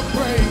of the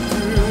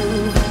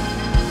breakthrough.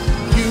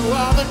 You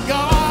are the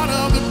God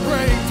of the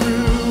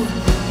breakthrough.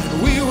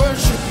 And we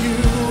worship you.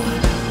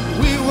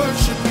 We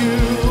worship you.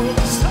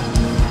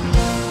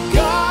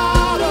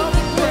 God of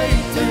the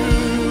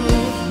breakthrough.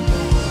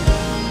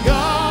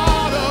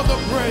 God of the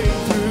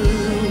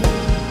breakthrough.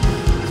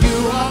 You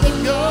are the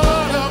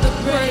God of the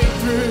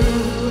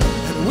breakthrough.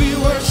 And we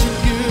worship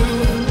you.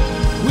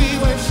 We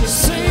worship.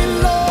 Say,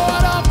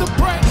 Lord of the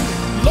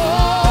breakthrough.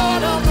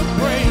 Lord of the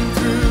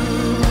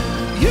breakthrough.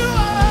 You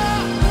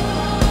are.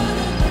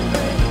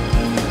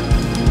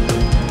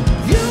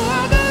 You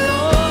are the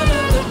Lord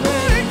of the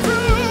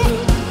breakthrough.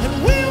 And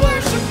we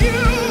worship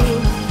you.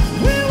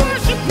 We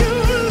worship you,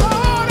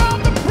 Lord of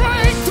the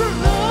breakthrough.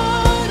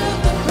 Lord of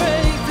the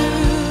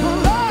breakthrough.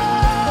 Lord.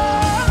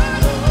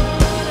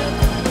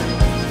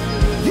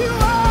 You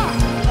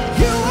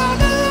are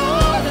the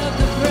Lord of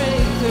the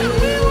breakthrough. And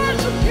we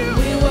worship you.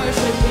 We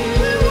worship you.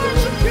 We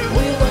worship you.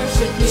 We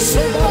worship you.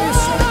 Say, Lord of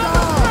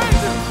the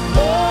breakthrough.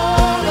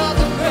 Lord of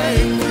the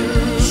breakthrough.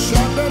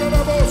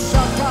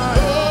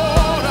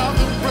 Lord of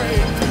the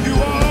breakthrough. You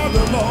are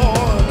the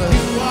Lord.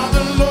 You are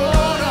the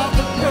Lord of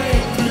the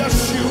breakthrough. Yes,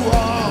 you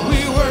are. We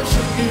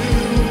worship you.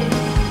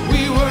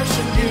 We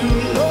worship you,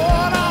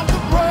 Lord of the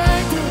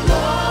breakthrough.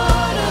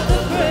 Lord of the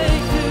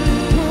breakthrough.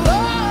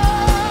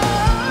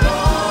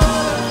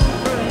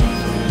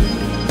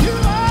 You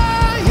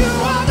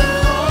are the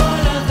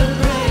Lord of the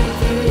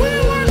breakthrough. We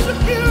worship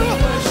you. We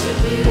worship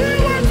you. We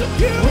worship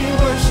you. We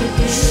worship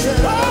you.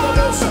 Lord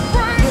of the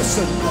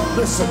breakthrough.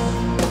 Listen.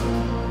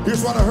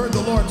 Here's what I heard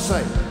the Lord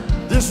say.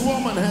 This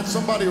woman had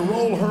somebody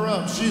roll her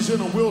up. She's in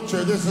a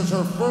wheelchair. This is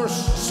her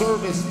first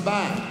service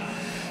back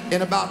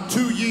in about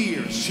 2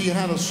 years. She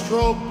had a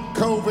stroke,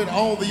 COVID,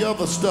 all the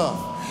other stuff.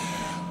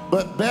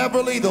 But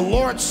Beverly, the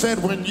Lord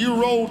said when you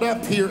rolled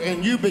up here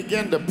and you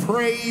began to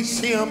praise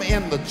him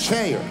in the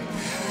chair,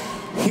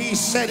 he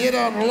said it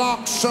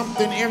unlocked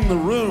something in the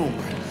room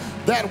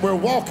that we're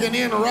walking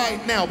in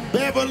right now.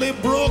 Beverly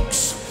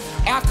Brooks,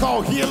 I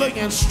call healing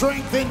and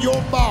strength in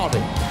your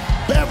body.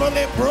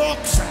 Beverly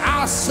Brooks,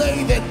 I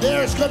say that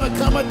there's gonna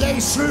come a day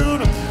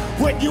soon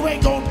when you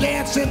ain't gonna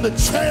dance in the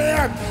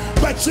chair,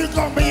 but you're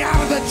gonna be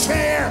out of the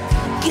chair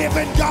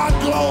giving God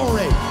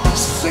glory.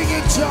 Sing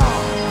it,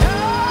 John.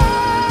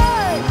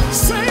 Hey,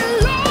 say,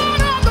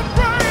 Lord of the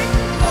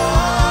breakthrough.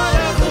 Lord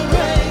of the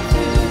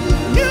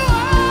breakthrough. You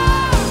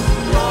are.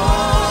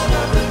 Lord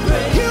of the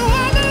breakthrough. You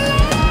are the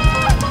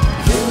Lord.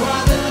 You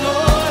are the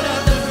Lord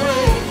of the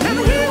breakthrough. And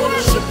we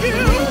worship you.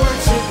 We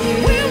worship you.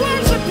 We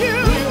worship you.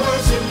 We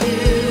worship you.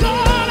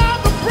 Lord of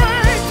the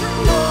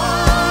breakthrough.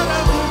 Lord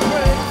of the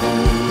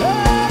breakthrough.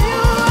 Hey,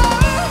 you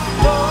are.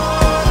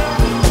 Lord of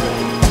the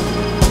breakthrough.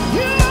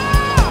 You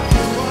are.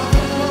 You are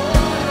the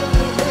Lord of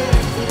the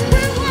breakthrough.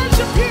 We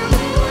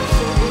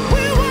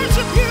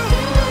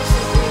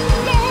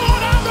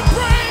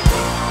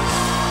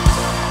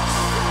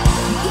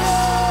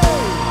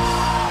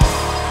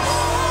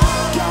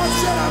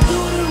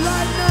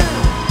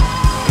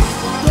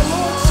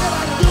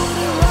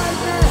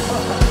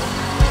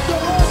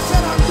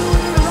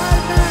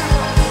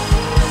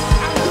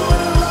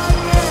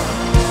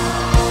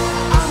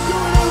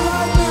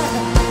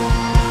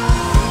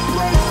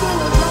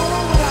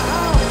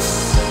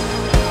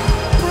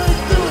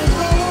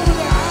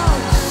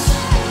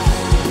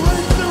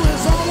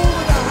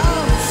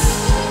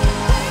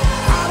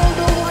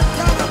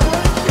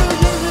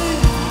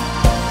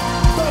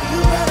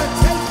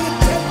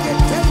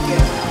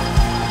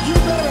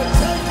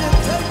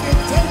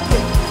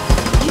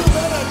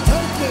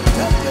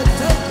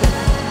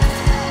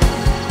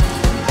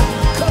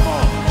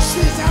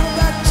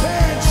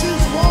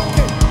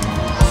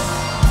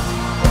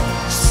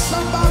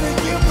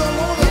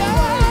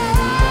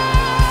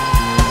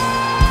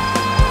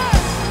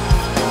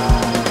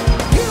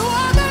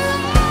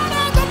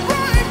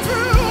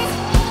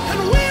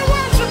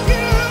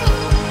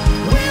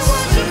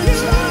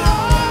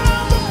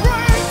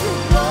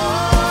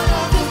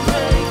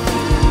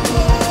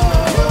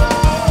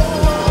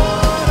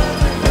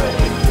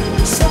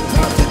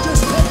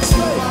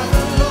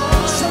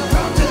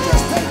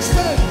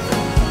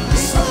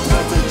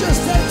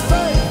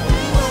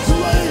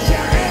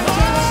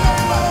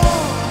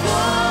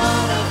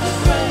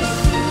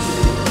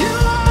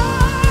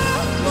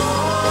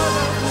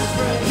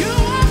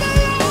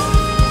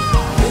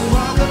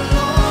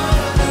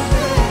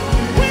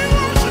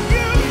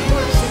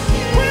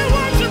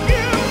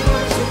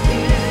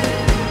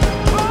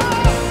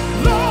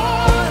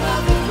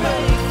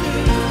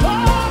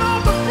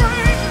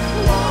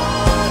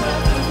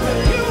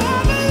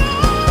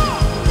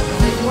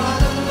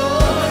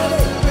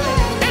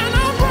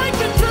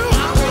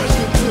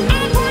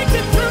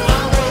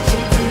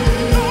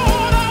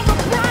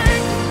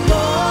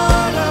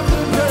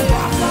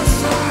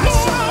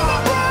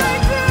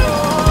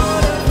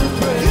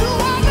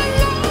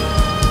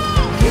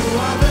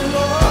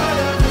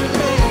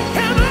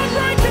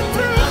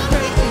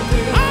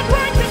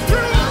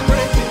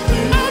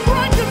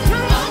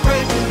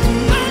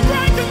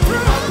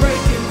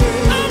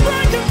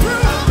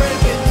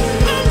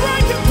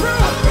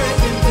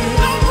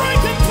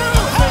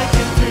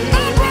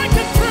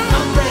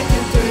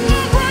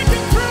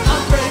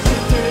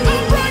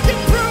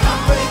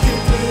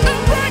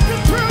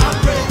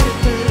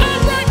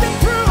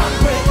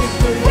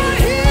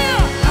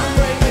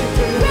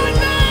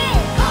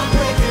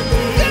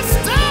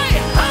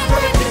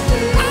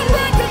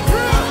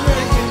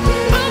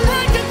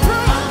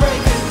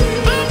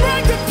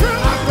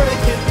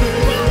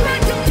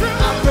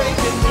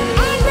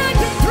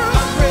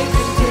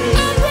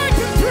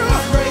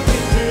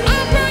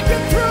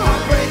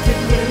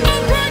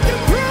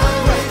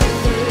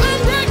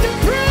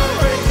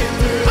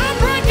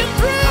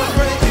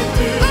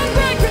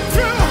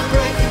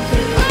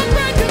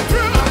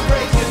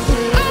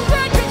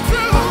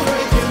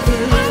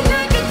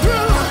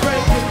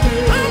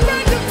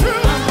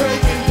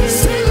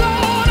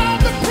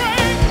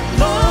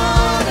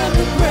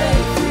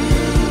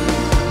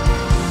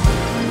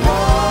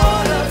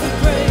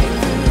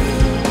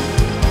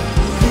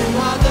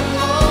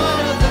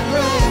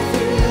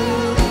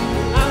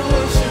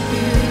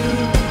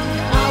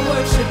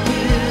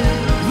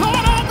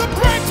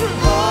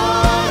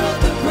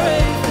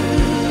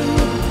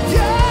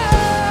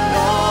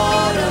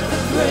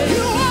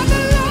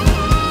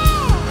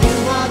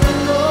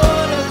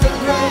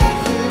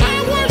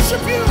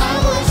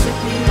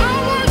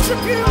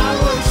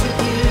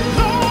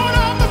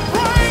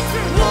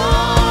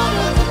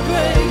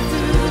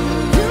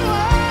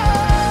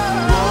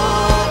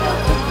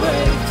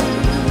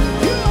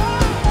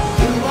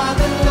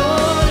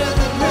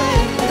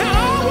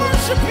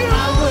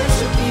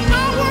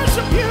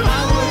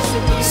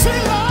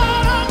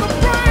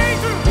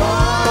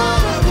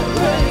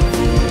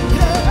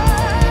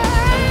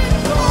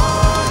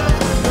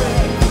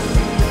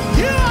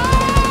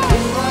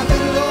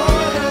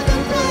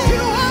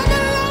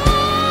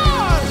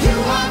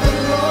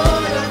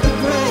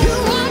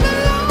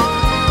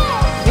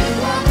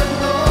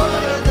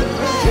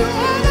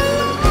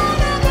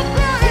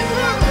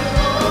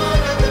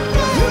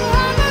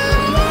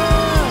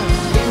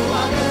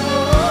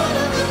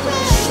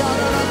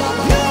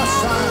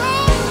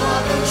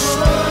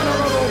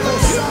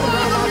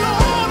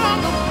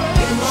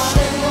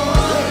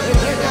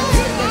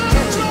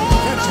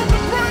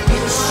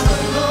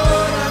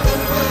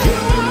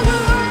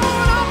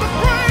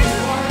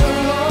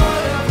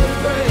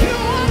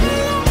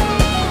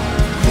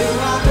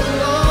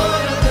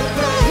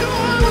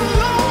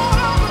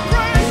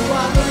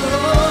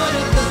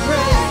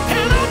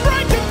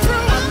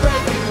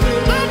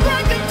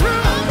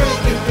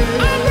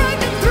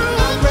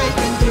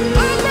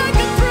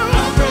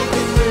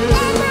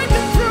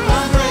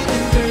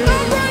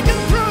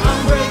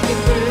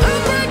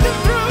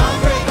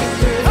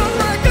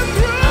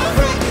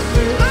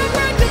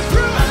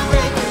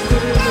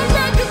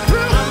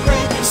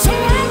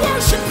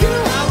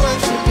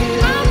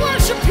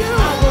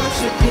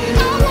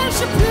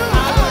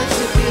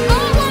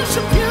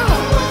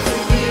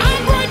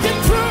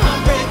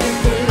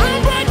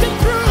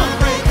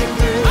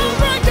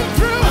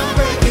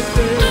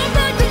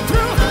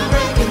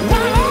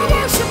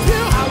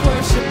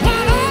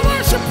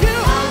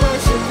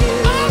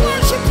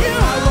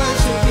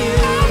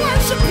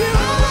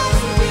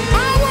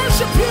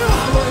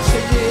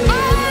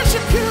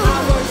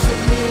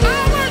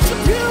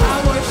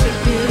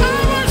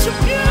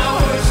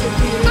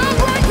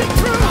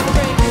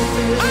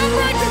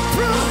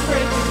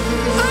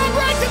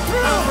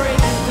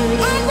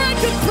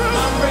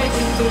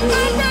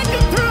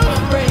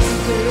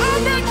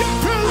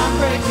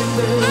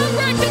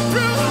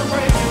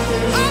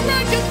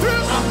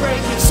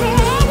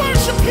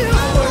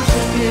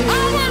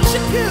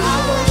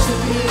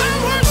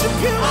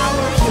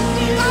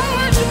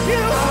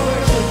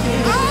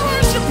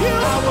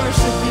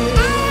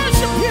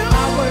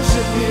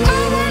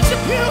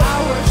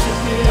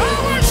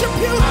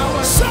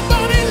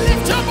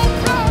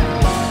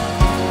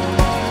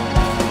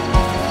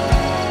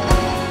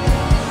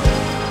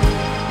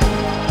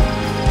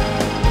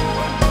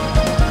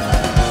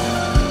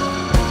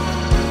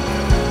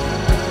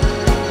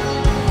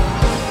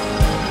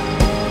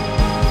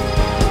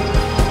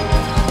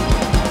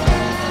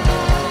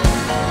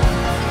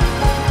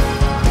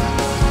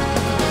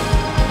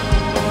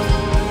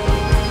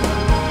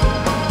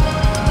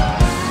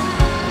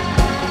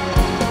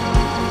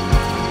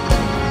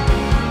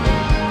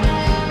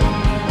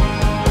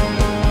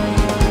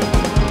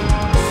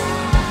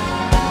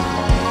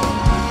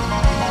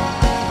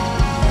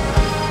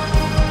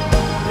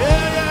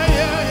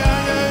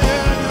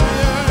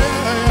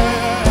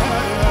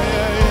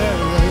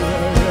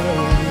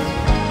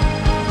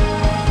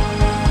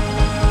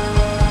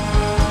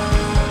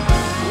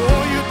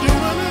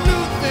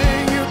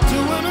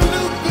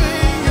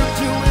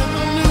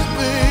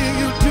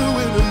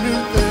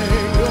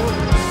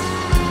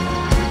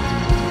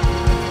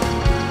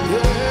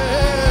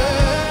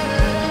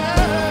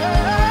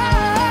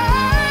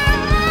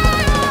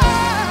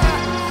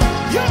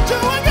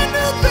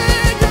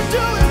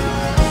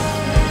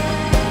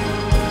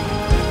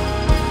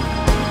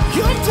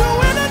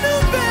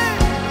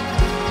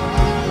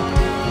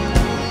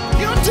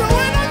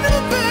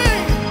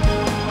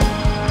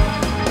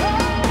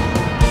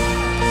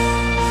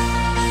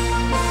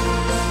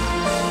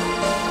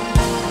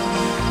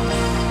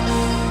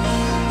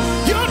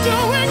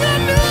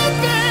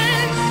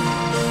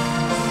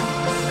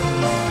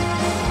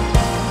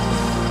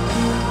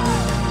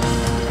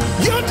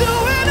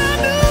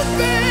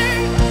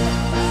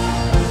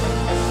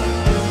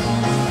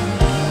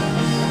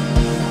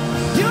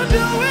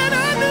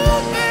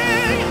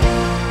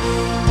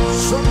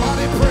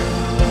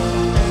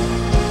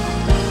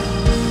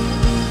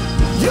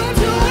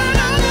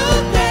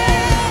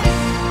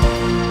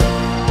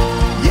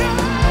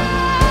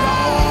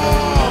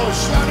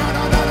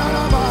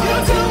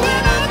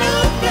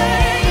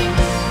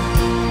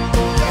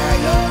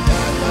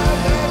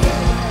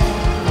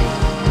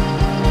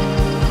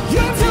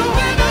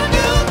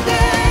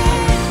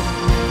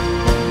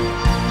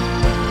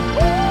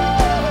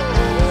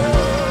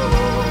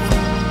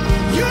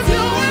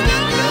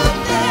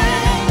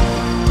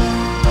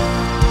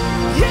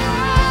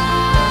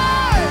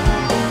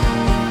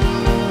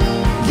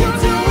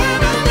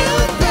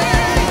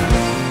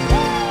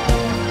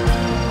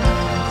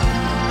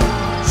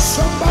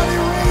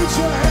Raise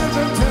your hands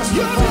and testify.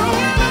 You're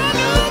doing a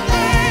new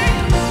thing.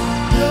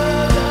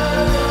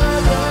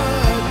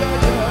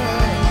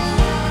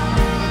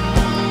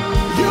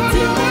 You're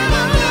doing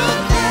a new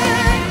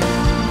thing.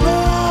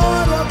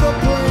 Lord of the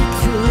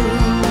breakthrough.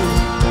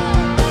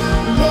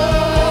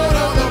 Lord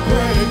of the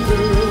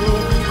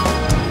breakthrough.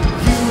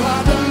 You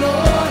are the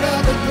Lord of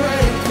the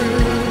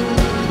breakthrough.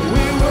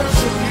 We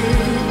worship you.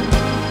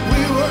 We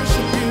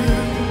worship you.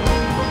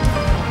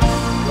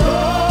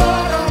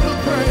 Lord of the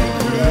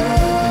breakthrough.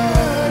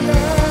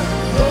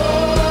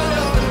 Lord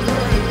of the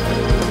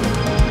breakthrough.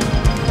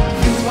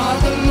 You are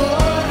the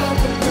Lord of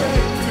the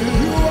breakthrough.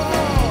 You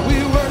are. We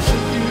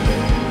worship you.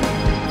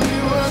 We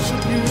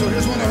worship you. So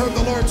here's what I heard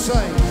the Lord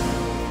say.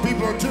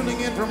 People are tuning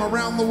in from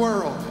around the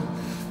world.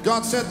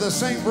 God said the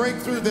same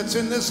breakthrough that's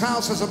in this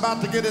house is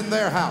about to get in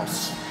their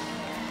house.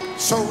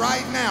 So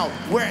right now,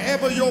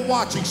 wherever you're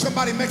watching,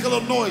 somebody make a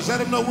little noise. Let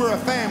them know we're a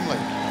family.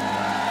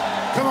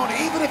 Come on,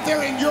 even if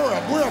they're in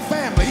Europe, we're a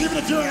family. Even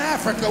if you're in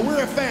Africa,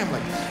 we're a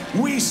family.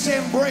 We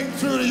send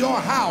breakthrough to your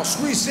house.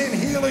 We send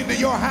healing to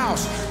your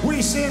house.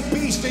 We send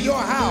peace to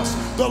your house.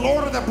 The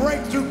Lord of the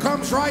breakthrough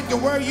comes right to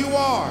where you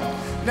are.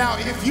 Now,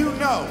 if you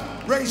know,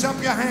 raise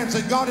up your hands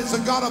that God is the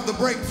God of the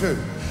breakthrough.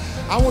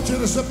 I want you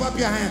to slip up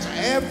your hands.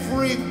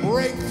 Every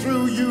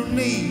breakthrough you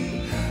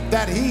need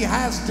that He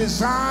has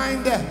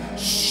designed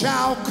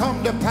shall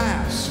come to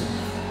pass.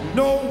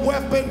 No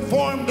weapon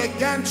formed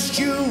against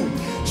you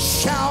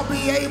shall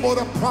be able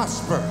to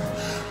prosper.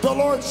 The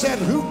Lord said,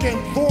 who can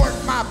thwart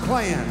my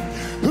plan?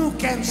 Who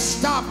can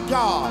stop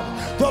God?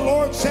 The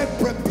Lord said,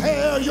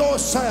 prepare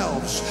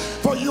yourselves,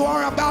 for you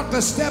are about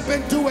to step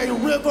into a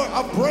river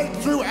of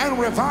breakthrough and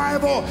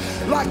revival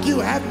like you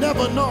have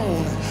never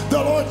known. The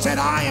Lord said,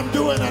 I am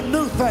doing a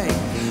new thing.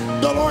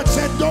 The Lord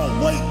said, don't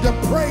wait to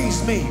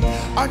praise me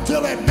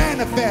until it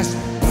manifests.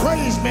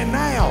 Praise me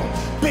now,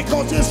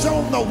 because it's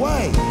on the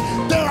way.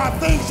 There are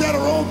things that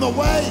are on the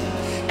way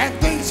and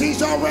things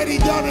He's already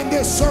done in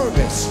this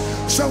service.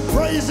 So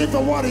praise Him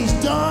for what He's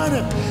done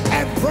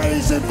and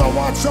praise Him for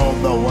what's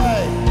on the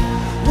way.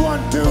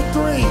 1, 2,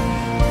 3.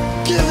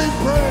 Give Him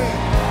praise.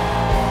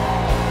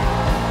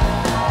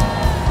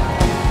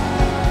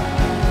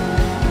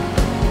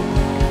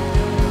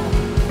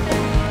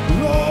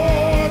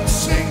 Lord,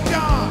 sing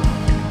God.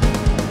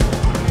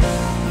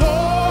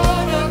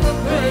 Lord of the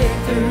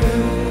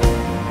breakthrough.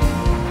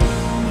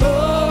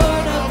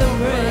 Lord of the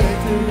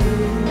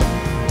breakthrough.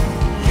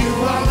 You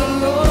are the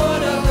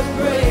Lord of the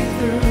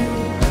breakthrough.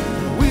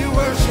 We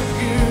worship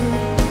you.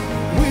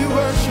 We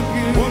worship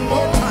you. One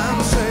more time,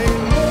 say,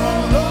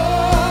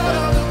 Lord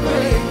of the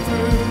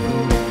breakthrough.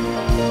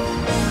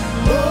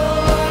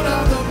 Lord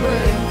of the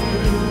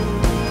breakthrough.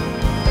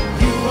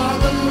 You are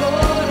the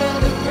Lord of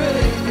the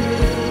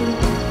breakthrough.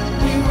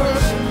 We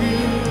worship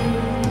you.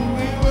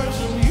 We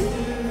worship you.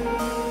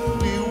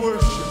 We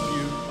worship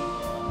you.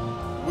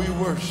 We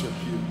worship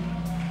you.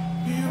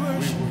 We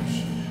worship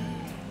you.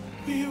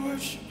 We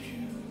worship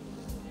you.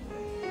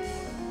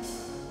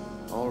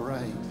 All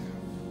right.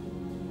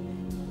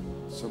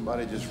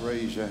 Somebody just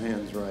raise your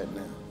hands right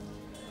now.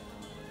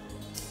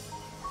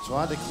 So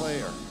I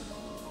declare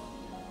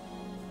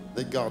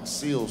that God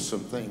seals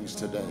some things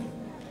today.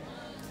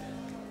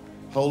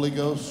 Holy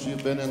Ghost,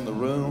 you've been in the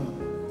room.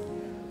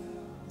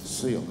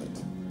 Seal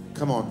it.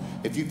 Come on.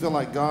 If you feel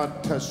like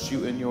God touched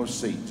you in your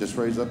seat, just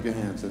raise up your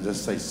hands and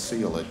just say,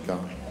 seal it,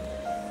 God.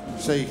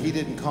 Say, He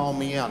didn't call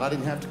me out. I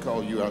didn't have to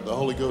call you out. The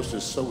Holy Ghost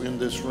is so in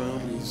this room.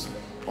 He's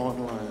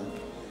online.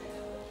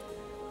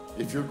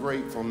 If you're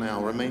grateful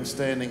now, remain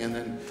standing, and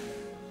then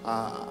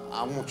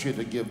I want you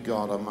to give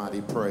God a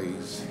mighty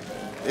praise.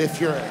 If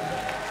you're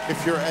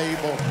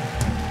able,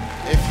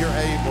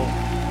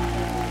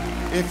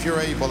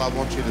 I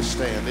want you to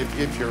stand.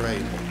 If you're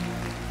able.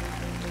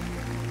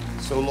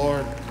 So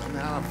Lord,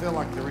 I feel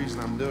like the reason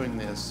I'm doing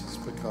this is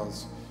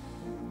because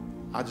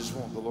I just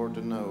want the Lord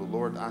to know,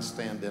 Lord, I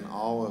stand in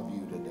awe of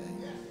you today.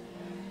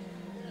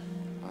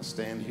 I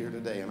stand here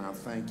today, and I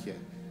thank you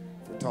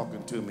for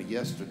talking to me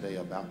yesterday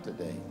about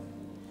today.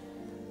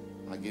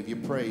 I give you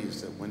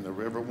praise that when the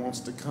river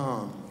wants to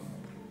come,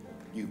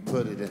 you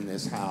put it in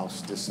this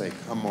house to say,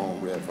 come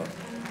on, river.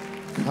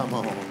 Come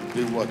on,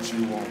 do what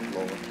you want,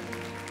 Lord.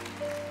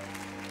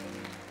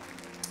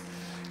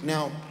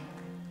 Now,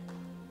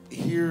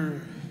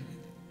 here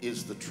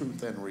is the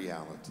truth and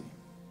reality.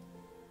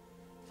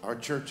 Our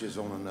church is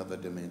on another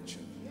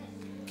dimension.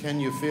 Can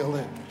you feel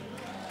it?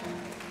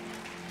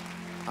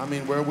 I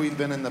mean, where we've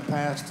been in the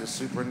past is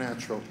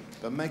supernatural,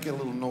 but make a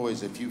little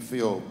noise if you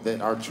feel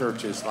that our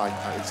church is like,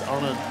 it's in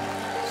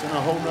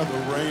a whole nother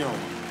realm.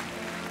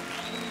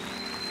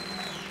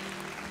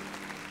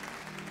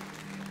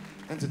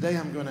 And today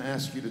I'm going to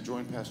ask you to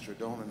join Pastor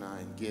Dawn and I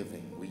in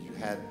giving. We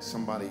had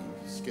somebody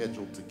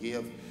scheduled to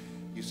give.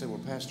 You said, well,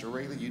 Pastor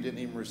Raley, you didn't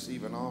even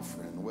receive an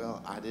offering.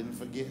 Well, I didn't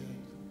forget,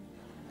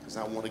 because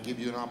I want to give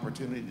you an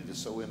opportunity to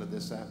sow into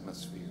this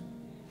atmosphere.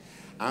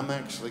 I'm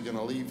actually going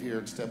to leave here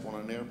and step on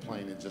an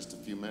airplane in just a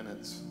few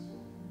minutes.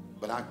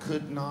 But I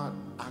could not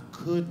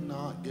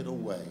get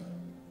away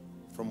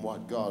from from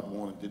what God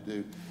wanted to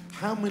do.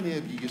 How many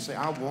of you say,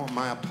 I want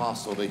my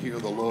apostle to hear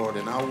the Lord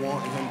and I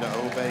want him to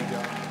obey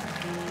God?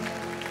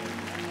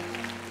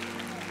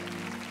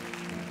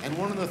 And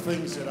one of the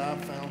things that I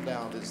found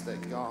out is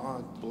that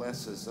God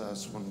blesses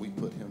us when we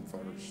put him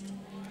first.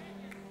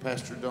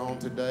 Pastor Dawn,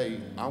 today,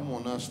 I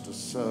want us to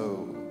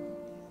sow.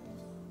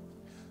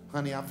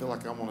 Honey, I feel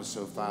like I want to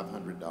sow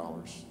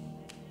 $500.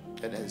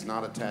 It is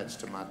not attached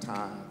to my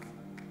tithe.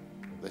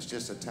 That's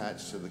just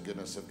attached to the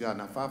goodness of God.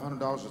 Now,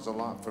 $500 is a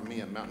lot for me.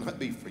 It might not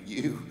be for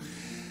you,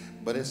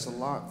 but it's a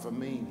lot for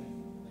me.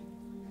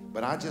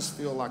 But I just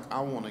feel like I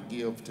want to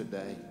give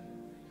today.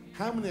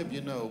 How many of you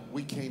know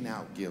we can't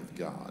outgive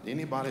God?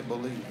 Anybody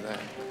believe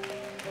that?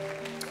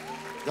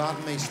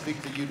 God may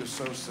speak to you to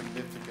sow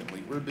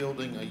significantly. We're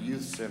building a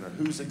youth center.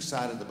 Who's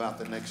excited about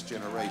the next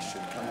generation?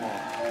 Come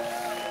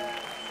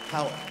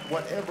on.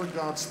 Whatever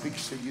God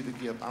speaks to you to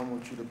give, I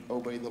want you to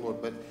obey the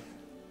Lord. But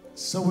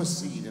sow a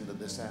seed into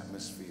this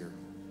atmosphere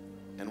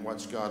and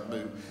watch God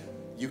move.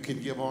 You can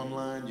give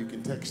online. You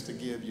can text to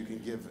give. You can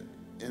give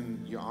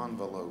in your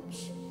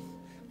envelopes.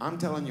 I'm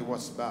telling you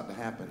what's about to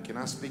happen. Can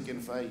I speak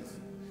in faith?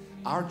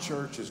 Our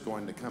church is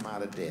going to come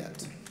out of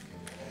debt.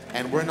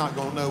 And we're not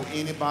going to know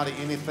anybody,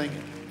 anything.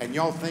 And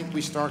y'all think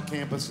we start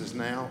campuses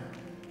now?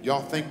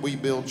 Y'all think we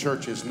build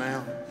churches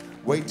now?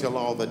 Wait till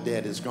all the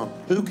debt is gone.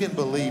 Who can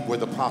believe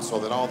with Apostle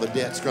that all the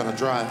debt's going to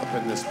dry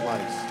up in this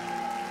place?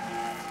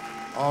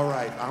 All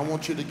right, I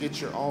want you to get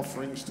your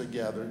offerings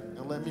together.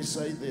 And let me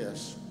say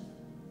this.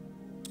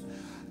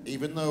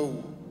 Even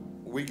though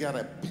we got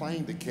a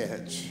plane to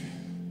catch,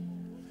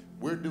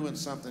 we're doing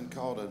something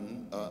called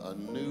a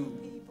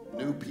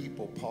new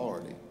people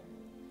party.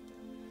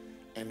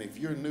 And if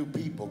you're new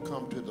people,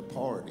 come to the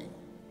party.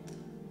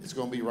 It's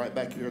going to be right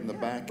back here in the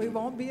back. We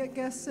won't be at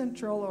Guest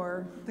Central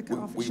or the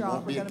coffee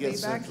shop. We're going to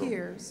be back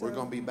here. So. We're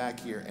going to be back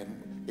here.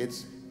 And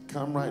it's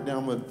come right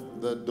down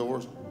with the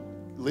doors.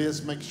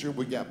 Liz, make sure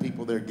we got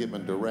people there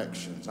giving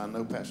directions. I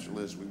know, Pastor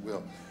Liz, we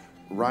will.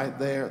 Right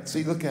there.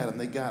 See, look at them.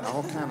 They got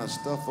all kind of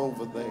stuff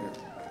over there.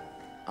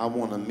 I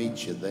want to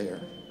meet you there.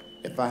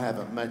 If I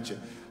haven't met you,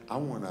 I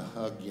want to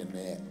hug your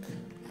neck.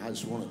 I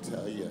just want to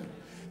tell you.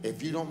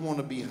 If you don't want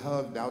to be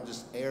hugged, I'll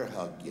just air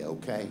hug you,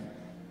 okay?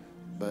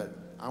 But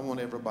I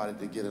want everybody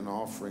to get an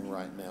offering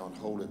right now and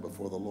hold it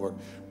before the Lord.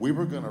 We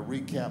were going to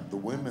recap the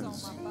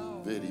women's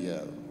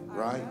video,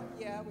 right?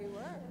 Yeah, we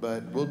were.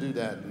 But we'll do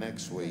that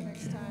next week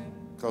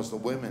because the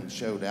women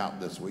showed out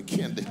this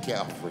weekend at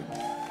Calvary.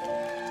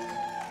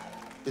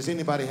 Does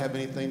anybody have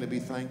anything to be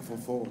thankful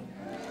for?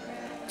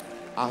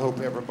 I hope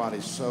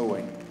everybody's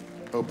sowing.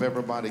 Hope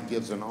everybody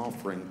gives an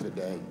offering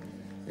today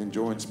and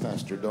joins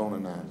Pastor Dawn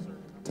and I.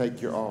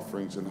 Take your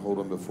offerings and hold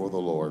them before the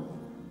Lord.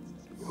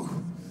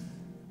 Ooh,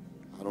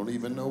 I don't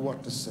even know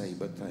what to say,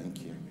 but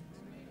thank you.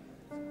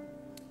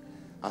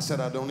 I said,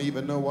 I don't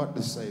even know what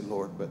to say,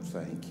 Lord, but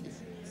thank you.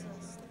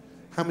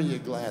 How many of you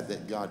are glad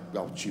that God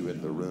brought you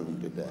in the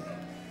room today?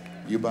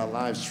 You by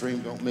live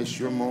stream, don't miss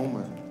your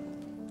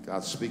moment.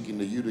 God's speaking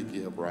to you to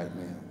give right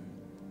now.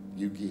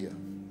 You give.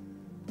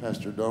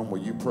 Pastor Dawn,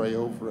 will you pray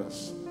over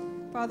us?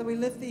 Father, we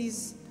lift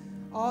these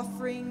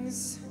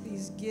offerings,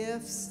 these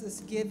gifts, this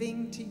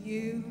giving to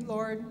you,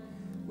 Lord.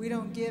 We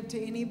don't give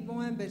to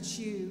anyone but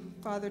you.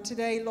 Father,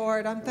 today,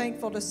 Lord, I'm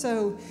thankful to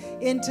sow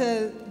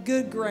into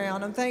good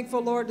ground. I'm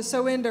thankful, Lord, to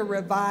sow into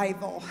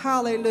revival.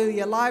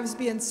 Hallelujah. Lives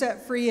being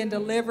set free and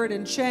delivered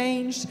and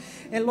changed.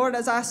 And Lord,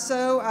 as I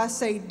sow, I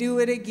say, do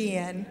it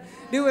again.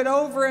 Do it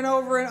over and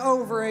over and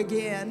over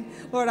again.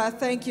 Lord, I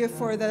thank you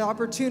for the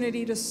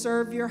opportunity to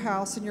serve your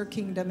house and your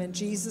kingdom. In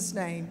Jesus'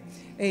 name,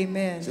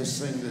 amen. Just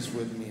sing this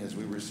with me as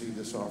we receive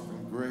this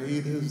offering.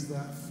 Great is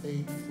thy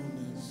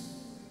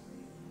faithfulness,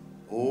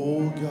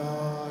 O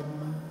God,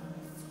 my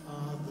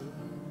Father.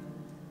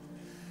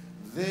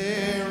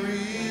 There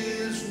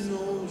is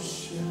no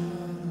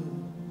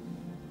shadow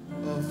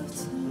of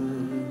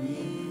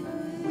turning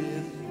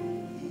with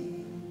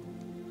thee.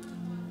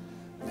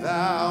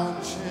 Thou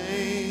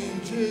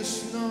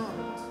changest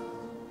not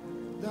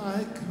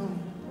thy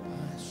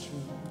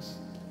compassions,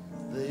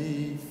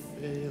 they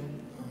fail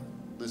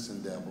not.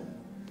 Listen, devil.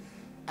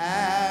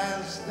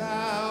 As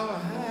thou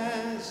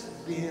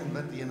hast been,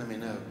 let the enemy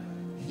know,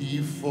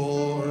 he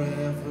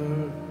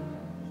forever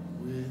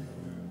will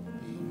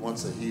be.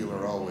 Once a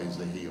healer, always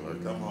a healer.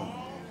 Come on.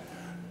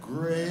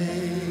 Great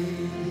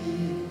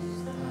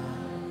is thy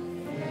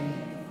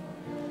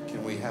faith.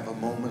 Can we have a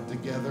moment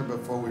together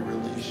before we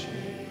release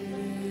you?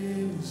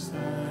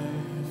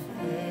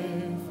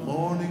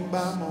 Morning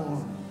by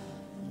morning.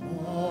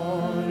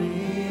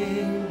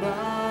 Morning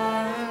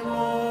by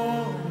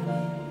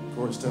morning.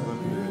 Chorus, step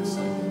up here and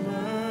sing.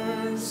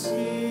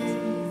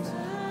 Mercies,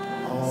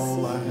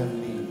 all I have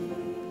needed.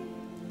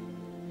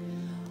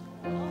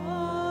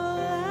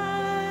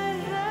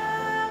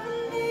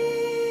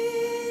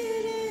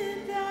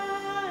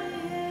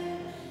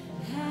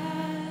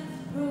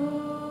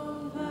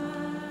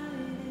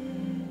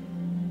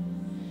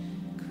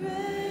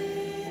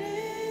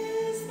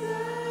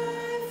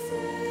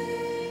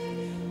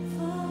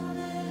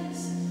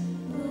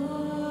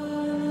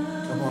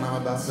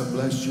 about to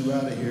bless you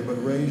out of here, but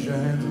raise your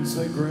hands and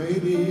say,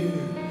 great is.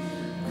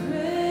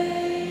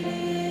 Great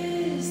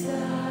is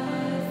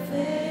thy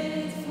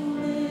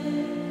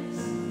faithfulness.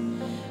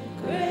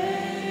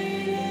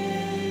 Great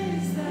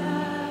is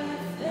thy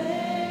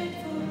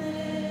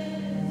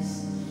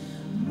faithfulness.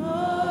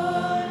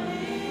 Morning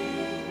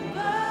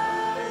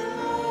by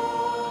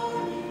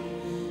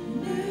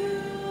morning,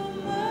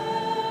 new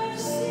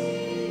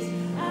mercies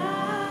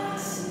I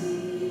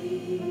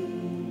see.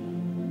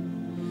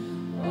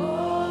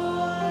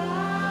 All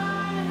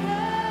I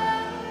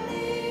have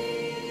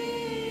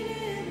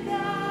needed,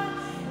 thy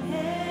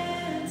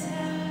hands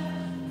have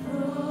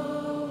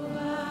provided.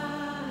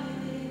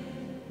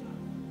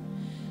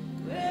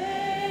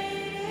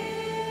 Great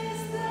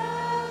is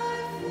thy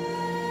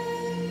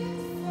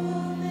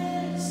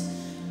faithfulness.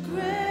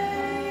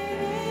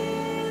 Great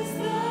is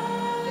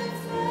thy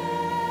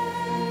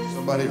faithfulness.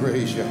 Somebody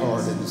raise your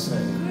heart and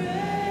say,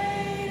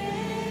 Great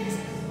is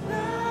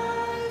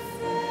thy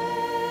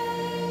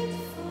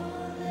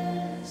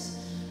faithfulness,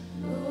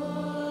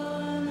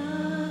 Lord,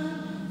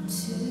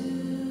 unto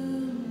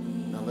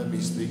me. now let me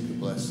speak the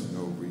blessing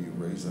over you.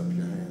 Raise up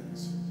your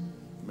hands.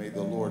 May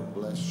the Lord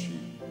bless you.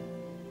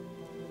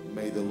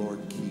 May the Lord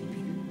keep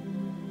you.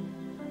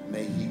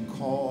 May he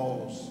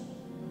cause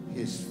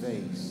his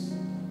face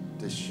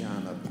to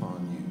shine upon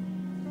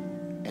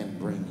you and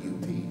bring you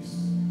peace.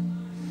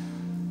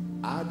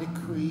 I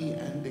decree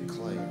and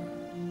declare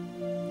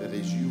that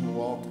as you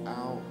walk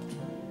out,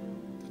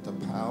 that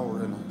the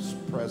power and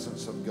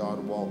presence of God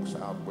walks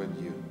out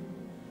with you.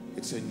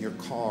 It's in your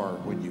car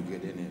when you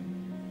get in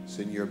it. It's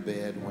in your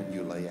bed when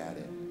you lay at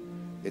it.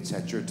 It's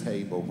at your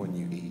table when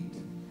you eat.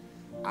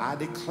 I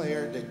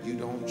declare that you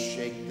don't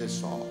shake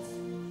this off,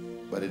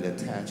 but it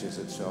attaches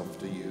itself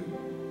to you.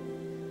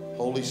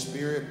 Holy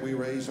Spirit, we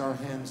raise our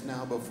hands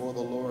now before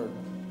the Lord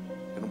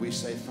and we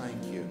say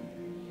thank you.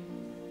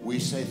 We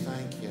say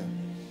thank you.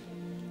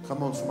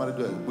 Come on, somebody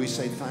do it. We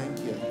say thank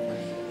you.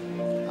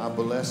 I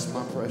bless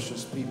my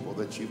precious people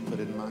that you put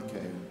in my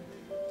care.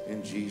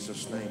 In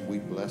Jesus' name, we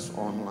bless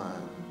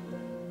online.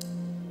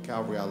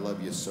 Calvary, I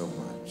love you so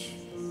much.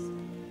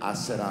 I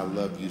said I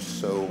love you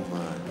so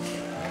much.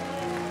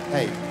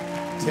 Hey,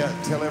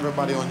 tell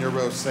everybody on your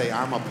row, say,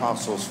 I'm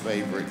Apostle's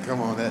favorite.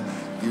 Come on,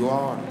 you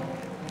are.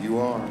 You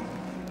are.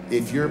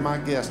 If you're my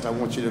guest, I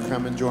want you to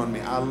come and join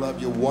me. I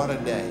love you. What a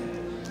day.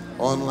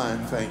 Online,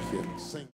 thank you. Sing.